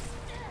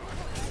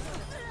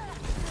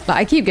 Like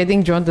I keep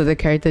getting drawn to the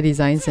character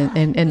designs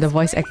and the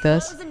voice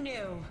actors.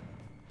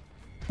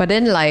 But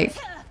then like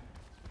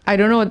I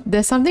don't know,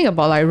 there's something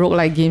about like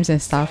roguelike games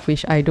and stuff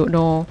which I don't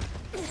know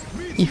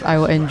if I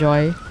will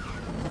enjoy.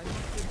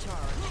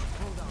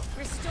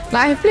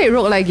 Like I've played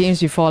roguelike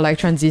games before, like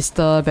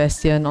Transistor,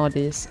 Bastion, all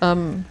this.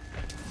 I'm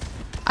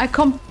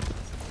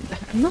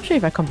not sure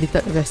if I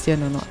completed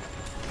Bastion or not.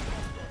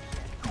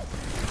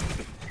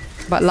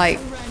 But like,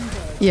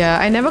 yeah,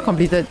 I never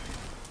completed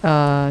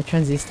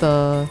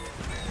Transistor.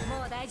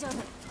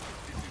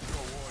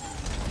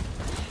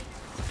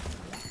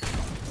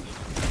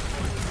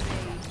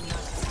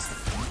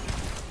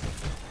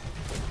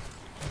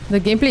 The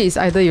gameplay is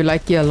either you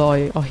like it a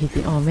lot or hate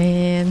it. Oh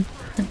man.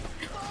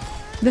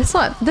 That's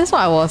what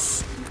I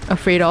was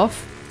afraid of.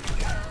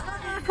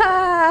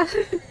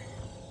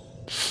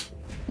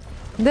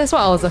 That's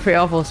what I was afraid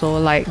of also,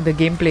 like the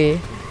gameplay.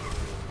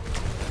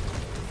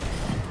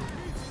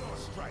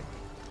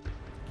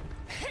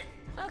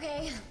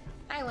 Okay,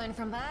 I learned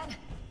from that.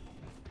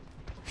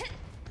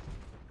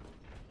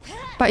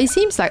 But it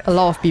seems like a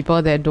lot of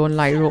people that don't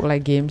like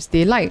roguelike games,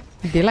 they like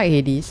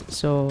Hades,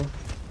 so.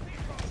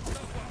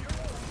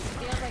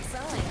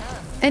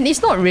 And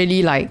it's not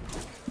really like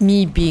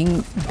me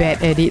being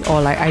bad at it or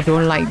like I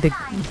don't like the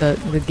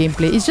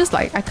gameplay. It's just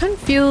like I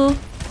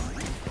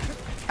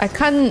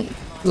can't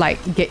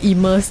like get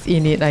immersed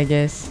in it, I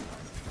guess.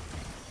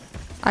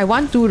 I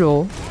want to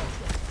though.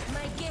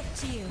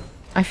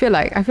 I feel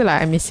like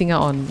I'm missing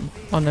out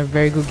on a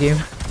very good game.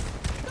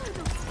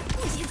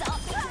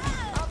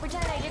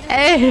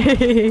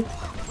 Hey!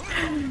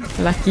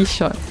 Lucky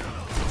shot.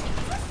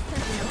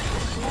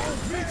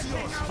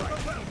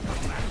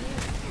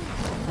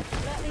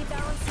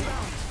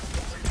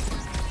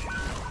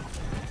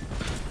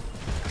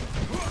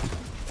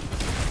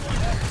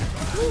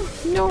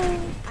 No.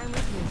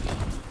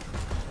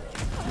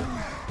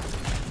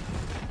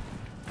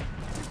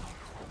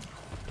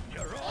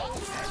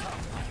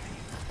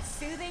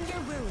 Soothing your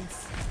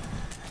wounds.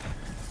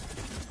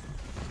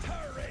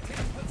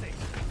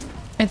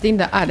 I think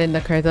the art and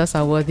the characters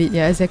are worth it.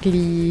 Yeah,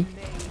 exactly.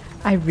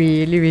 I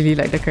really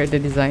like the character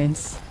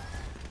designs.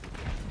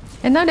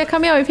 And now they're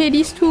coming out with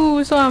Hades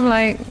too, so I'm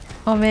like,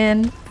 oh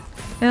man.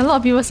 And a lot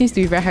of people seems to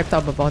be very hyped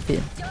up about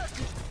it.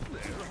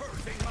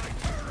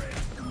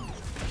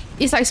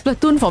 It's like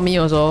Splatoon for me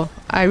also.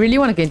 I really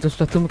want to get into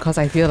Splatoon because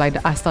I feel like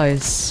the art style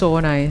is so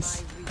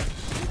nice.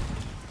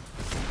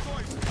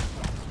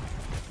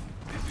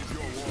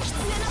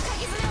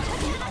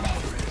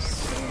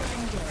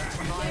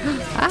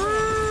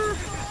 Ah!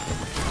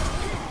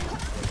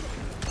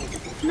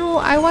 No,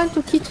 I want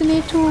to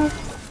Kitsune too.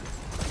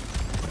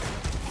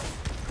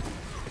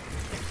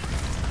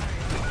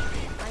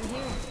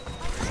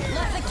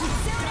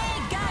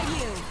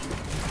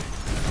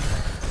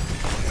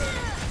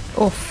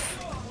 Oof.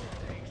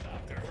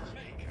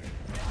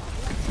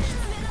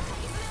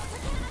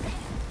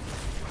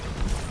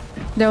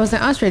 There was an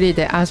Ask Reddit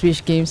that asked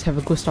which games have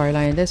a good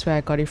storyline. That's where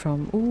I got it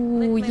from.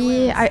 Ooh,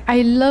 yeah.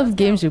 I love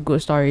games with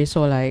good stories.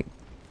 So like,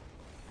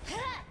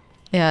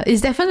 yeah,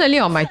 it's definitely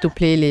on my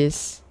to-play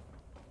list.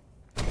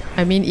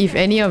 I mean, if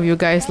any of you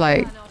guys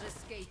like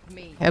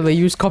have a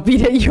used copy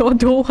that you all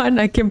don't want,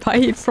 I can buy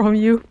it from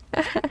you.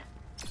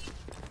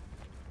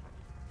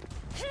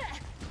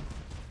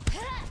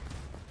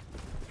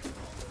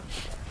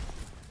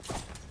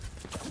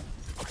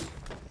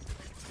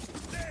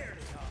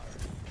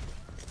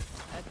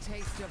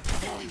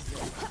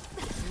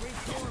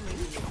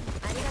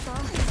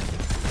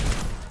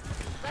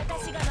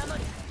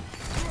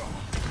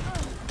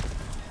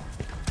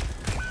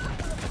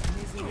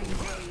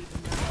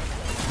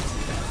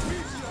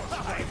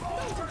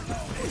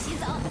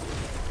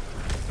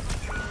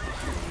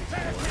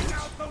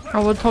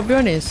 Our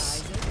Torbjorn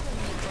is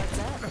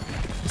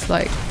it's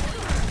like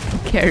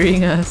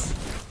carrying us.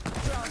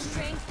 Draw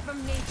strength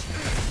from nature.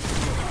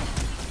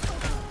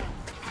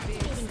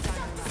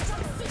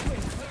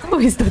 How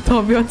is the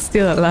Torbjorn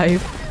still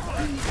alive?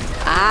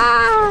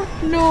 Ah,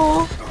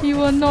 no, he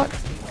will not.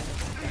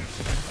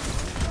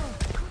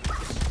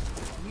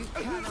 You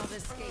cannot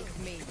escape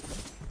me.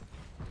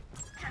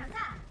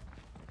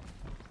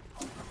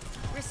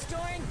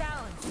 Restoring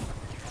balance.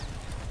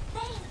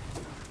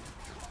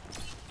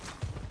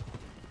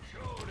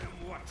 Show them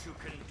what you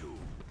can do.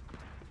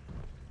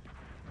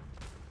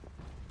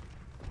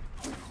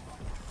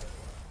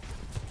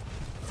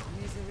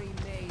 Misery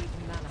made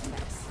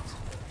manifest.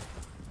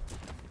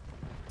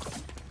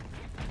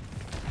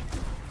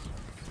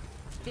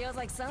 Feels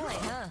like sunlight,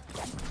 huh?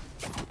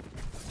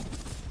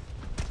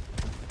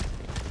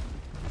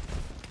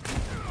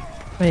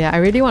 But yeah, I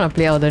really want to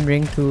play Elden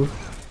Ring too.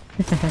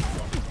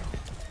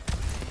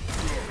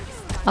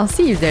 I'll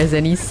see if there's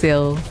any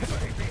sale.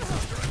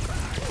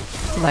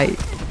 Like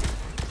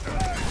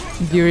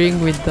during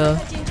winter.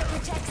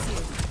 Ginger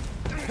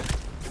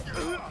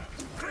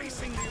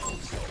protects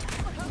you.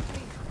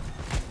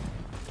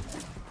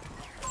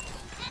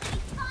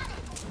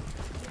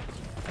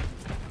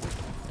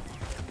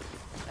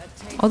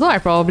 Although I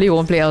probably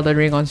won't play Elden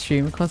Ring on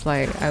stream because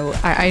like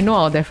I know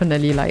I'll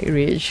definitely like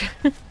rage.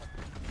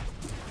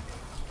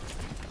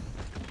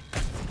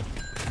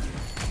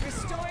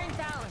 Restoring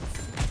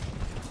balance.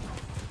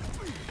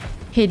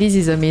 Hades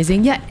is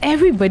amazing. Yeah,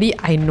 everybody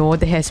I know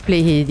that has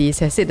played Hades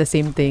has said the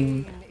same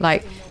thing.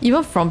 Like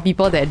even from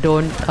people that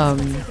don't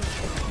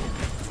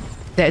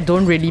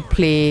really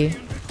play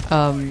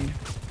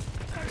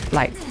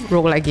like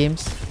roguelike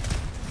games.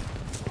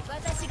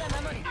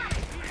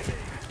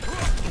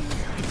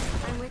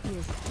 I'm with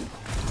you.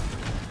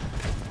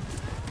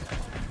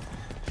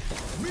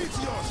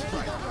 Meteor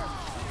strike.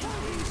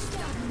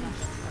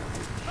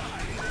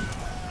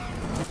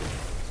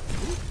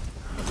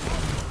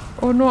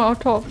 Oh no, out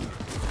top.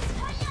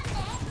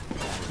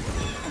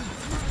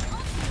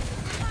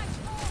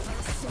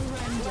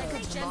 Like a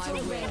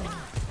gentle wind.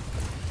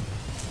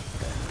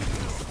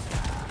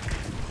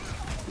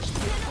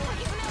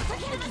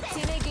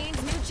 Kitsune gains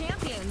new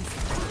champions.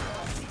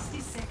 60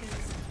 seconds.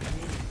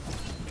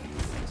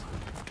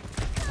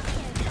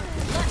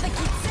 Let the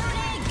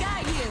Kitsune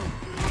guide you.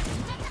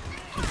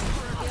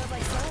 Feels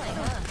like sunlight,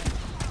 huh?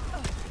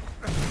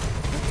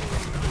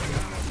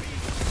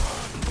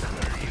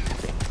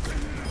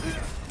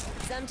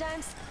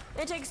 Sometimes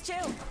it takes two.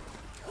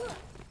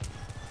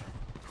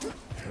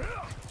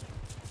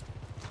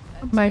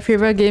 My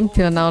favorite game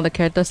till now, the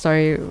character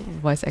story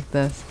voice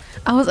actors.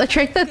 I was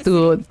attracted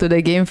to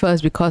the game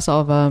first because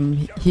of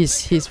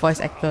his voice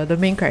actor, the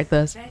main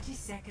characters. 30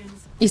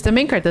 seconds. Is the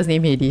main character's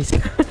name Hades?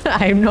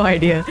 I have no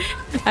idea.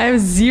 I have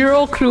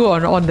zero clue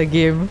on the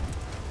game.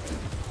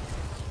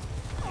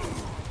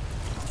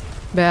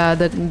 But yeah,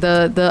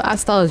 the art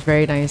style is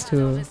very nice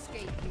too.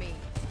 Escape me.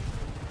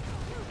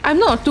 I'm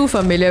not too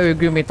familiar with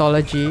Greek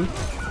mythology,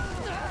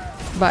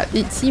 but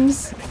it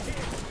seems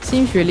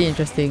really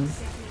interesting.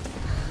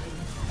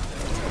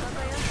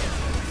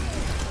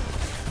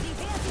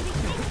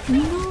 This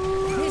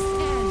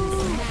ends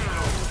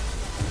now.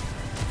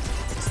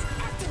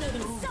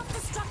 Activating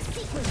self-destruct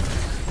sequence.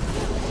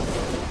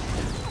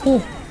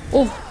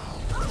 Oh,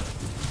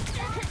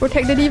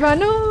 protect the diva,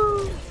 no.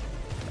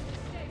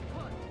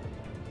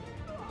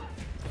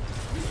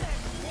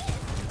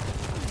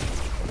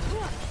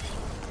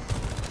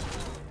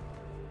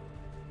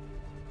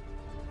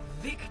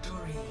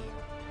 Victory.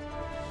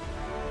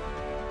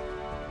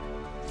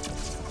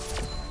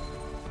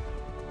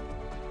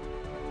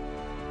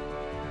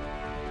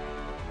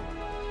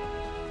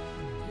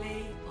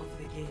 Play of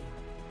the game.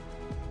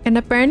 And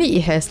apparently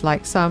it has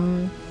like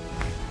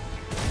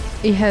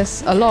it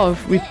has a lot of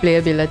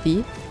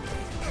replayability.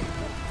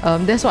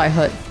 That's what I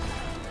heard.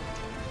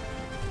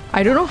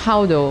 I don't know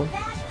how though,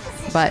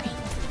 but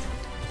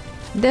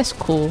that's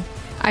cool.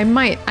 I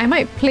might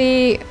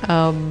play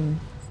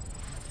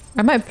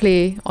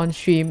on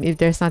stream if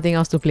there's nothing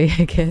else to play,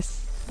 I guess.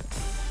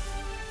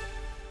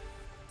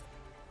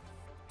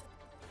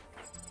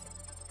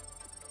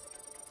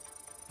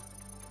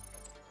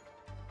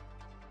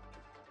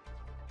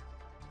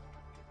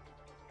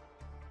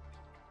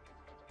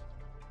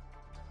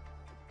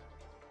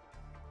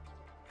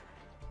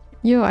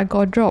 Yo, I got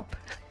a drop.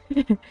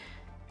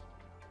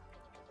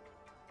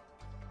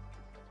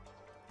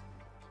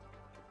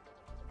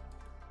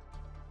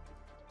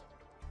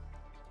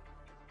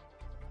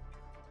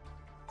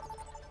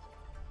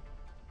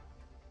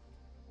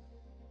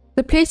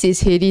 The place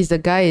is Hades, the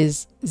guy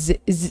is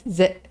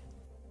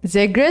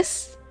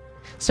Zagreus?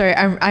 Sorry,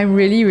 I'm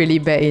really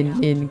bad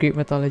in Greek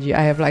mythology.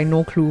 I have like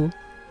no clue.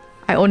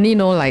 I only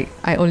know like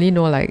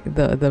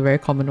the very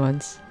common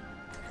ones.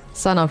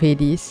 Son of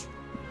Hades.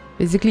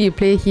 Basically you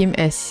play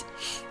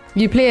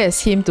as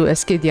him to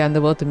escape the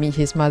underworld to meet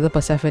his mother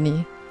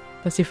Persephone.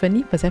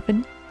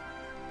 Persephone?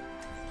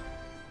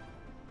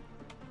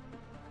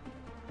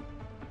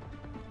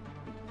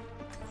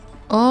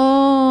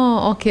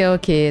 Oh, okay,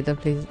 okay. The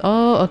place.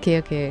 Oh, okay,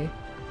 okay.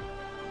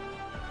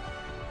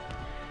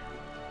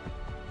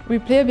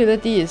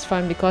 Replayability is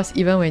fun because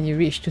even when you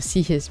reach to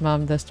see his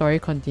mom, the story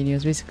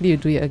continues. Basically, you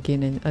do it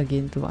again and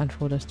again to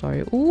unfold the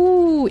story.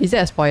 Ooh, is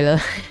that a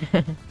spoiler?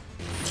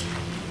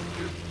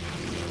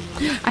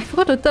 I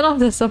forgot to turn off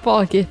the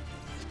support again.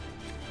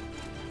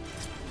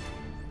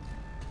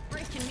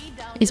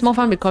 It's more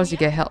fun because you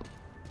get help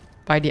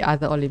by the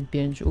other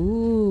Olympians.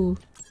 Ooh.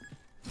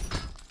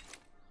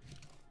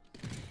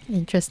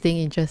 Interesting,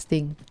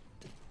 interesting.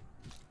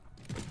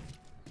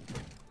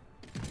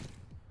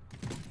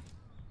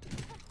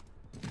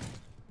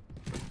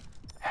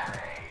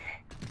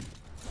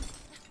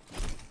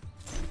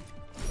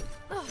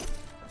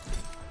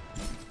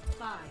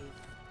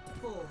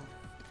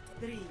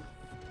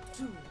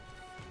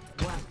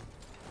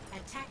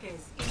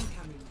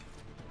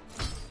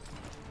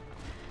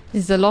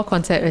 Is the law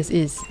concept as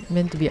is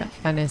meant to be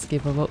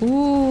unescapable?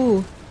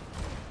 Ooh!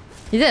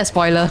 Is that a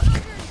spoiler?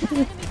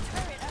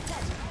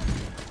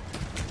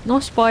 No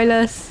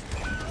spoilers.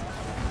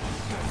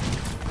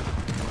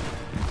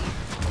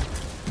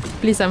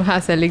 Please, I'm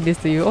hard selling this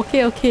to you.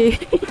 Okay, okay.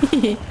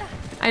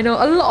 I know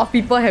a lot of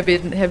people have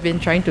been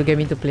trying to get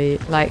me to play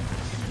it. Like,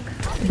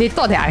 they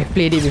thought that I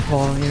played it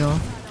before, you know.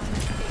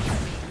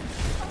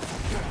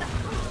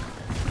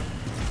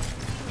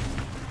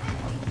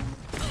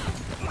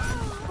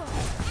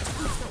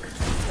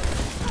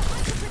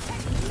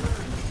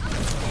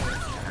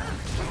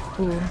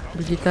 Ooh,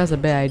 Vegeta's a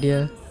bad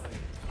idea.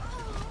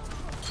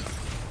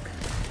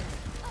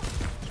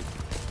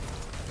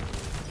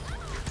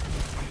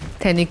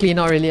 Technically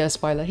not really a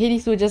spoiler.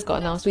 Hades 2 just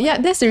got announced. So yeah,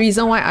 that's the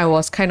reason why I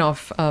was kind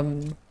of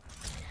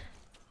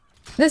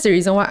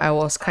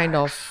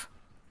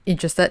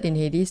interested in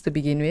Hades to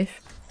begin with.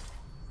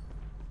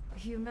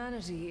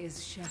 Humanity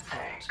is shepherd.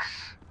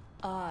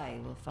 I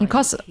will find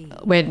Because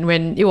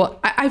when it was,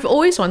 I've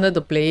always wanted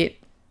to play it,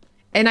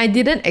 and I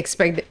didn't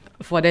expect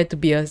for there to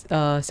be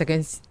a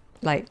second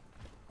like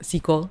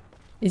sequel.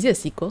 Is it a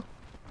sequel?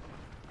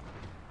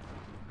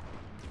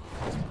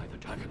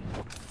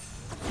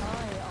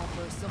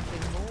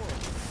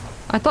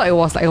 I thought it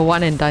was like a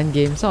one and done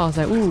game, so I was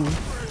like, ooh,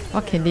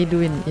 what can they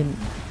do in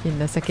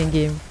the second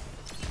game?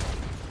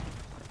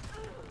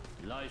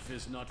 Life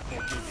is not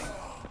forgiving.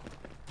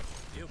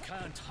 You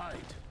can't hide.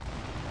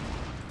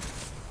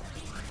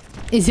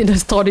 It's in the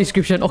store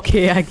description.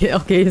 Okay, I get.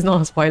 Okay, it's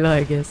not a spoiler,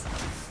 I guess.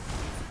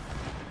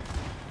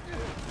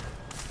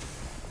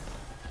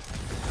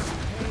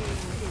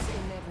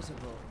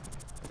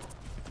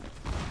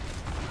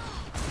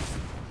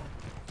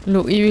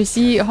 Look, if you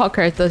see hot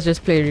characters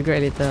just play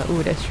regret later.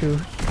 Ooh, that's true.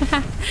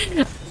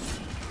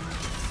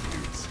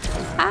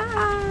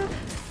 Ah.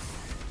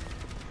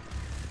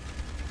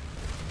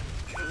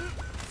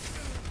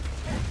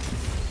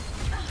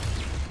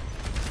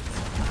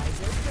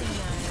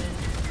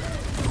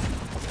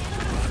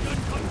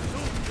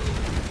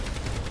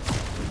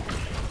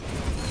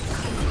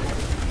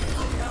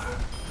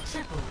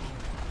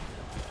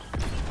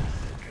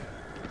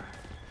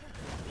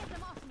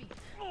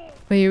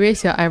 When you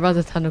raise your eyebrows,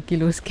 the tanuki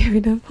looks scary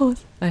in the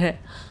pose. Like that.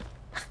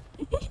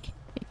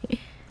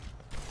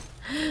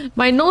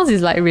 My nose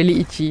is like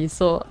really itchy,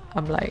 so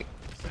I'm like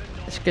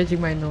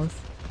scratching my nose.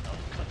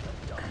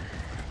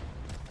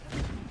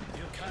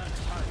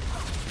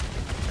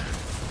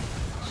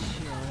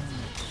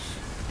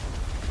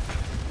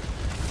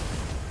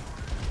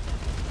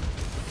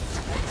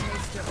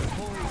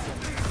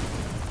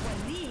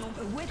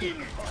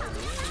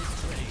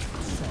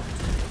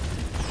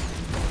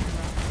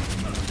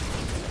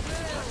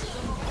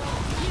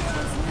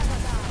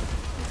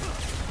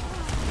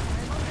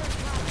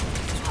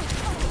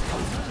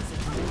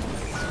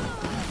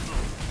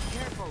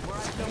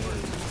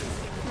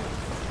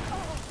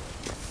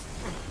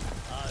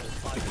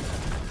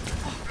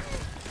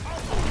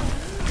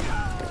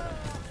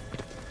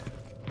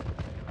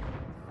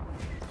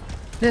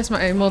 That's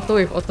my motto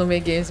with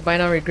otome games, buy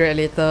now regret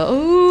later.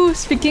 Oh,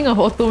 speaking of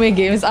otome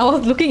games, I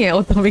was looking at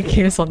otome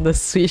games on the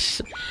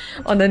Switch,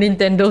 on the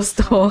Nintendo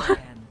store.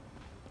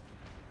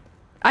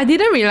 I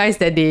didn't realize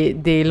that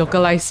they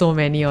localized so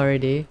many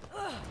already.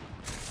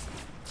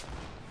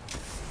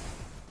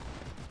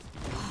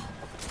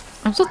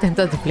 I'm so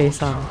tempted to play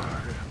some.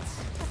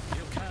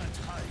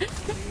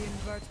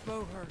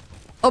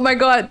 Oh my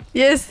god,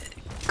 yes!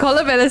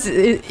 Color Balance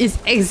is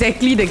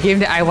exactly the game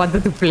that I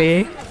wanted to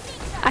play.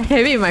 I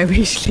have it in my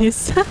wish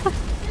list.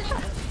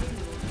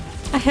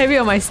 I have it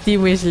on my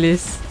Steam wish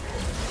list.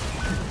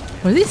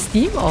 Was it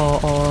Steam or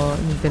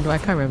Nintendo? I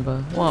can't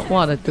remember.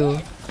 One of the two.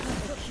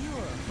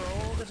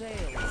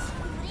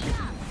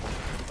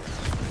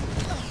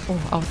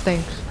 Oh, our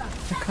tank.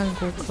 I can't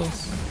go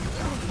close.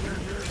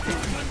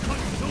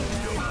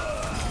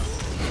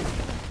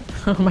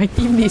 My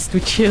team needs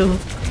to chill.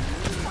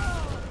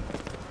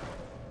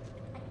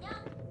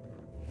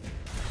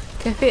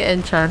 Cafe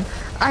Enchant.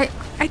 I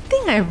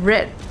think I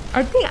read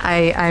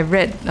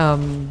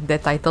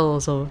that title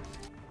also.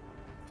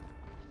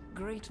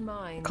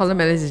 Colin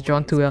Mellis is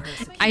drawn too well.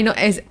 I know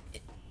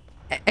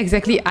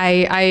exactly.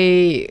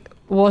 I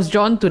was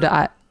drawn to the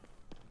art.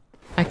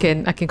 I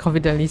can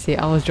confidently say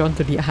I was drawn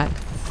to the art.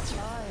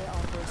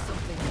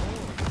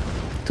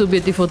 Too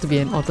beautiful to be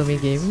an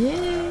otome game.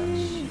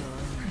 Yay!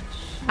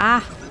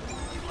 Ah!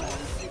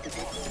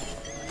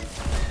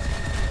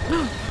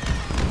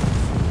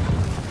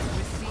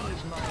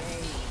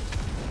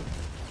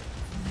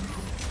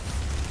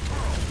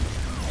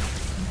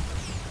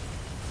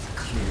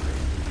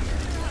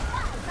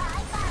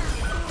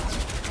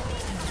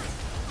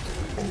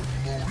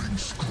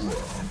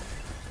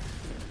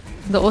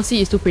 The OC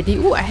is too pretty.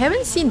 Ooh, I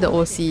haven't seen the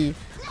OC.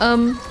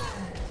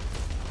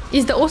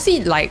 Is the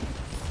OC like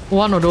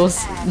one of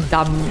those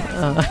dumb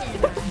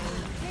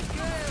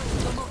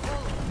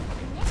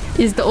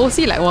is the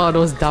OC like one of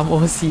those dumb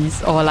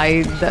OCs? Or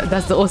like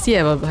does the OC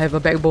have a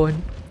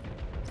backbone?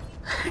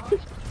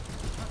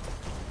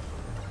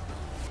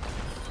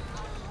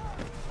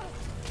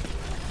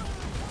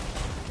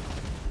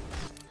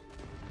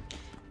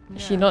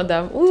 She not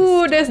dumb.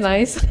 Ooh, that's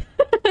nice.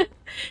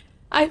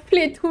 I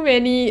played too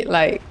many,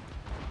 like,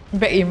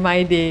 back in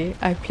my day,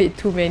 I played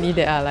too many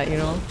that are like, you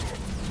know,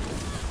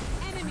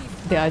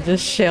 they are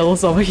just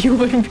shells of a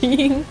human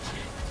being.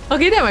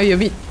 Okay, that might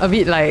be a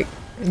bit like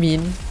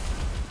mean.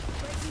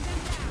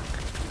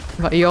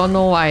 But you all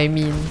know what I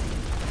mean.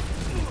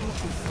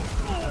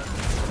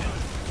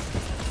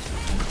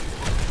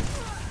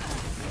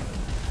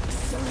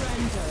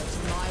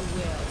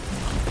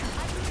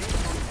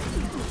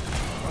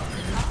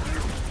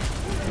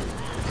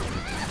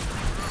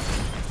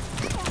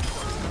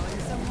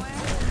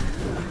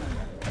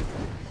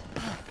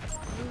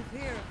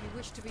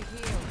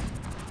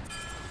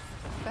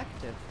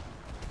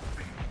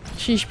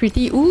 She's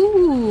pretty.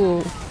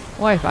 Ooh!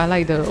 What if I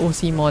like the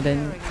OC more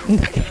than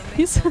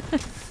this?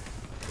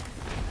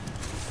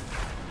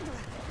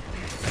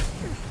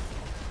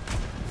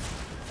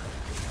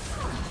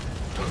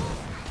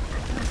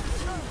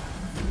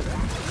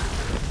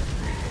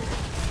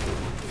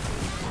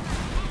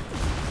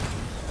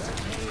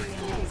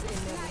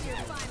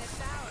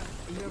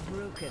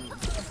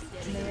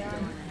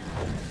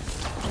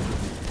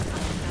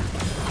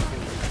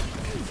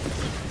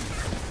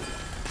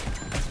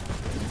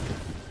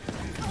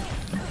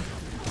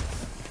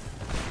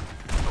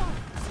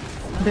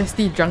 That's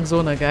the drunk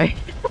zoner guy.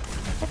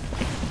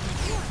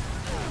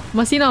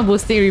 Mercy not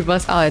boosting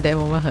reverse out at that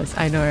moment hurts.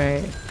 I know,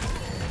 right?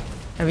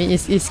 I mean,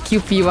 it's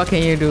QP, what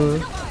can you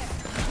do?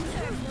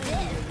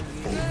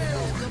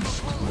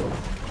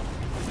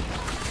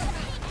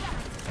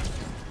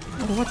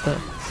 Oh, what the?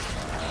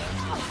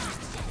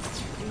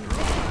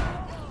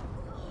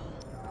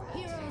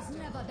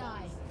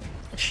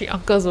 She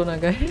Uncle Zona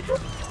guy.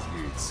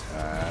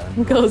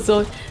 Uncle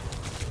Zone.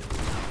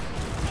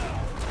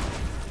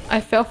 I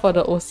fell for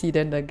the OC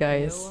than the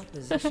guys.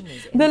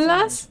 the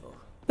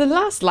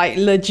last like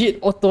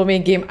legit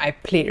otome game I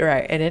played,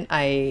 right, and then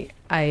I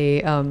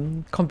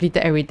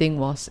completed everything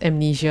was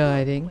Amnesia,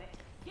 I think.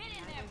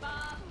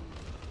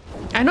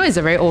 I know it's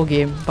a very old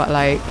game, but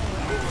like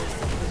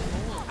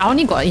I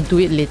only got into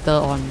it later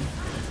on.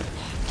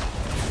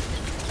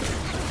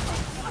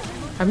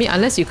 I mean,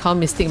 unless you count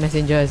Mystic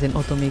Messenger as an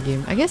otome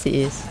game. I guess it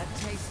is.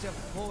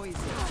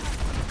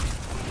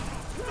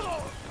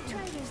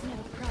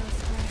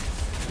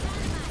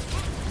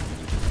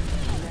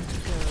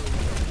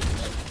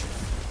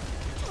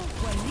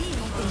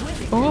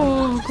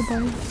 Oh,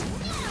 goodbye.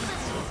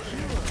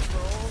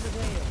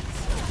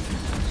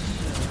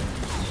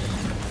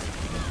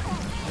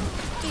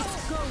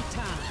 It's go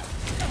time.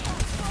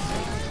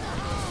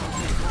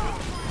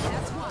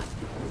 That's one.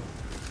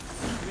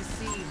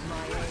 Receive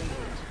my aid.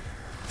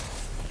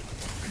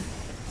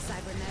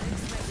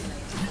 Cybernetics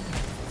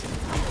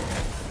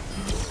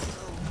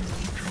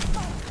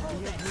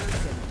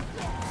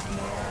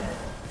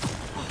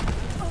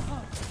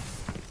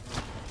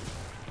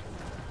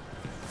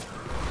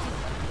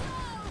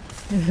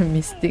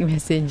Mystic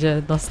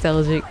Messenger,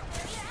 nostalgic.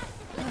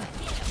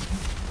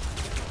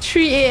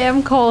 3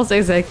 AM calls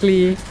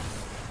exactly.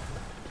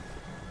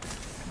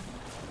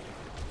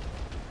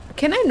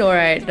 Can I know,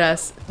 right?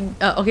 Does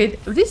okay,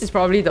 this is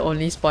probably the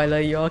only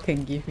spoiler you all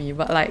can give me,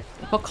 but like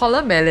for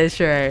Column Malice,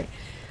 right?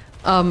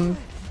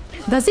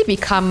 Does it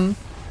become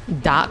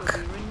dark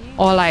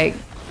or like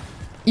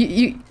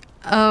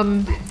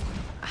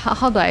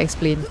how do I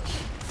explain?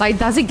 Like,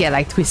 does it get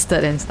like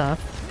twisted and stuff?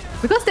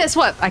 Because that's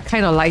what I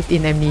kind of liked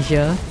in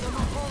Amnesia.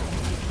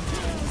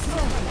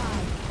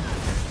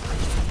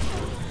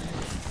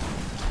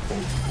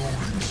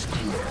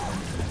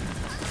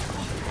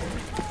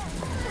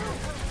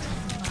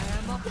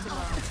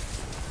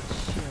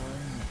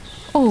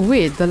 Oh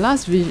wait, the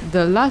last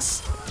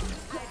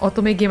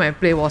otome game I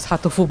played was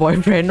Hatofu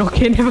Boyfriend.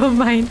 Okay, never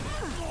mind.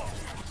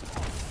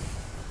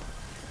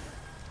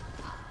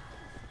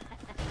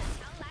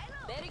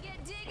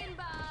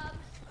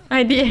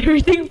 I did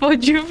everything for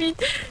Jumi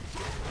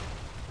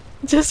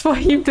just for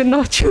him to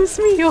not choose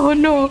me. Oh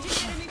no.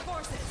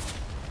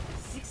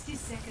 60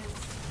 seconds.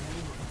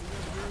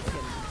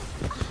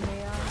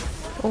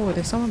 Oh,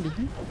 there's someone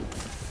behind.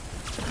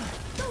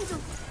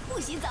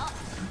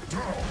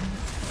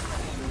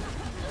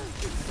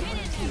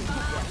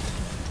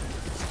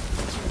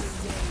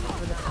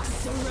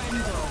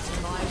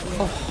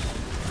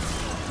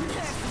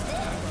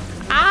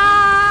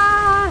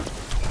 Ah!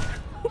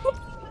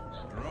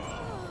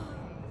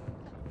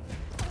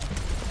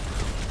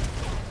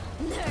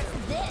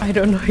 I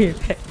don't know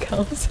if that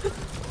counts.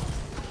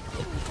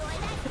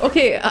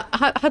 Okay,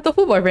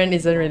 Hatofu Boyfriend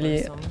isn't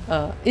really...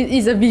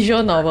 it's a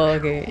visual novel,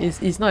 okay?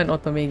 It's not an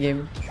otome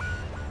game.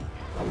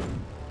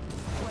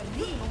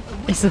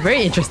 It's a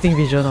very interesting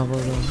visual novel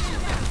though.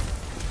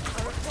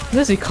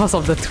 Just because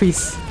of the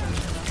twist.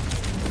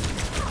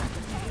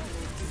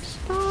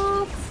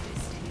 Stop!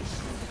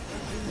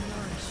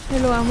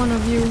 Hello, I'm one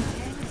of you.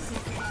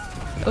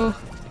 Oh.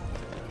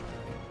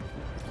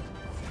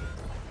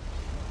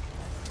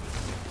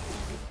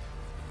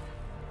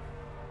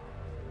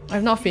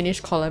 I've not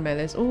finished Collar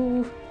Malice.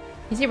 Oh,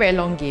 is it a very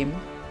long game?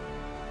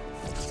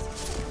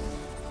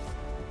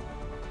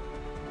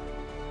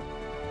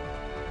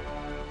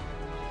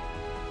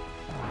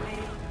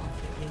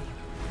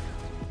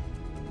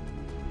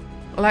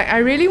 Like, I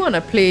really want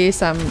to play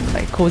some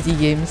like cozy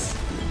games,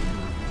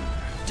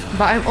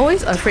 but I'm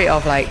always afraid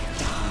of like,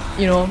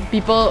 you know,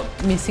 people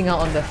missing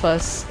out on the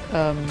first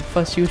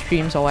few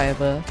streams or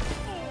whatever.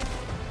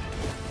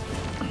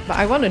 But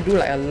I want to do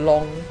like a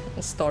long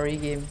story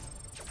game.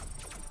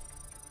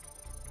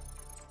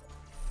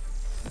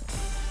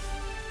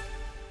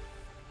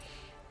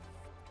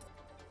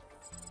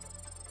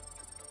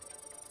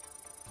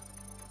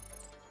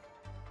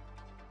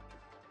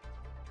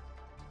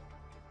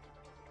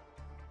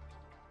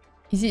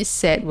 Is it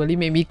sad? Will it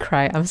make me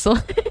cry? I'm so...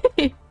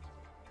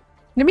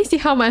 Let me see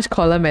how much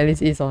Collar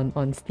Malice is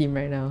on Steam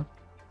right now.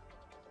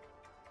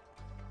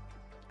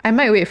 I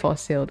might wait for a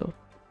sale though.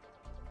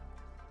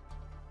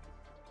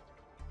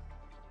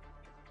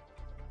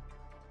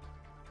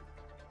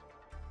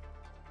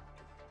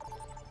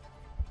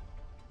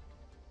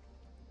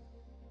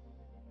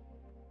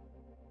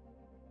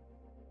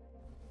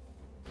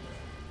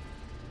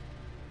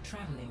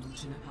 Traveling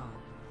to Nepal.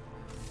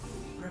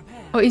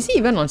 Prepare. Oh, is it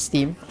even on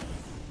Steam?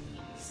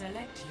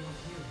 Select your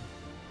hero.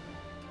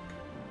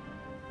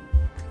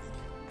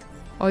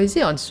 Or is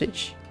it on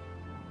Switch?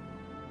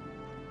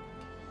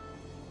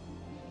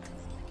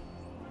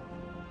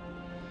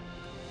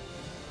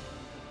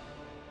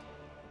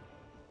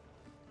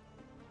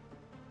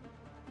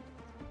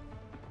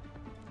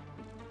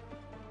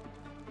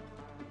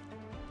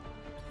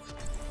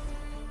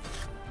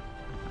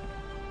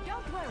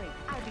 Don't worry,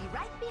 I'll be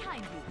right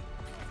behind you.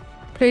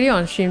 Played it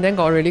on stream, then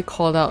got really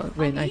called out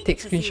when I take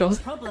screenshots.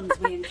 Problems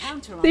we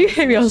encounter on Do you this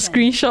have your mission.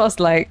 screenshots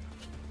like...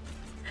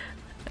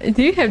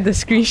 Do you have the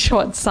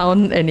screenshot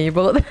sound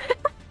enabled?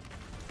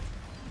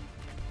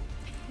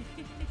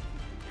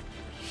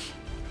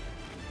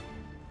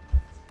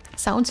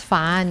 Sounds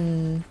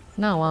fun.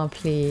 Now I want to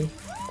play.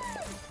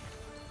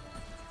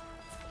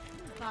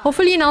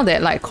 Hopefully now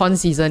that like con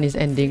season is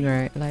ending,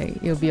 right? Like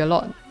it'll be a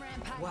lot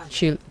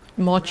chill,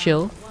 more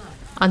chill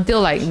until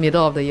like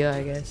middle of the year,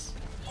 I guess.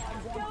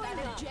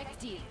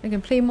 I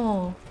can play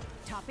more.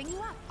 Topping you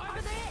up.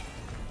 Over there.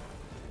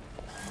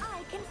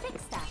 I can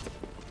fix that.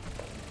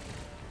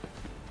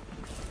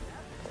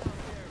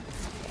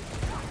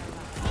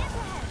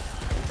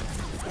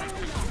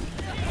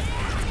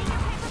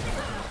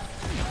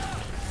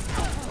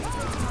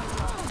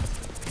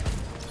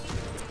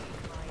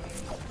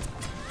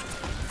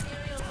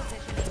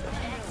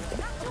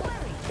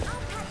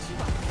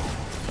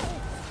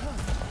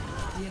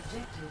 The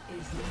objective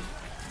is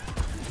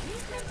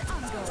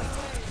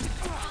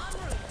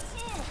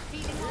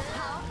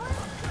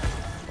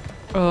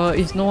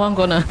Is no one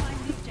gonna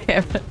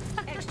have it?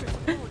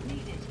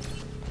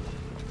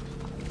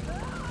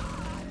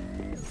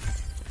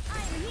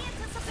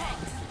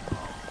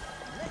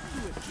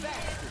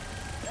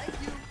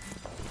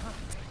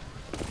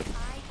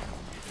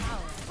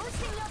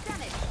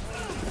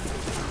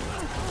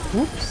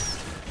 Oops.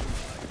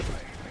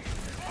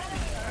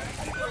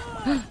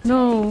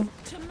 No.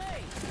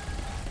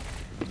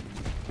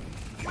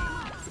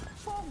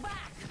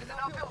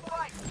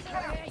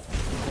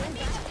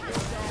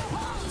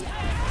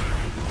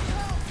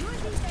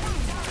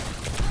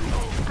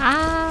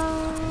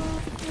 Ah.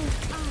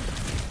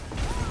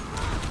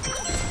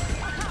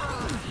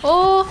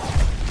 Oh,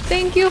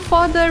 thank you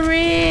for the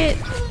raid.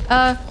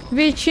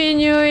 Between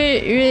you,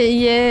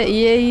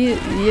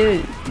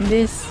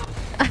 this.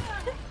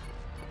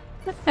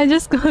 I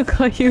just gonna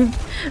call you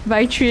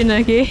by Trin,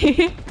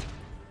 okay?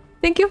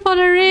 Thank you for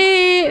the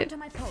raid. To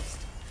my post.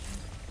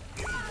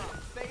 They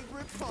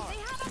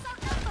have us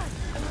outnumbered.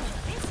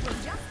 This will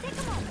just take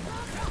a moment.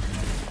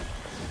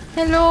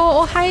 Hello,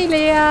 oh hi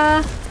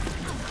Leia.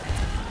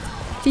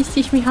 Please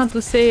teach me how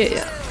to say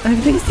it.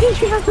 Please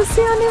teach me how to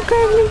say your name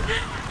correctly.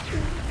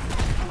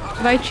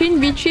 Vichin,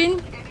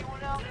 Vichin.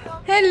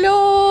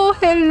 Hello,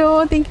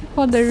 hello. Thank you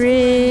for the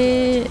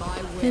raid.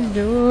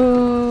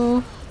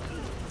 Hello.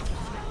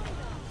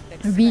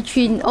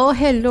 Vichin. Oh,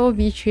 hello,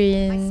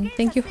 Vichin.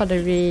 Thank you for the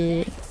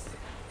raid.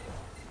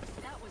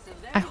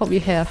 I hope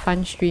you had a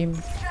fun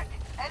stream.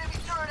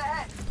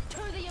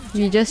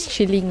 We just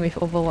chilling with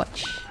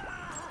Overwatch.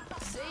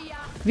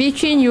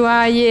 Vichin, you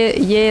are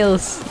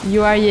Yales.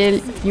 You are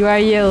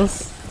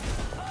Yales.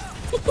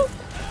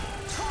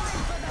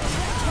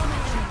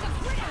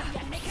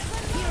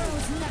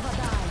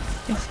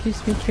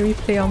 Excuse me, can we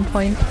play on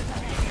point?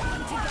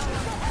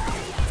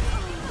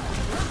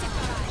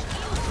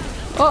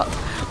 Oh,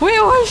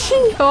 where was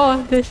she?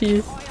 Oh, there she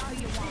is.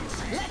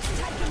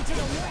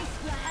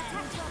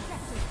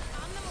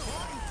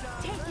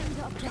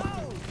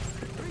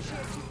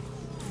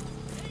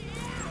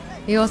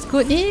 It was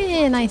good.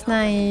 Yeah, nice,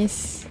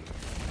 nice.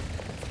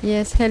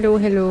 Yes, hello,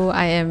 hello.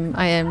 I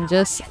am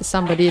just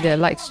somebody that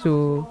likes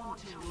to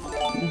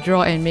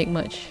draw and make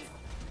merch.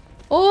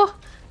 Oh,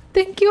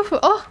 thank you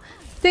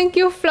thank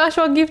you, Flush,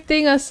 for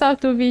gifting a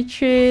sub to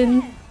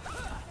Vitrain.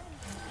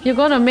 You're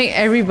gonna make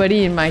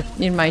everybody in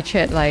my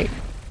chat like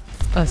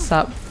a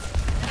sub.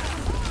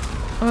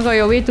 Oh my god,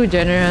 you're way too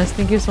generous.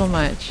 Thank you so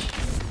much.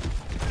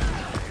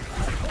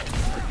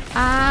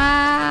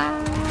 Ah.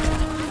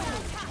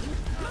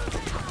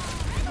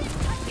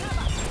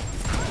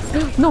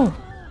 No.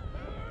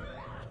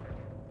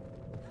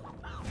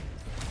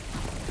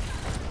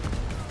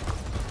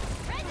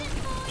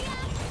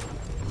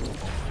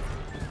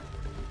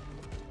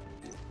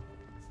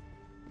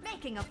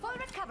 Making a full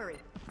recovery.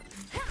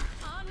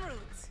 En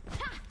route.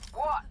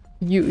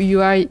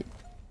 You are.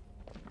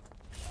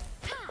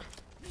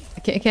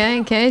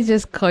 Can I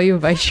just call you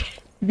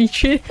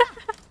Vitri?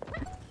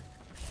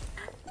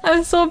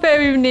 I'm so bad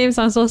with names.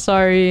 I'm so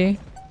sorry.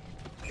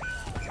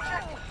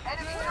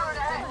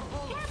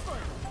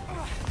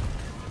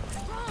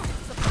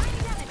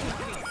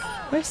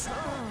 Where's?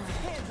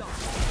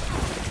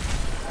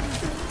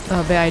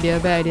 Oh, bad idea.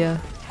 Bad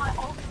idea.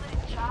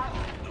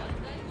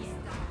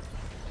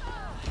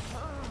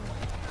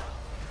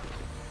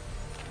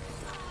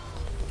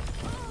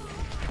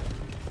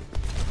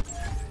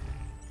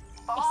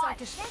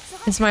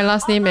 It's my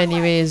last name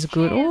anyway, it's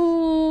good.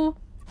 Oh,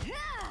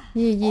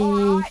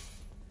 yeah.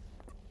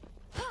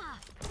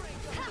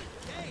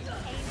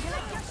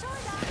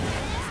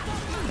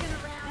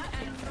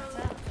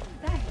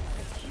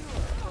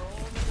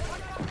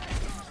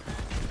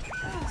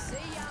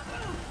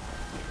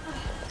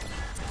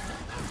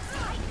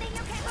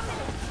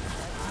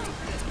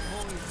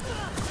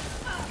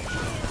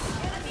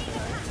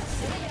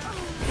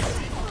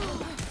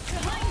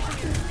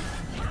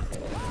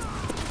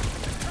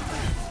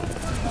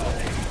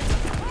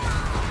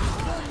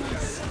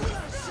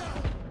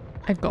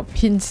 I got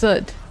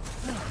pincered.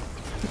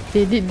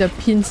 They did the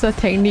pincer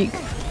technique.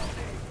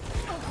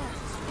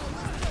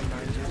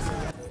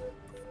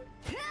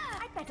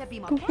 I better be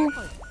more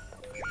careful.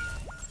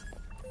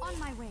 On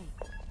my way.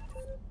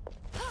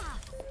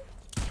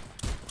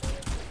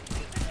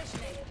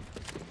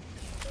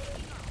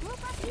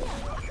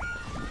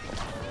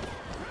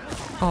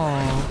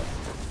 Oh.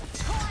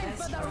 Time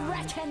for the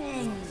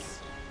reckoning.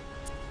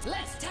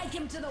 Let's take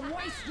him to the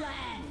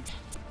wasteland.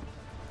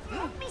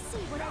 Let me see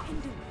what I can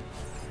do.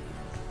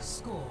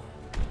 Score.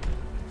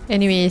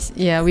 Anyways,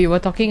 yeah, we were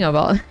talking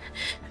about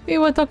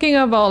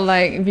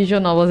like visual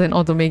novels and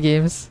automate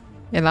games,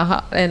 and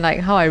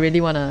how I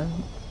really wanna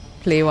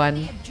play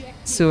one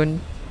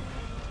soon.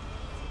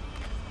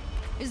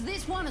 Is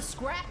this one a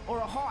scrap or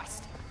a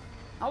heist?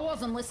 I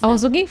wasn't I listening.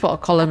 was looking for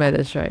collar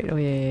medals, right? Oh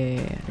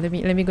yeah. Let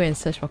me go and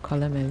search for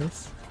collar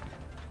medals.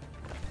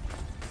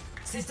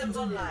 Systems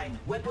online.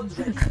 Weapons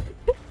ready.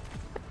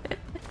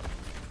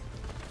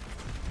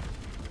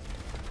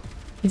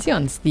 Is he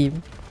on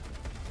Steam?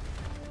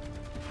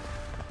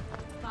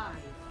 5,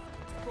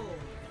 4,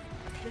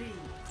 3,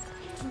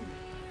 2,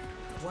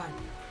 1.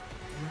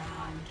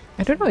 Round.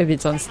 I don't know if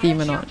it's on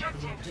Steam or not.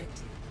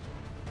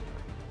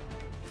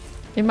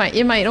 It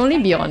might only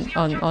be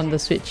on the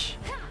Switch.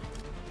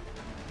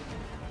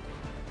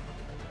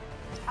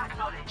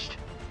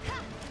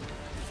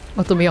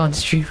 Automate on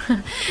stream.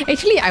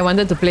 Actually, I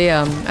wanted to play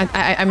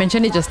I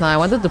mentioned it just now. I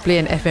wanted to play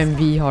an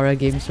FMV horror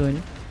game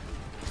soon.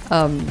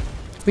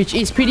 Which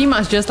is pretty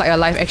much just like a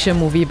live action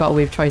movie but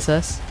with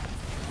choices.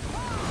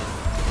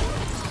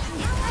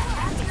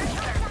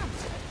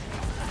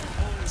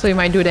 So we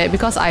might do that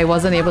because I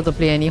wasn't able to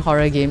play any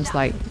horror games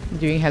like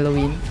during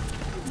Halloween.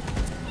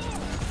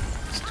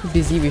 Too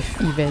busy with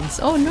events.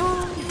 Oh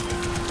no!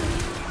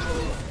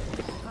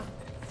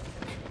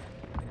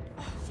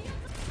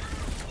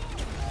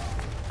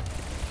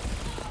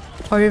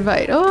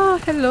 Horrified. Oh,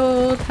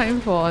 hello. Time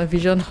for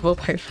visual novel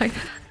pipeline.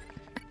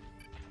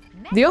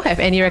 Do you have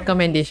any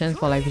recommendations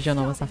for like visual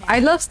novel stuff? I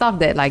love stuff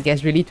that like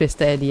gets really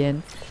twisted at the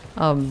end.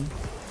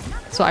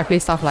 So I play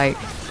stuff like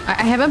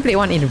I haven't played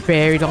one in a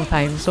very long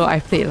time. So I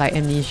played like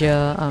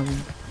Amnesia.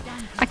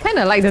 I kind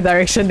of like the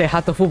direction that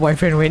Hatoful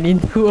Boyfriend went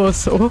into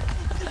also.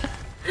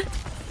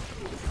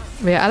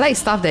 But yeah, I like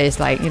stuff that is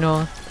like, you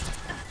know,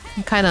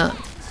 kind of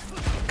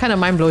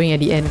mind-blowing at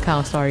the end kind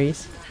of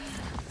stories.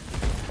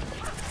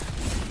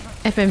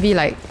 FMV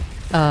like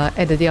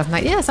At the Day of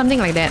Night, yeah, something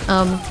like that.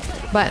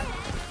 But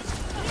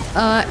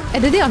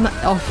At the Day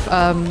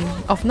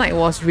of Night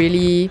was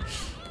really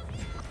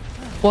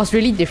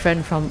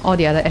different from all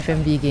the other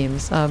FMV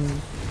games.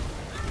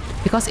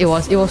 Because it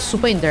was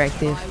super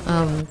interactive.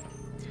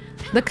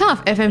 The kind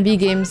of FMV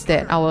games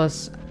that I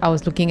was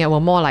looking at were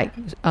more like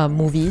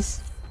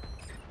movies.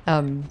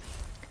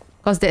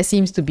 Because that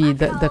seems to be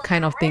the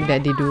kind of thing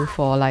that they do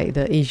for like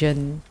the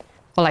Asian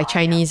or like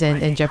Chinese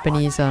and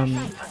Japanese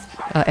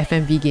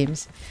FMV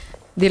games.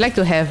 They like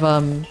to have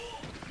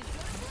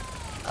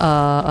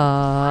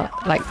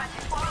like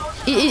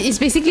it's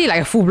basically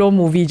like a full-blown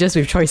movie just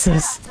with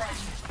choices.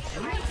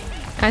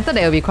 I thought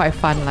that would be quite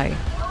fun, like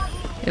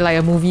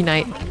a movie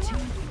night,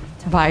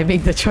 but I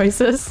make the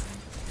choices.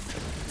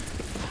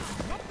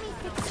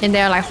 And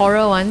there are like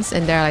horror ones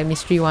and there are like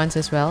mystery ones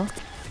as well.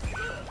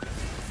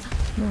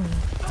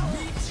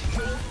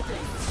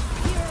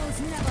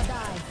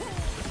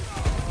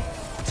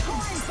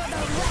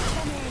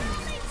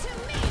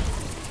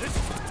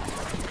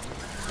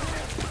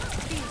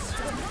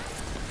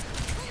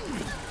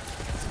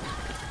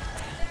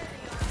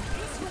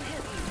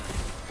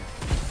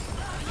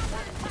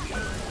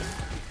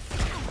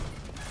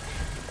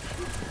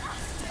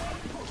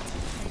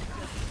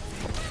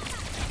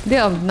 Day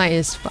of Night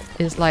is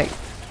like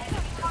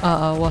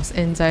was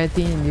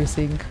anxiety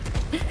inducing.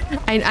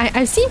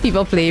 I've seen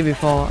people play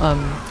before.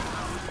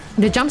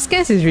 The jump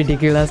scares is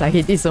ridiculous. I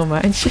hate it so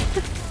much.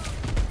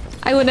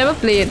 I would never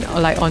play it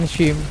like on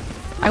stream.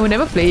 I would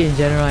never play it in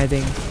general, I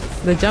think.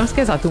 The jump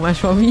scares are too much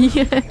for me.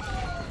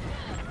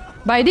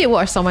 But I did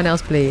watch someone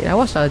else play it. I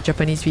watched a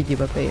Japanese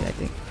VTuber play it, I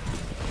think.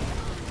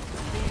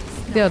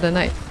 Day of the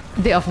Night.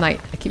 Day of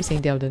Night. I keep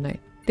saying Day of the Night.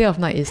 Day of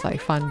Night is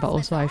like fun, but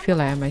also I feel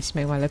like I might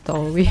smack my laptop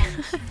all the way.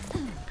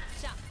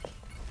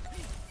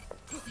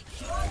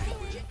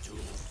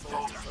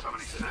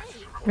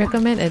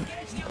 Recommend at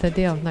the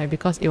Day of Night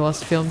because it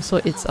was filmed, so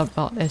it's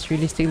about as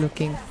realistic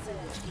looking.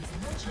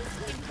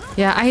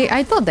 Yeah,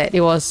 I thought that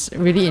it was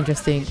really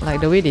interesting,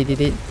 like the way they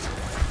did it.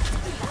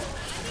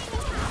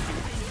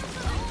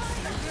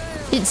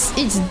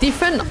 It's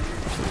different.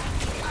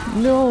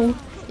 No,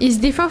 it's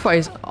different for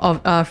its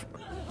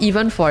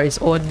even for its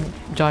own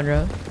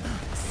genre.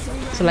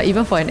 So like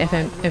even for an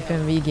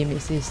FMV game,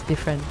 it's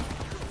different.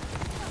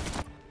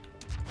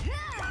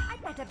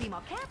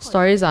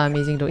 Stories are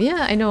amazing though.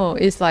 Yeah, I know.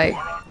 It's like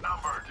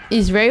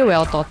it's very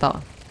well thought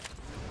out.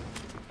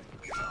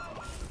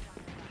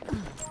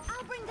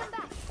 I'll bring them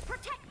back.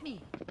 Protect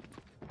me.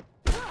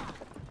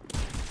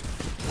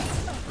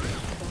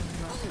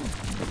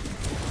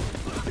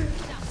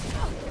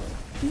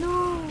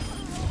 No.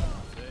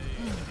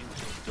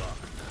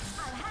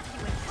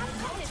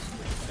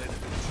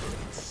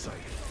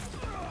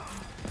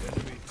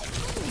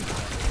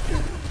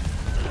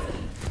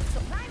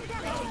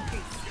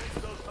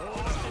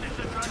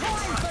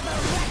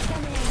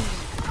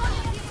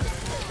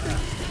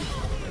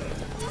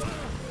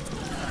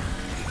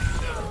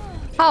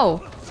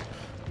 How?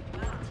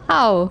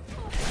 How?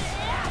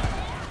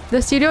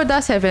 The studio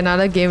does have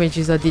another game which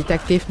is a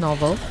detective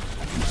novel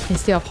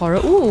instead of horror.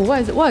 Ooh,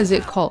 what is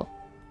it called?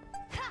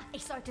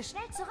 Ich sollte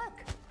schnell zurück.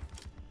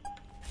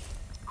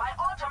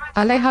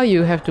 I like how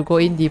you have to go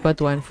in deeper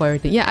to unfold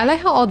everything. Yeah, I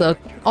like how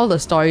all the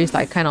stories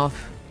like kind of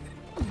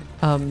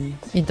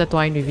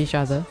intertwine with each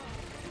other.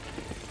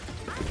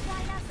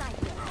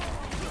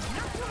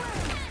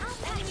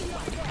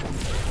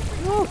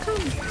 No,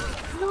 come.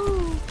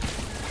 No.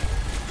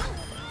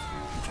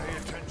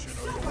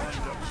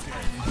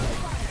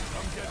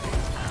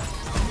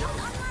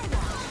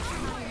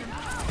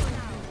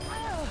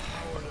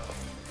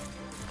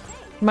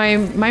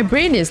 My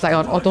brain is like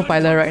on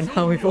autopilot right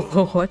now with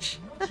Overwatch.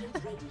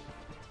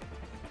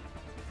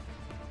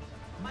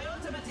 My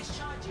ultimate is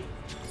charging.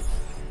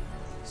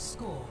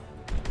 Score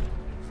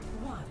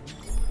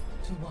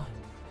 1-1.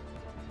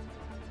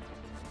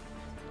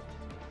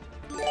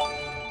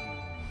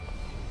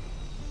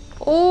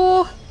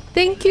 Oh,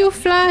 thank you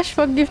Flash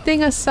for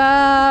gifting a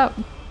sub.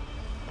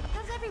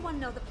 Does everyone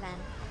know the plan?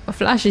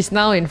 Flash is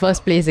now in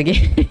first place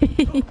again.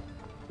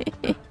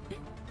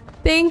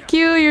 Thank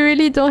you, you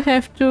really don't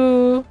have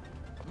to.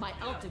 My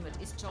ultimate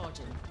is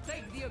charging.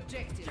 Take the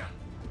objective.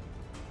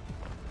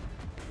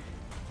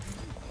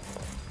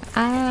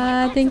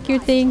 Ah, thank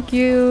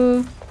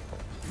you.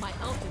 My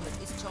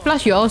ultimate is charging.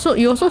 Plus you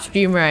also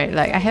stream, right?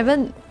 Like I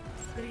haven't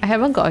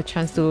got a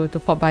chance to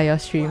pop by your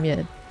stream yet.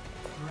 Round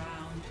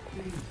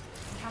 3.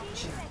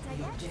 Capture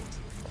the objective.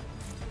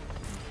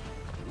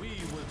 We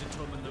will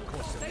determine the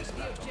course of this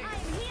battle.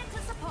 I'm here to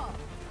support.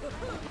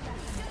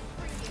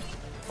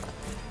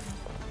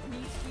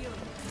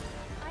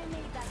 I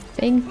made that.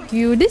 Thank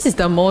you. This is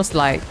the most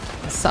like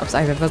subs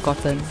I've ever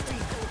gotten.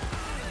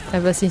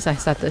 Ever since I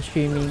started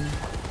streaming.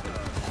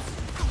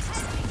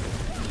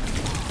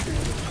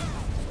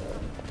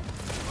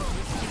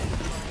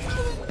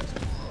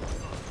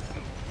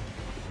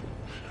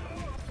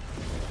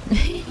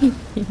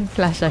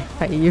 Flash, I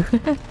fight you.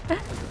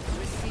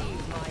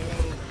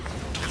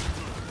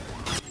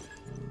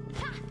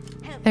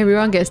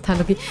 Everyone gets ton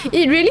of people.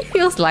 It really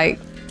feels like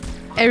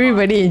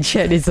everybody in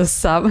chat is a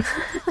sub.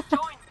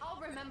 I'll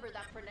remember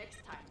that for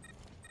next time.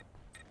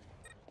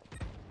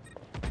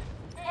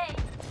 Hey.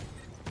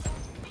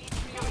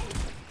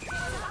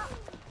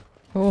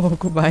 Oh,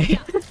 goodbye.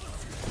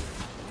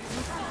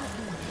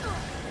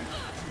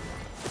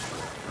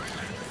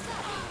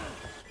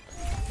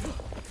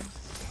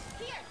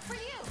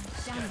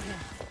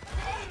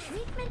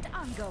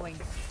 I'm going.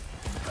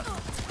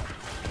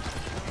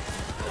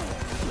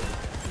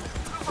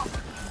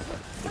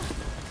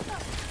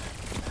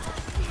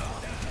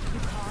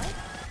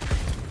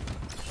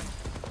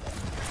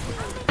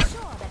 I'll make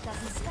sure that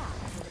doesn't stop.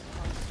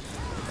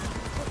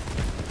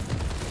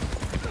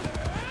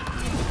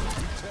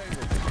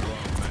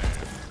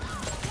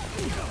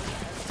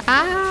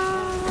 Ah!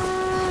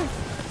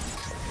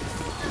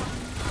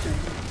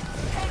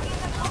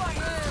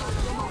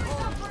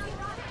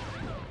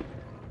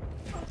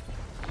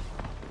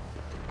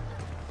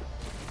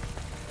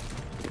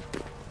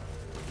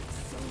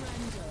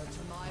 Surrender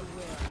to my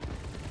will.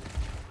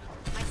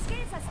 My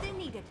skills are still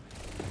needed.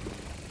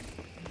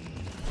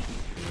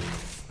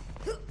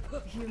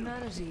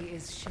 Humanity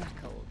is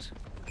shackled.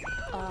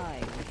 I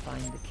will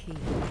find the key.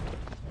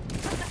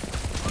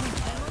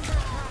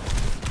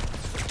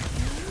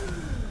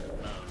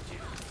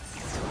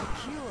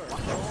 Cure all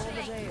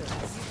the veils.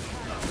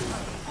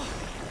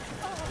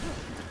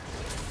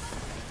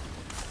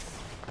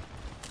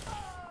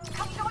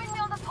 Come join me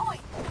on the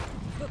point.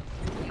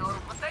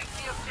 You'll take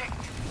the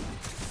objective.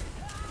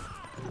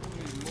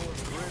 Need more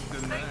grit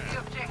than that. The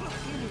objective.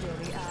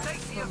 Really ask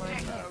Take the for my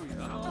objective. help. Oh, you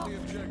hold the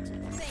objective.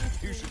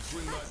 You should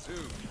swing that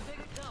too.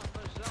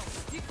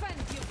 Defend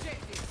the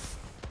objective.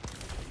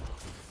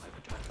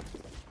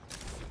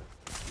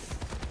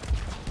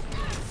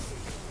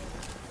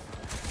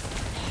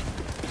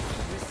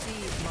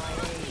 Receive my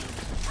aid.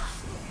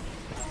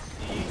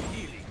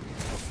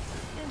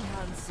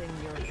 Enhancing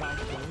your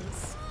vitals.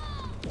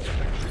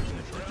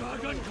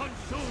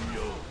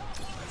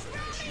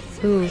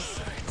 Ooh.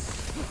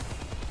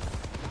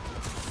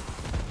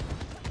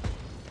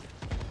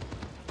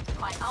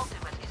 My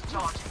ultimate is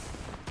charging.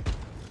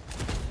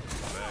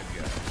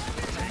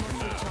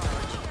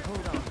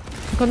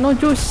 Got no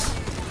juice.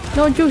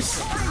 No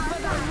juice.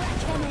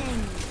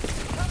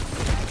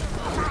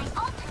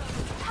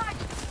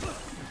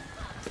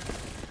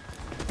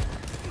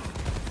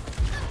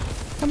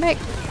 Come back.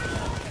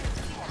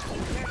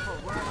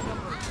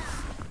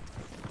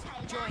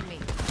 Join me.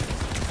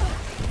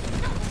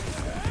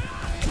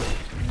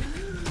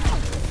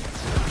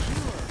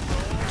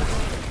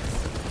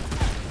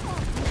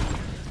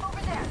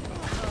 Over there.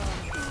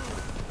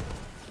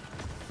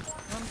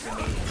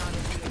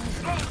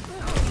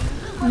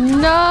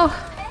 No.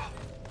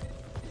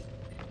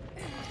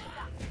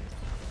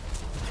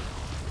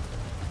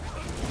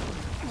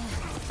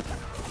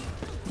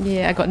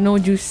 Yeah, I got no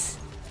juice.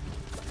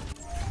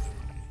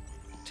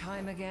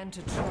 Time again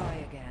to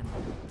try again.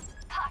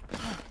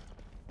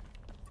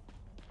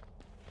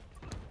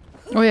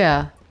 Oh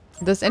yeah.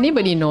 Does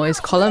anybody know is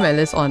Column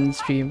Alice on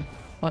stream?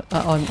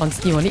 On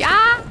Steam only.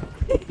 Ah!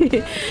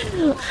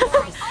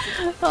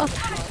 Oh,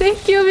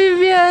 thank you,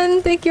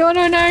 Vivian. Thank you,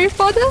 Honorary,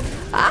 for the.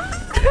 Ah!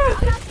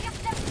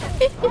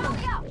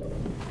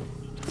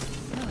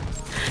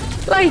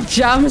 Like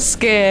jump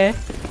scare.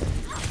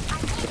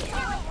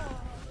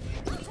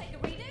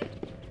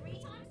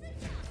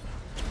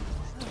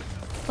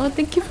 Oh,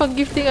 thank you for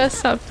gifting us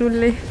sub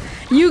Tule.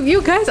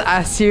 You guys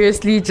are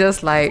seriously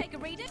just like.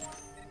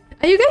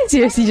 Are you guys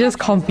seriously just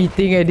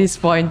competing at this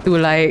point to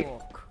like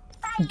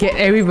get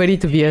everybody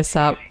to be a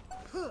sub?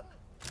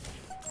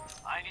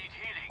 I need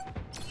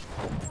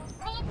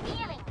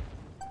healing.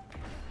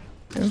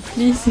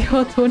 Please, you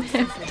all don't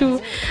have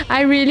to.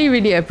 I really,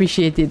 really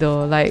appreciate it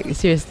though. Like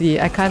seriously,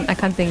 I can't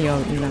thank you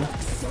all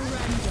enough.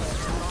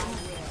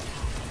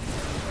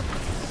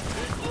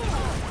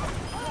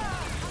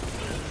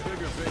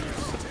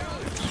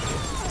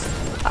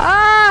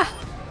 Ah!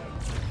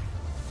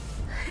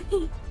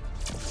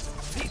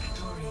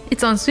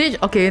 It's on Switch.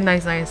 Okay,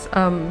 nice.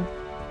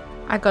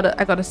 I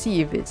gotta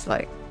see if it's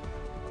like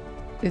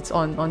it's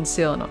on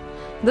sale or not.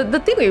 The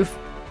thing with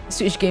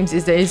Switch games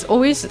is that it's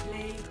always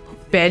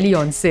barely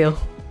on sale.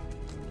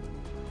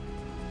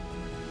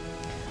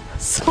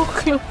 So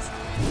close.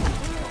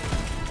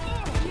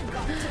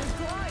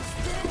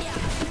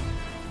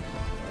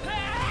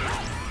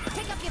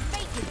 Pick up your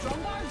fate, you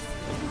drongos.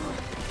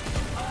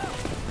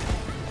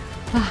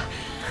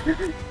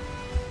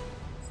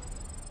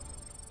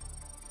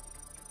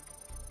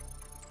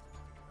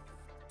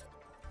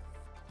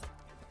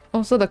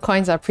 Also, the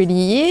coins are pretty.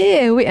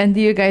 Yeah, wait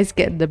until you guys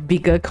get the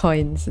bigger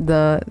coins.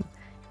 The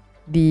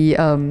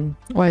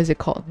what is it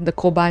called? The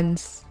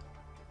kobans.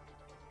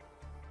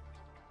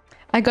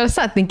 I gotta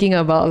start thinking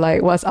about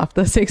like what's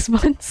after 6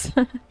 months.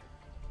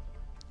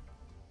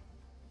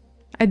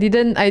 I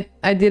didn't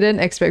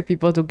expect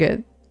people to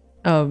get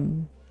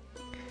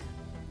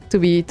to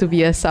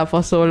be a sub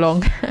for so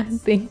long.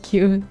 Thank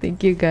you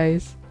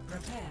guys.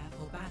 Prepare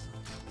for battle.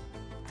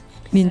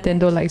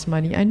 Nintendo likes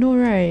money. I know,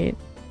 right?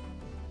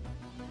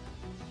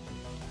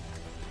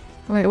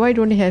 Like, why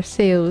don't they have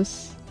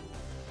sales?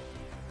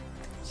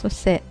 So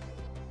sad.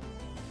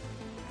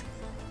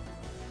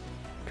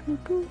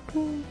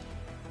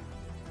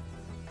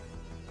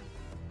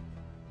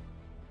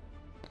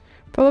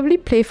 Probably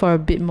play for a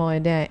bit more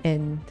and then I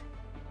end.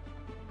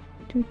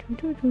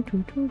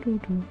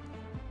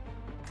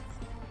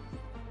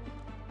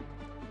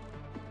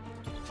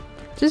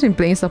 Just been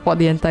playing support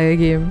the entire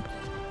game.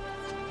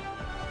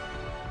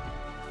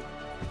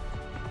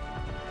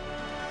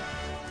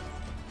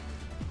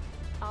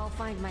 I'll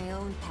find my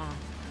own path.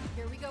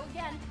 Here we go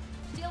again.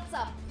 Shields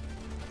up.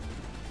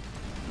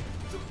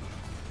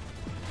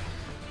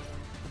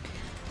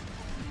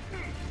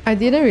 I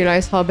didn't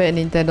realize how bad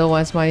Nintendo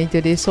wants money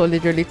today, so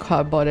literally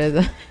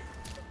cardboarded.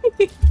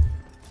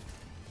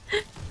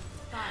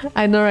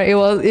 I know, right?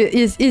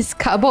 It's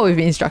cardboard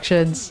with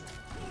instructions.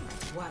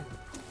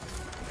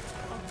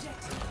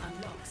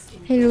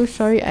 Hello,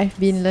 sorry I've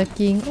been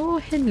lurking. Oh,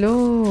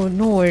 hello.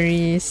 No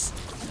worries.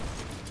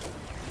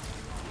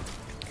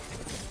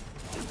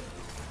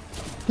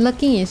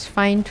 Lurking is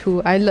fine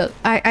too. I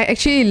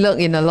actually lurk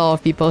in a lot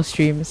of people's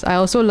streams. I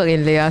also lurk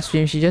in Leia's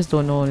stream. She just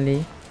don't know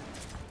only.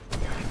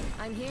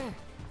 I'm here.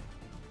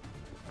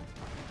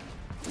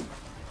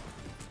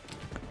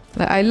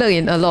 Like I lurk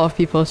in a lot of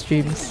people's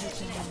streams.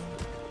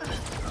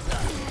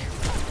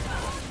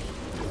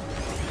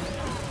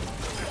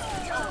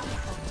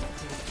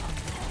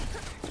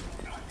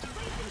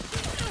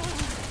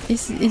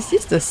 Is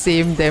this the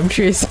same damn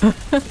tracer?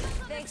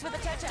 Thanks for the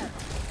touch-up.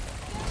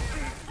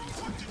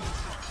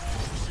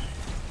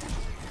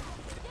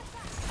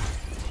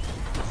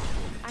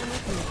 I'm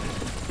with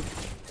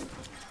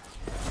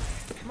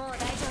you. More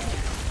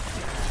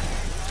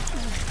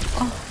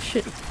Oh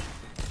shit.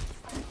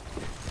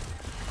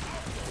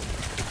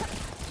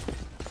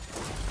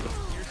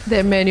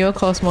 That manual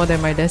costs more than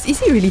my desk.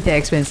 Is it really that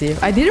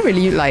expensive? I didn't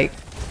really like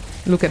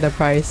look at the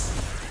price.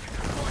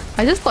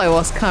 I just thought it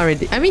was kind of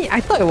ridiculous. I mean,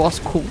 I thought it was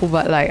cool,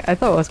 but like, I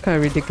thought it was kind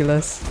of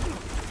ridiculous.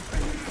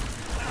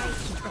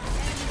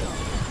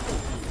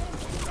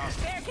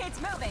 Barricades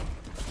moving.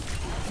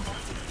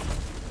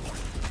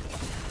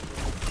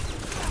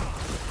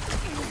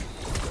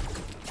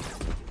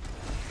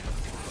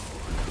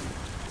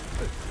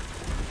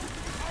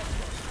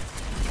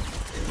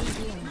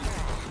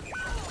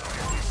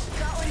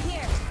 Got one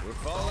here. We're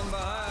falling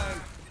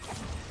behind.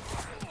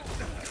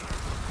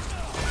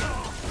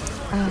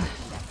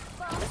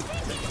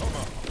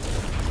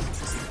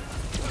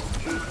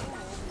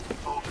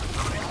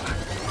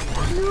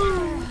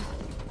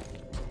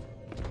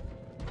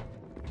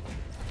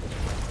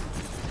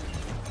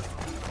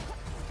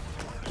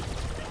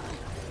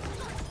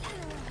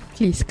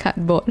 Please,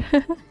 cardboard.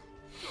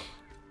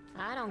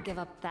 I don't give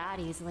up that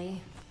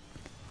easily.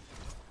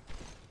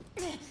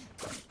 Your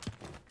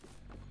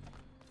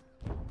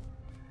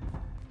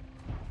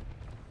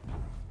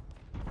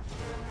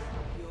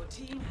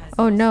team has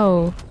Oh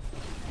no.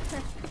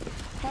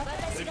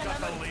 They've got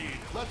the lead.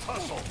 Let's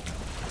hustle.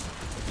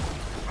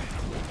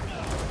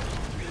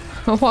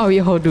 What are we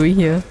all doing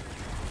here?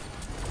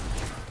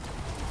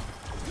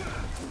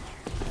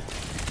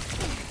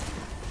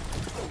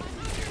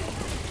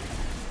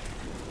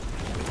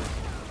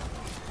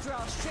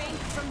 Draw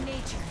strength from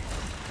nature.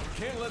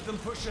 Can't let them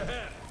push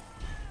ahead.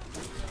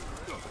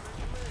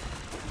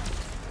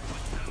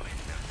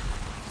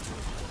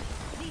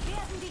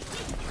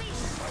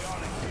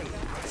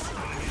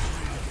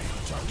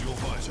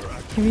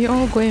 Can we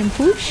all go and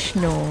push?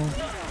 No.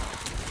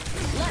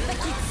 Let the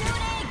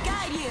kitsune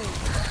guide you.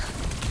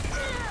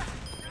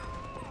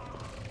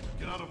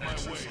 Get out of my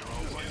way or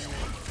I'll run you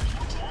over.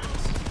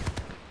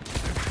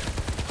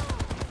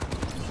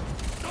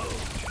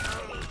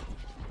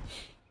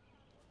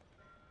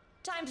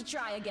 Time to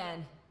try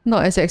again.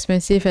 Not as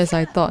expensive as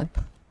I thought.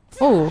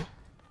 Oh.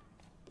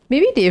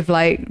 Maybe they've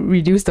like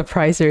reduced the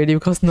price already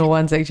because no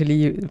one's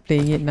actually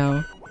playing it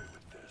now.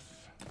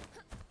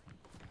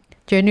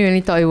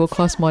 Genuinely thought it would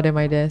cost more than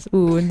my desk.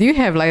 Ooh, do you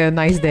have like a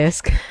nice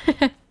desk?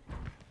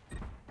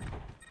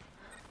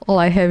 All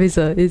I have is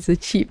a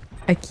cheap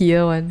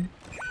IKEA one.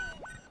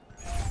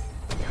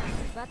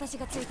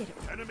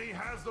 Enemy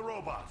has the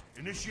robot.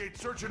 Initiate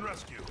search and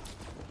rescue.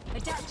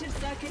 adaptive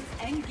circuits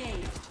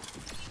engaged.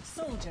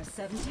 Soldier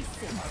 76.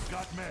 I've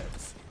got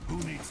meds. Who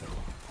needs them?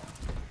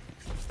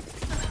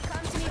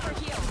 Come to me for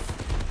heals.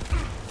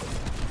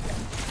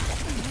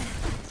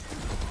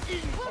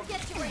 We'll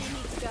get you where you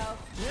need to go.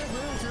 Your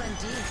wounds run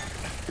deep.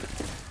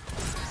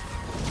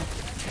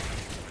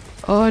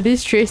 Oh,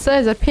 this tracer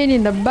is a pain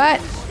in the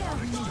butt.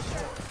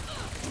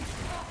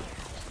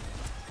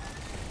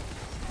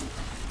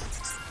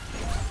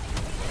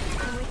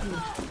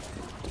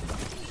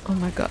 Oh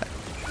my god.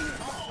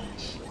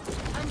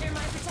 Under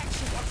my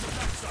protection.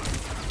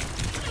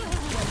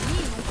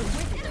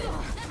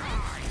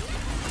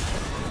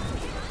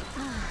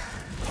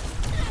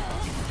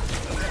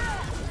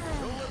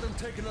 Don't let them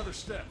take another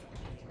step.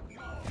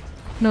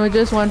 No,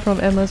 just one from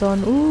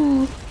Amazon.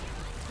 Ooh.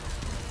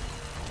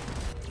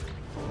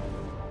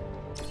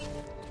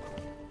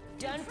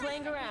 Done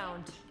playing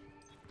around.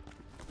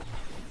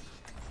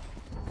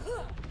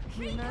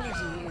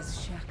 Humanity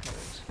is shackled.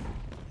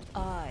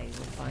 I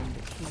will find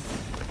the key.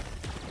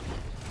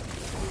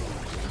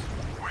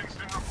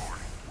 Winston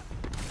reporting.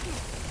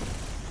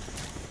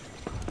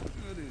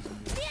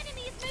 The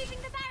enemy is moving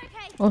the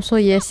barricade. Also,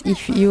 yes,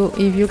 if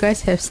you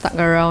guys have stuck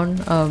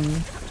around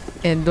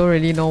and don't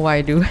really know what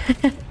I do,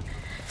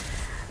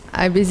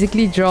 I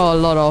basically draw a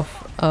lot of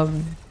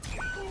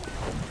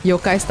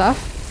yokai stuff.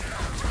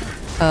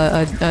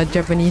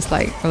 Japanese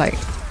like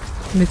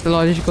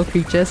mythological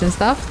creatures and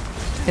stuff.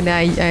 And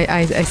then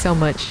I sell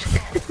merch.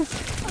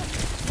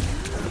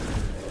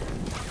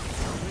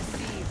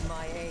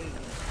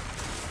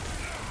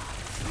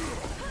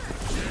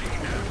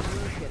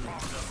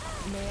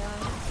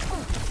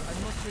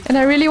 And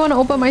I really want to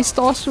open my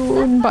store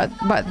soon, but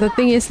the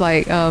thing is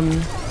like no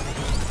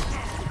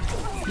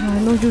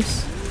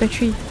juice,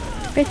 battery,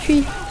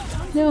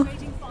 no.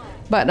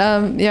 But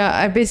yeah,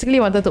 I basically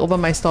wanted to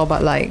open my store,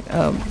 but like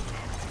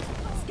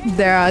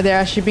there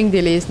are shipping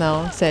delays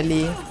now,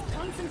 sadly.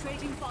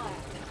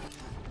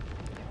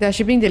 There are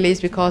shipping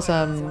delays because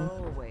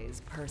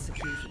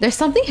there's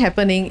something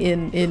happening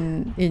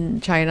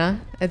in China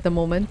at the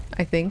moment,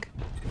 I think.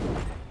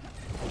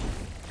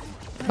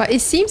 But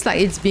it seems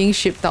like it's being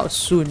shipped out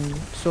soon,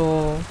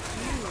 so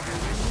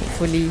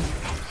hopefully.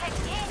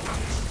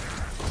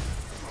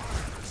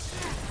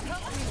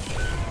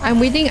 I'm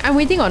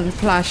waiting on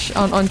plush,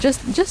 on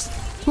just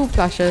 2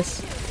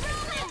 plushes.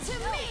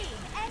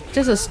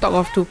 Just a stock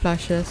of 2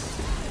 plushes.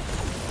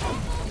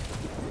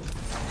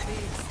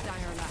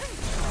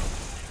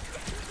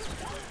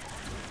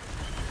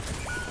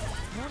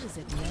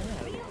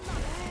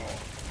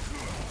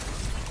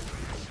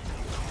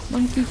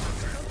 Monkey.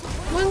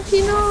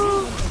 Monkey,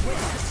 no!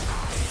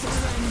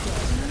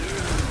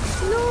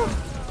 No!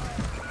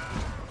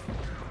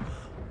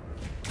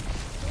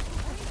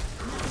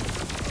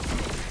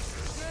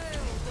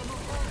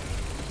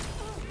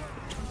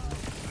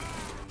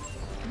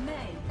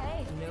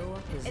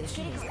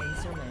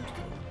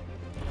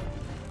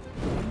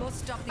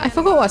 I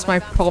forgot what's my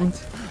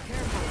prompt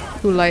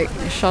to like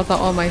shout out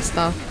all my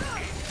stuff.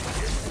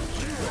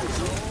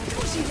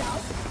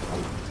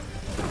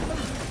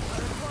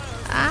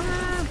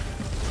 Ah!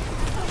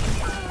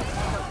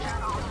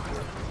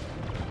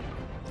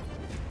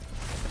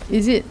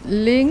 Is it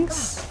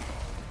links?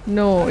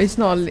 No, it's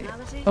not.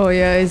 Oh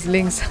yeah, it's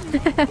links.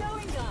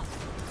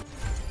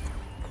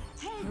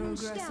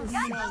 Progress is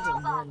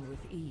seldom won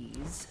with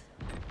ease.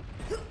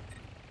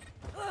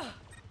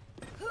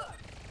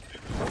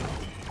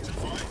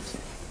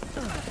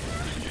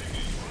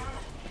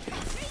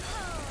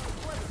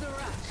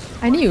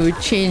 I need to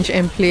change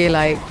and play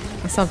like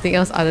something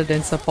else other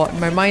than support.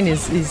 My mind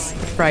is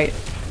fried.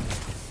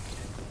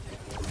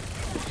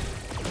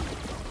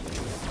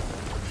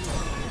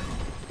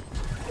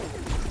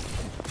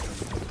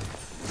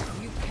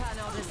 You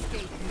cannot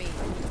escape me.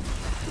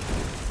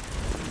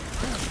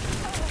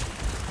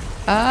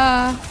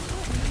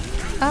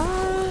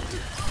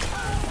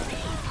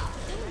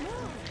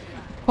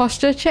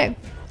 Posture check.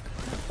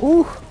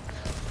 Ooh,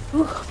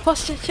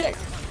 posture check.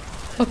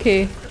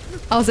 Okay,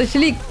 I was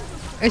actually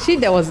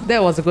that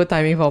was a good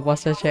timing for a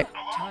posture check.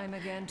 Time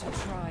again to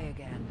try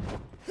again.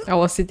 I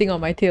was sitting on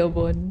my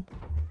tailbone,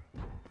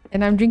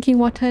 and I'm drinking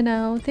water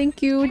now.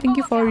 Thank you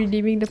for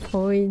redeeming the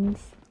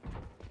points.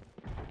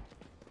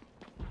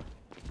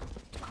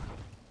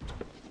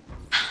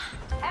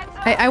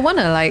 I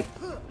wanna like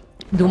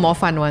do more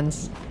fun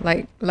ones,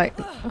 like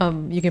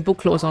you can put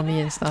clothes on me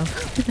and stuff.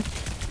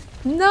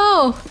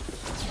 No!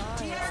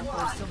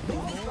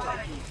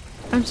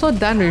 I'm so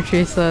done with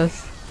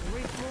tracers.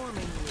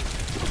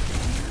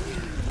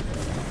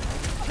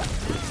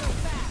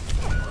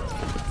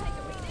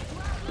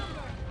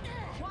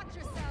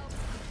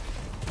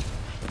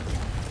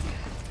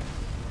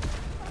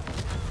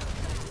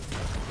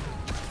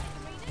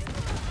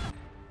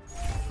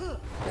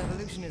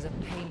 Evolution is a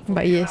painful.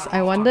 But yes,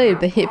 I wonder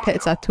if the head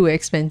pads are too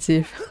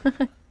expensive.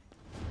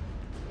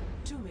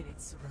 2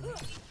 minutes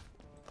remaining.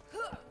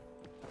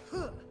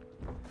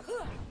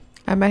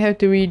 I might have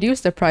to reduce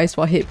the price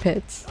for head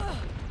pads.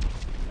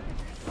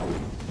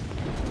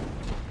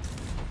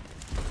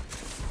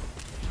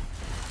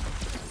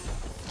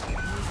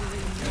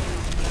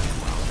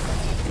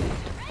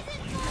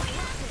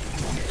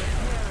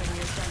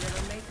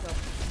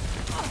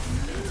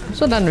 I'm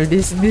so done with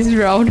this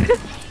round.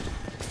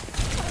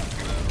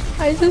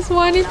 I just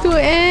want it to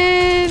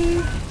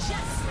end.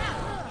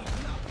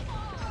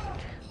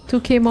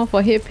 2k more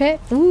for head pad?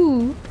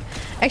 Ooh.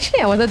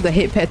 Actually, I wanted the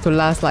head pad to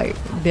last like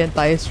the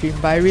entire stream,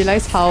 but I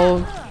realized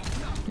how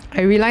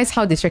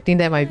distracting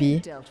that might be.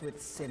 Dealt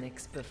with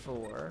cynics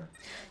before.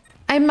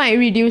 I might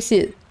reduce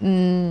it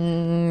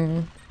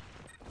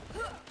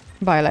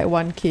by like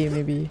 1k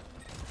maybe.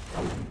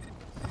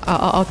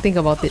 I'll think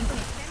about it.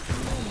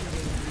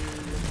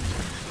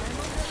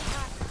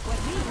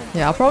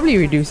 Yeah, I'll probably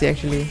reduce it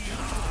actually.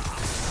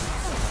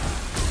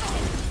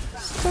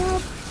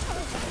 Stop.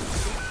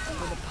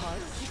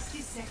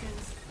 60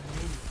 seconds.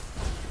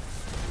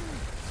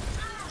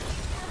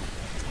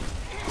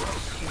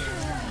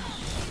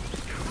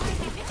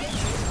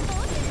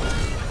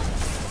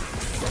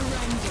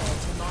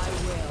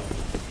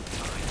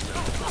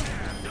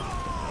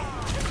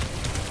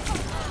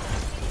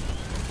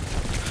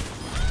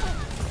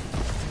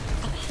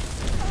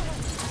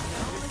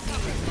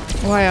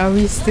 Why are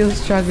we still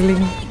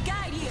struggling?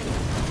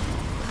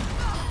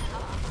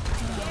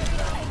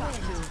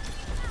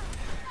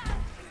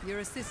 Your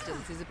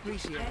assistance is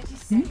appreciated. 30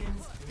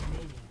 seconds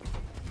remaining.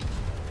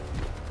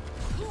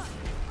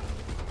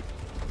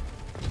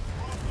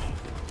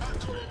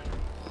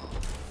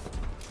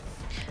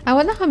 I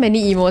wonder how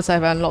many emotes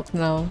I've unlocked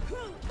now.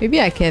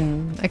 Maybe I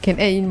can add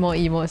in more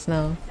emotes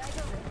now.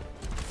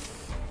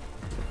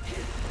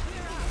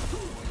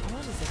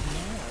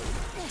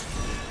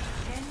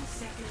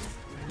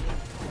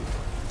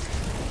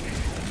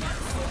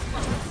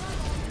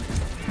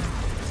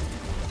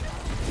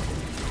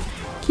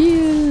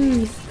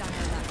 Cute.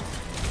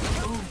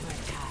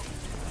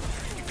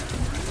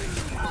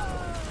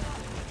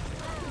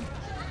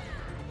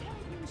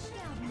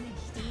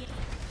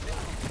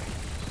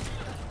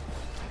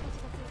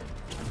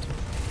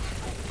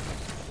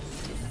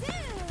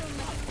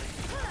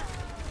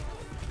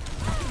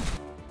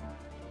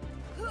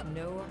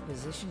 No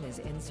opposition is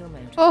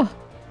insurmountable. Oh,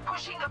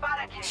 Pushing the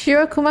barricade.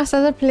 Shirakuma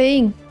started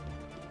playing.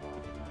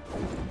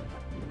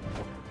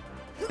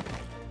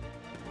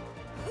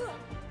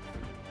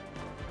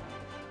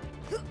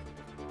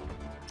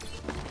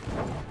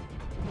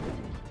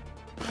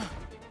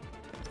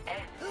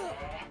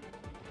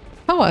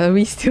 How are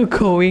we still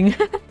going?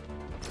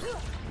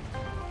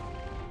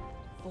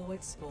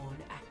 Forward spawn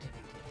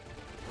activated.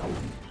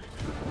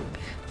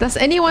 Does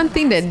anyone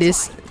think that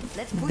this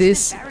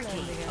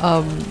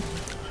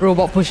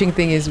robot pushing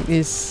thing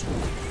is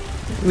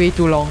way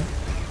too long?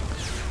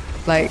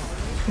 Like,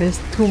 there's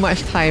too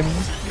much time.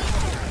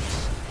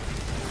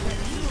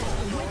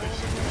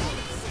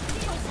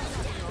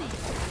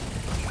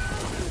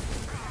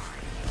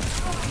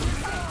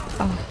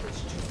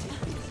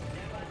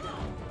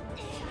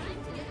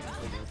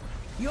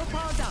 You're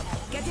powered up.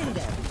 Get in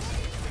there.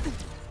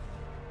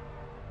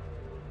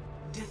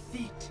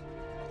 Defeat.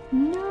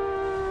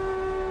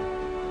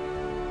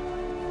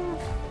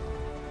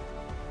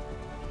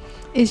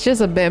 It's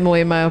just a demo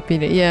in my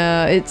opinion.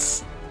 Yeah,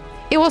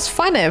 it was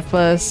fun at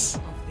first,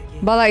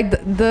 but like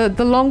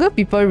the longer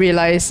people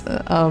realize,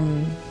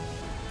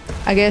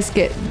 I guess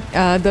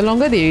the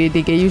longer they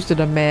get used to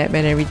the map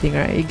and everything,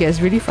 right? It gets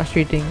really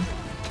frustrating.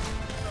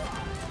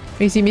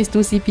 Makes you miss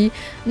 2CP.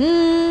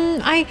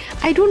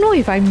 I don't know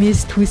if I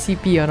miss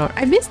 2CP or not.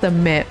 I miss the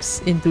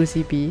maps in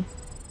 2CP,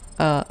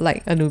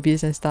 like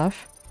Anubis and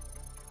stuff.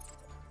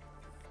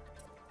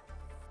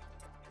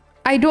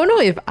 I don't know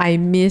if I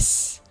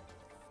miss.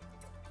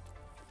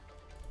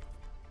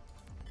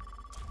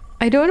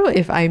 I don't know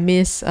if I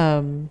miss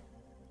the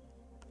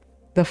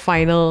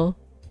final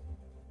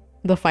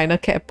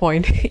cap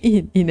point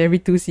in every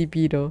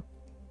 2CP though.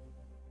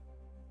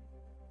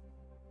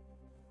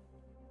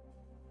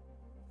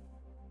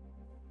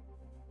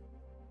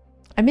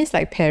 I miss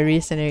like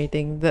Paris and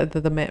everything,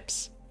 the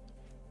maps.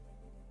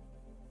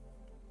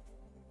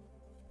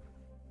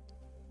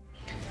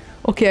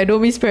 Okay, I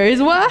don't miss Paris.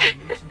 What?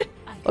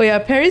 Oh yeah,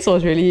 Paris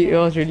was really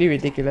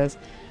ridiculous.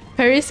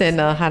 Paris and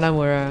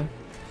Hanamura.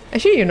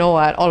 Actually, you know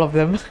what? All of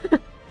them.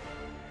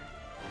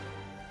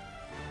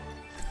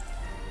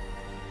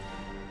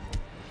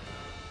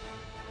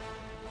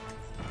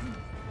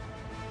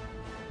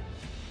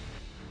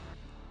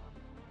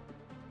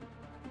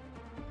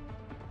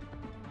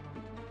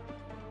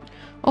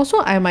 Also,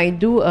 I might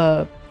do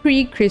a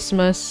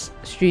pre-Christmas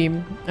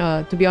stream.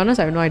 To be honest,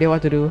 I have no idea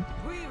what to do.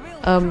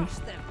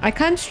 I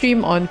can't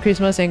stream on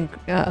Christmas and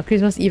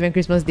Christmas Eve and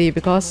Christmas Day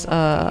because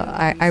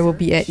I will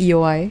be at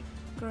EOI.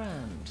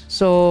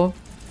 So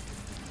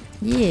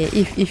yeah,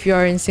 if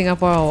you're in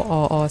Singapore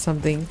or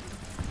something,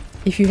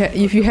 if you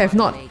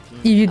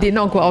did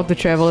not go out to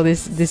travel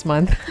this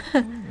month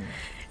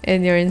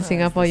and you're in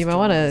Singapore, you might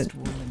want to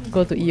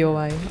go to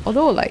EOI.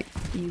 Although like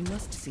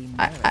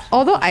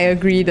although I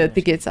agree the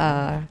tickets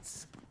are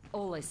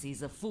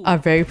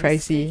very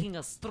pricey.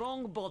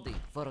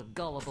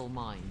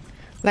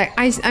 Like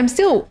I'm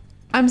still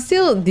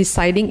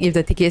deciding if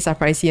the tickets are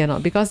pricey or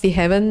not because they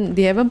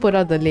haven't put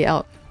out the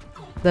layout,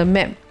 the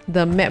map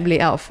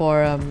layout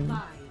for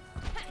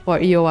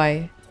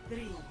EOI.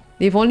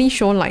 They've only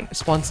shown like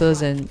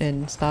sponsors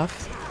and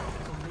stuff.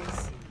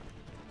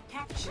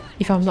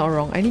 If I'm not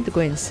wrong, I need to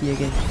go and see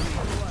again.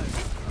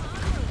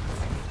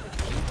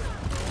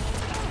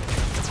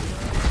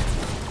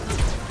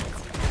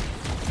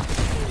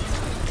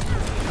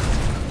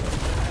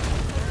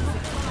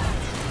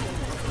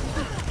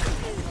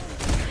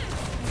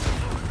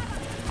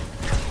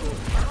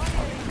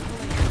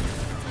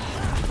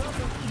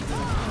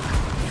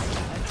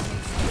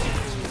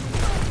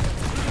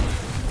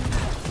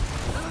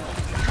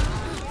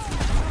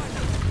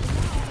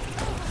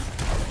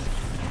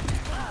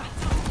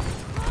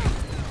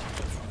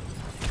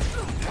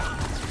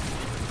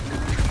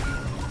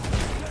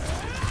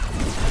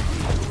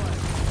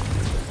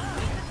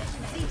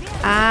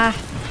 Ah.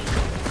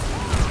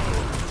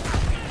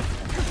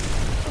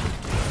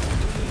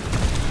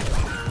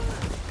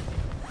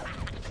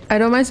 I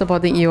don't mind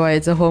supporting EOI,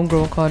 it's a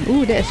homegrown con.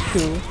 Ooh, that's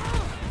true.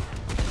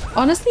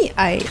 Honestly,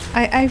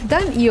 I've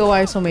done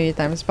EOI so many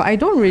times, but I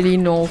don't really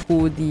know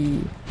who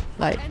the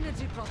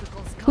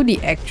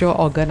actual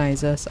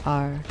organizers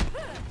are.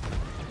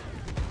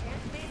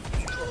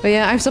 But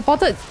yeah, I've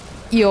supported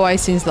EOI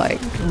since like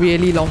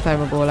really long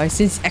time ago, like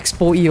since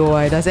Expo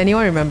EOI. Does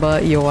anyone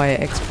remember EOI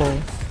at Expo?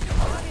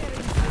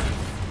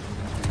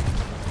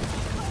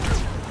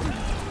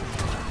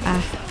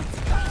 Ah.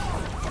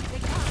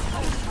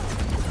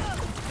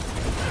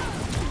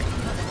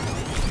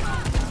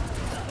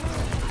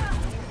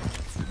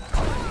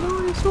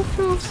 Oh, it's so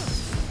close.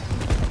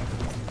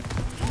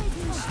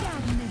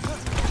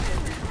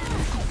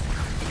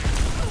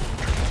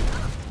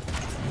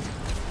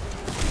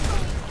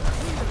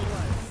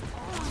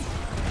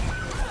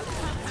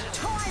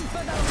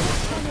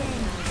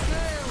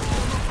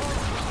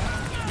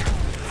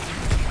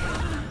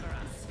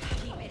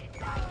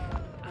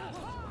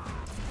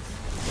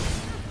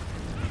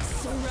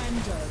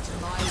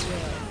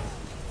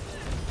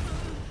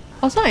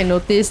 Also, I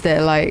noticed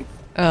that like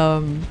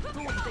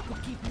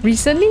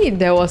recently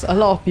there was a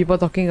lot of people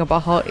talking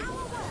about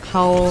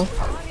how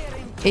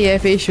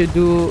AFA should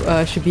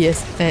be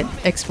at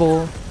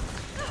Expo.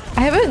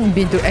 I haven't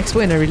been to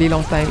Expo in a really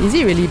long time. Is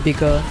it really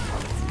bigger?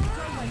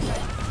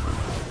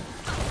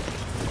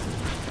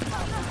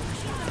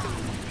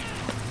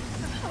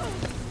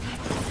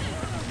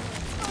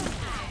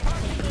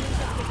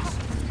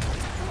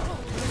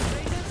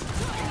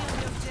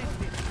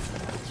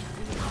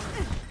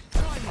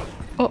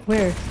 Oh,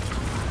 where?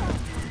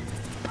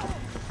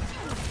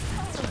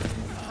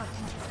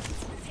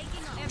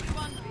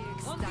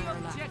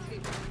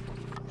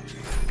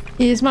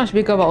 It is much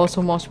bigger but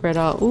also more spread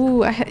out.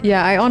 Ooh,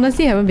 yeah, I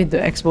honestly haven't been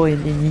to Expo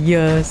in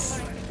years.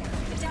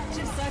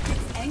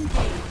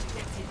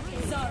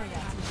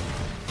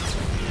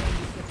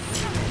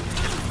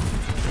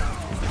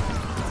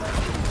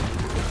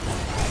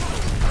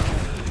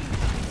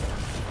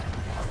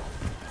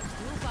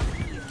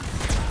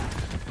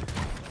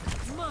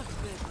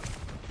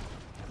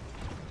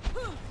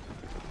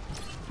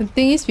 The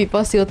thing is,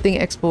 people still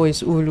think Expo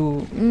is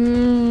Ulu.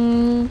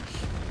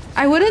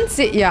 I wouldn't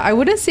say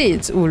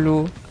it's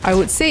Ulu. I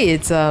would say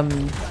it's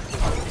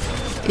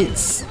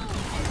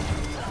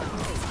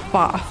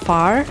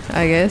far,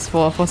 I guess,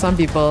 for some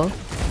people.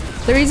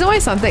 The reason why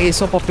Suntec is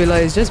so popular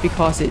is just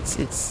because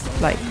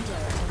it's like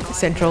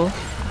central.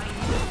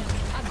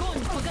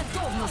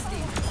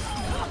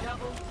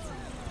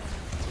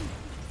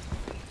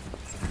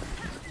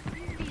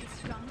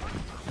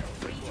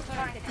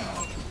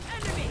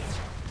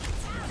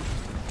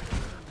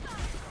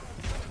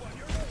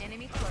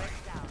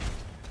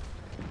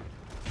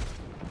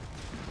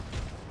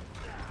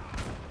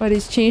 But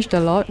it's changed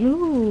a lot.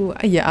 Ooh,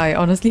 yeah, I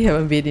honestly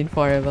haven't been in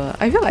forever.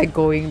 I feel like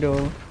going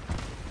though.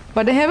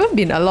 But there haven't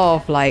been a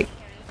lot of like...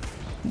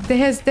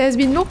 There's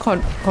been no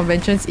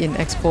conventions in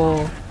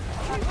Expo.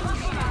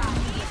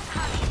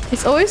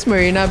 It's always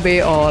Marina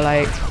Bay or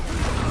like...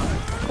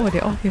 Oh,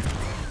 they're all here.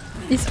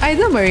 It's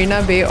either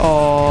Marina Bay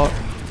or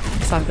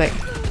Suntec.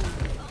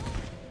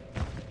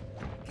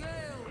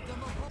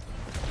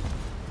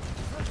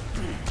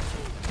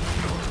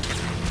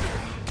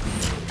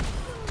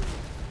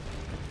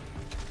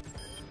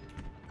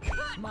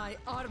 My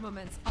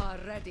armaments are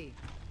ready.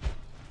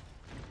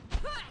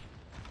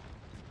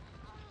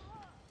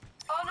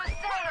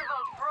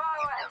 Unassailable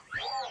prowess!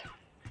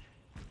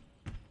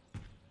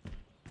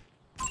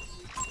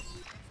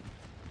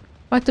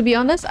 But to be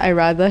honest, I'd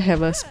rather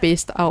have a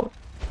spaced out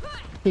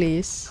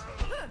place.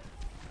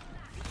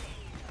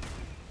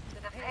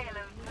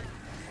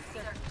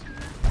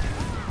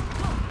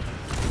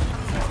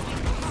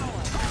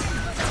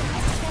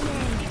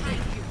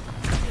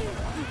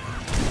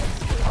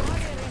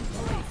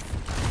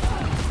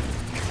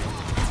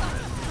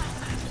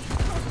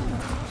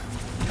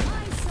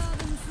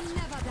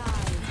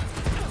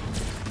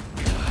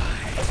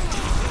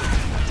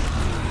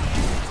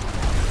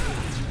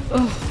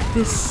 Oh,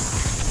 this...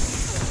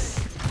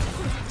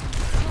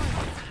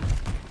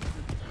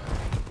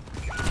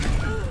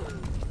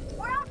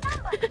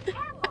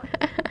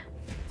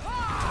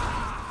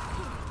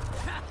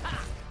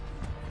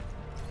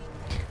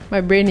 My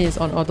brain is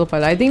on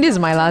autopilot. I think this is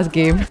my last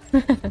game.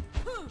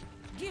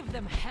 Give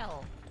them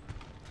hell.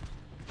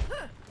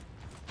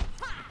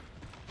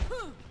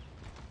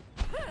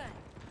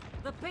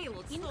 The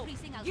payload's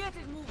increasing. Get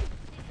it moving.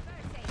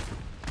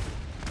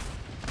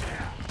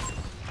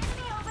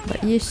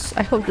 But yes,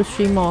 I hope to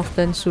stream more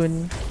often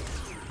soon.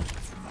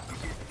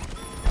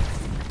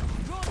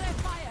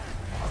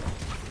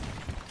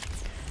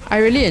 I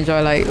really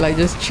enjoy like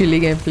just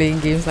chilling and playing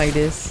games like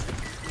this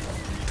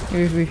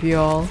with you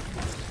all.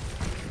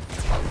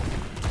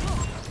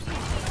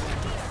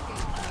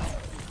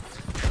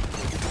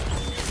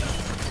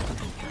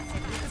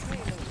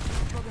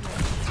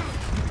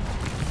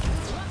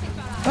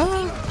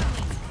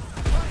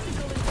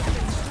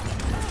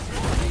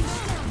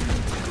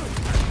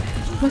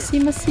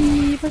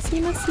 Masih.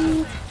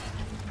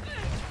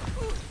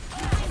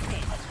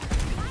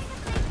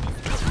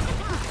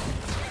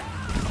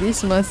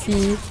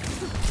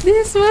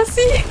 This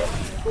masih.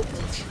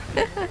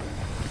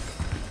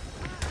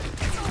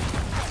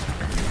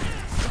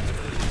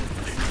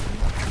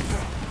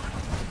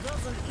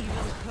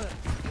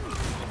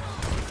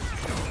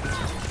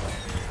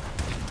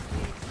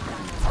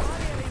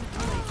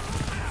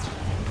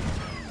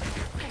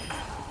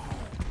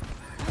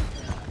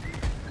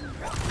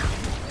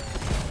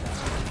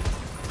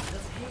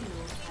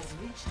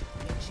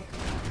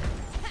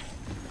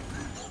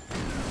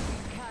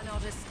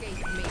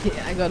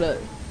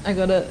 I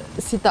gotta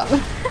sit up.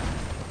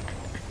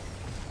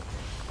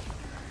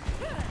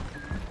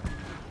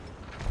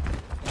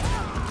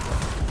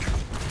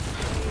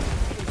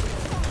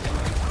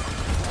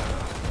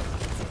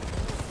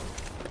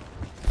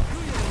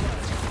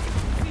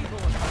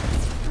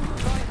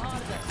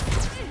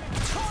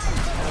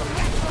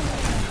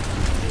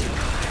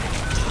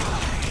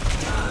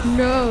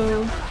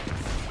 No.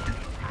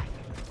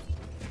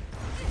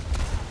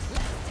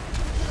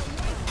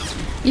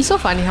 It's so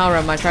funny how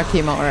Ramatra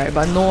came out, right?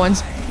 But no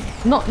one's,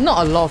 not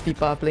a lot of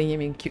people are playing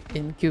him in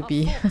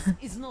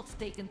QP. Is not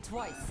taken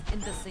twice in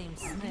the same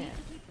snare.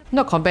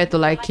 Not compared to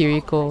like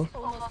Kiriko.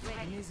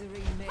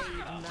 Misery made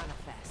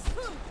manifest.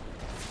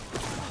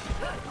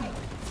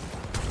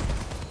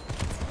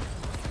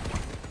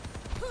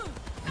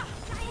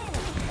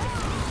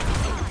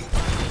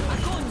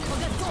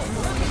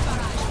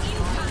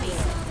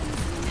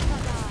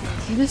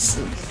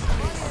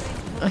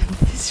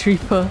 This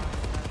Reaper.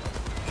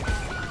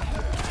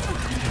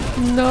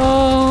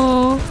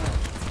 No.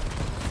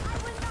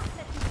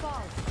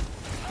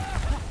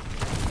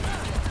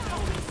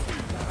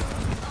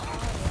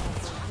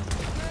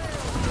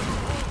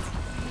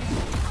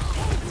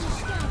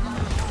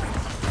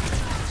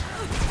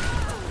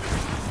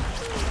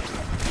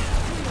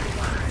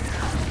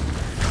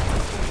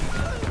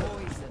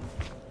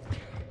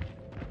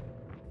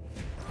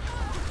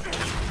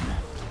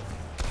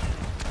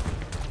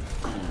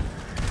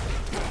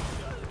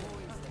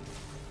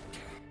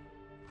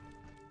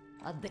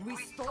 We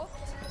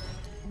stopped?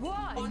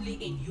 Why? Only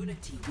in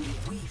unity will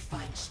we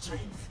find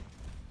strength.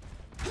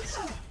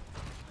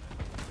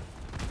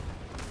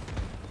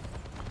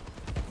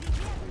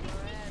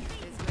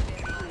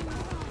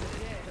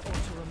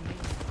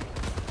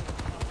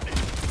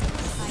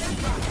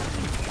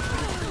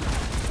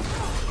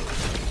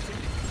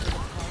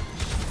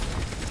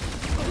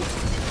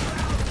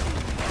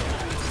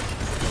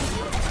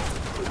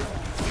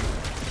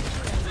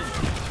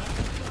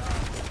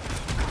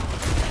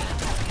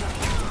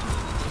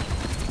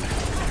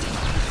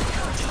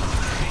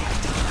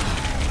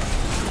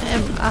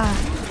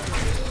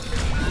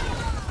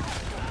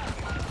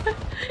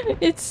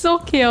 It's so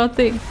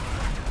chaotic.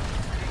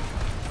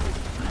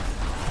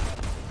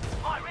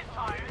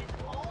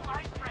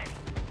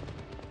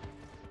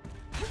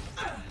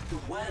 The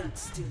world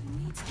still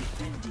needs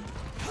defending.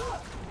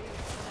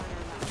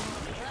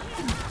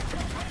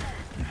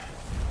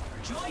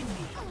 Join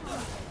me.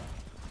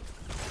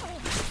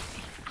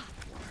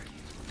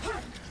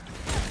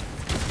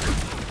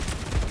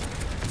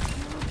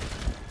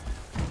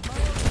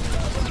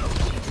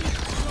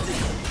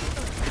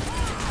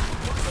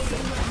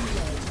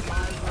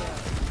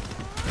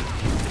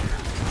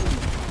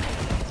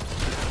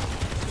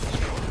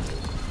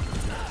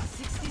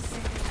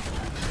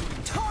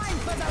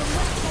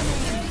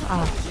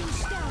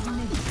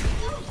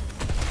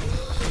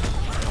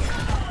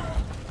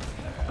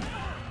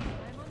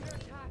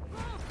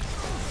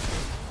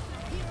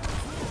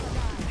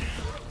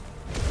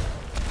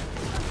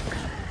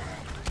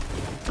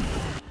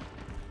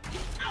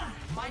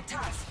 My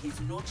task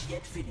is not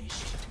yet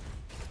finished.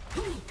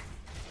 We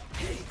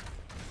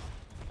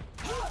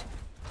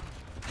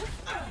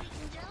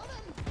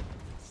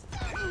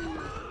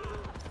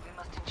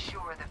must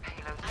ensure the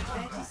payload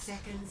 30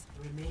 seconds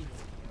remaining.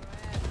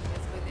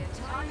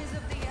 time is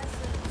of the essence.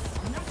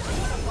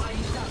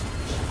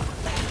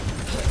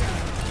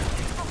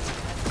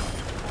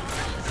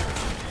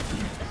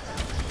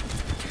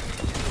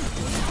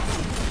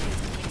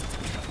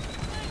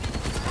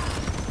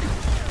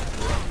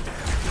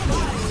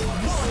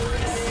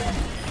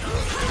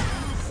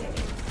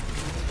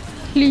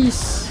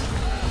 Please.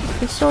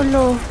 You're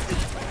solo.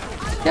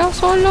 You're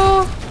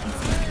solo.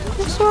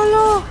 You're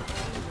solo.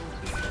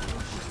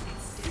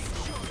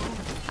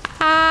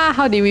 Ah,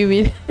 how did we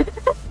win?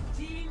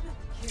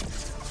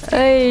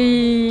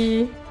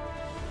 Hey.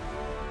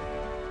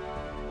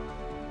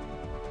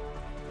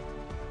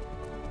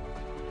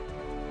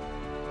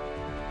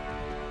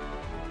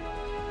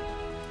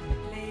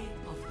 Play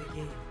of the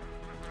game.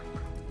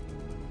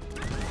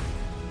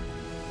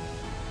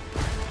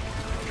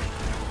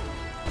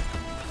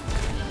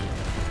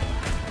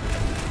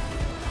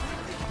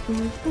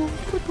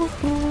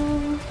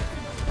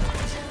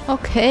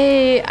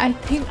 Okay, I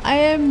think I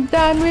am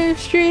done with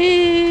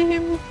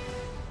stream.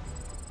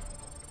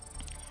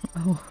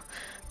 Oh,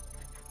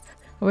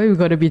 why we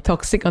gotta be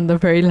toxic on the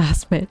very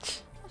last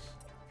match?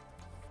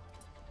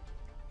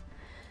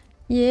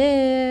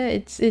 Yeah,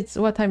 it's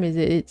what time is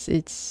it?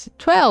 It's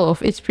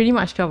 12. It's pretty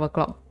much 12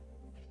 o'clock.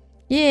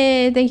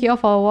 Yeah, thank you all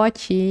for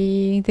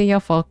watching. Thank you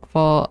all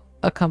for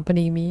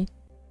accompanying me.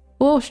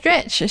 Oh,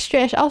 stretch.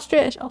 I'll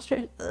stretch.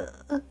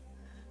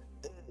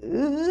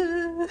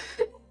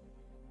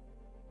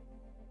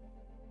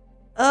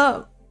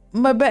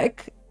 My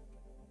back.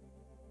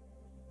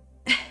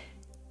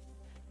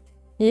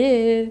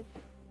 Yeah.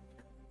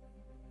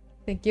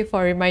 Thank you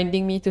for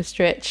reminding me to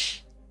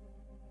stretch.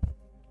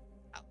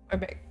 My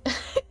back.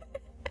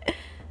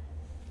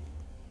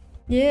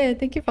 Yeah,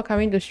 thank you for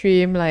coming to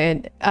stream. Like,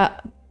 and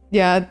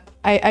yeah,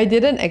 I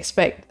didn't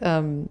expect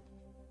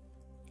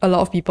a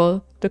lot of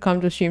people to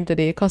come to stream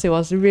today because it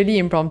was really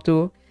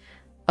impromptu.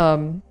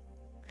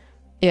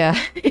 Yeah.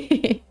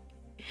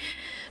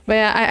 But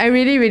yeah, I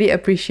really really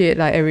appreciate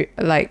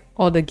like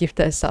all the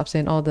gifted subs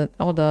and all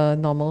the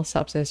normal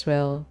subs as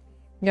well.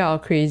 Yeah,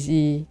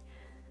 crazy.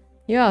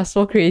 Yeah,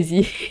 so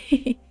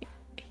crazy.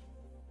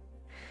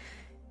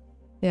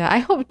 Yeah, I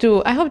hope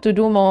to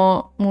do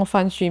more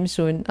fun streams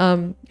soon.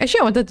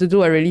 Actually I wanted to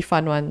do a really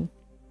fun one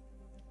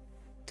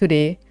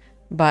today,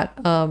 but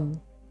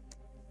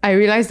I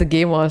realized the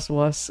game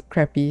was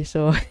crappy,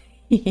 so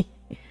maybe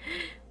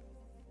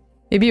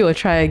we'll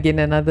try again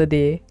another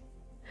day.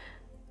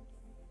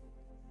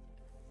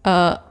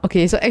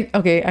 Okay, so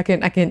okay, I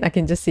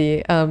can just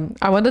say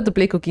I wanted to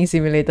play Cooking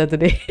Simulator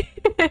today.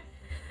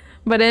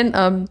 But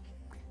then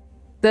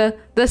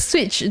the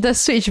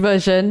Switch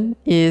version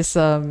is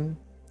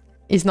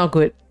not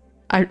good.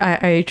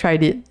 I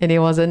tried it and it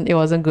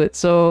wasn't good.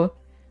 So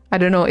I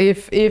don't know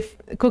if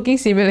Cooking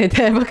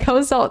Simulator ever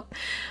comes out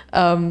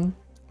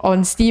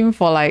on Steam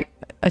for like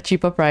a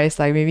cheaper price,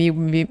 like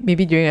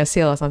maybe during a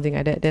sale or something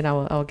like that, then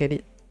I'll get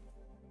it.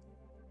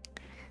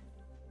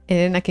 And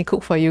then I can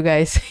cook for you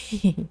guys.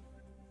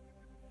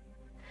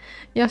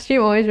 Your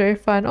stream always very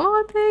fun.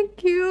 Oh,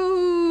 thank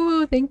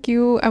you. Thank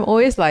you. I'm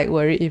always like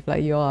worried if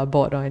like you all are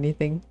bored or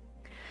anything.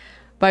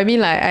 But I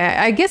mean like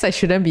I guess I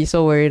shouldn't be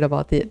so worried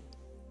about it.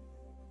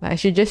 Like, I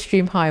should just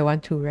stream how I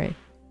want to, right?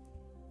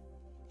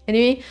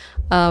 Anyway,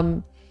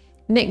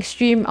 next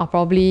stream I'll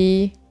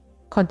probably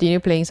continue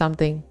playing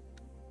something.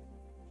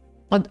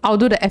 I'll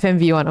do the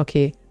FMV one,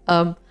 okay.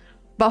 But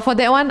for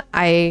that one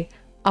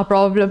I'll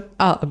probably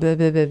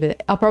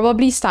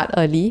start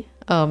early.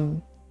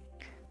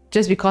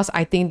 Just because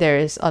I think there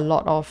is a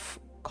lot of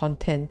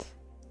content.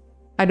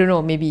 I don't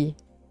know, maybe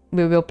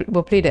we'll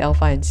play the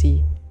alpha and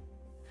see.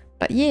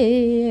 But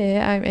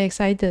yeah, I'm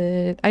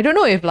excited. I don't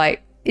know if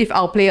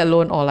I'll play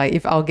alone or like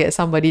if I'll get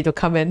somebody to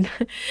come and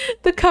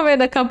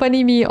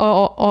accompany me,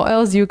 or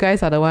else you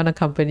guys are the one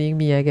accompanying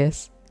me, I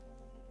guess.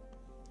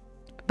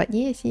 But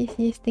yes,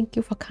 thank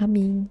you for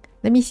coming.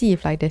 Let me see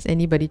if like there's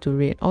anybody to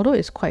raid, although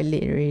it's quite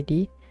late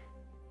already.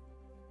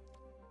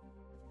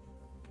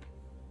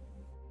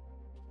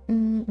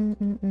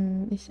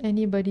 Is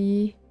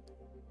anybody?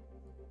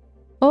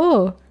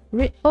 Oh,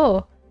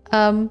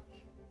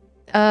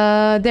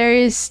 there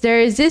is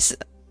this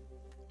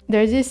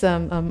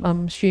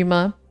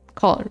streamer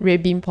called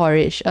Red Bean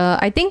Porridge.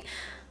 I think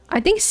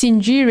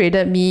Shinji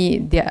raided me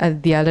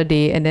the other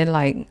day, and then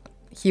like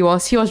he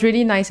was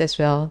really nice as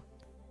well.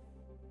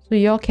 So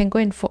y'all can go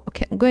and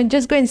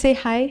say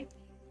hi.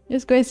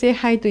 Just go and say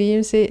hi to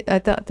him. Say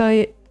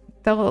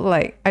tell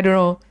like, I don't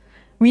know.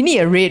 We need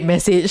a raid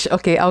message.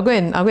 Okay, I'll go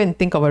and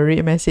think of a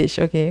raid message.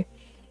 Okay,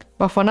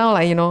 but for now,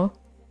 like, you know,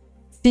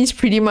 since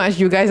pretty much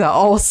you guys are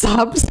all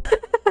subs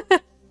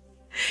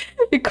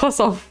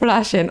because of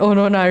Flash and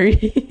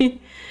Ononari,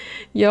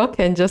 y'all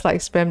can just like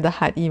spam the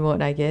heart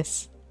emote, I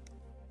guess.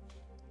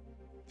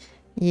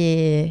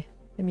 Yeah.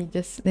 Let me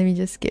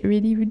just get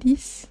ready with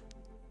this.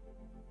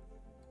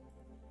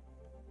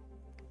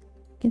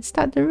 Can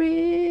start the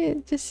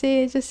raid. Just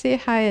say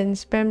hi and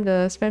spam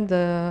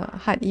the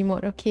heart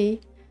emote.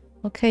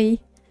 Okay,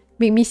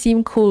 make me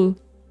seem cool.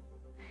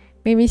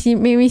 Make me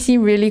seem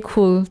really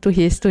cool to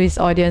his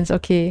audience.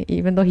 Okay,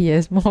 even though he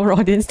has more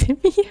audience than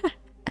me.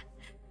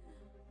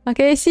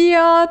 Okay, see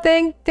y'all.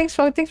 Thanks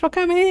for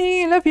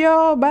coming. Love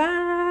y'all.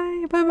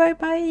 Bye.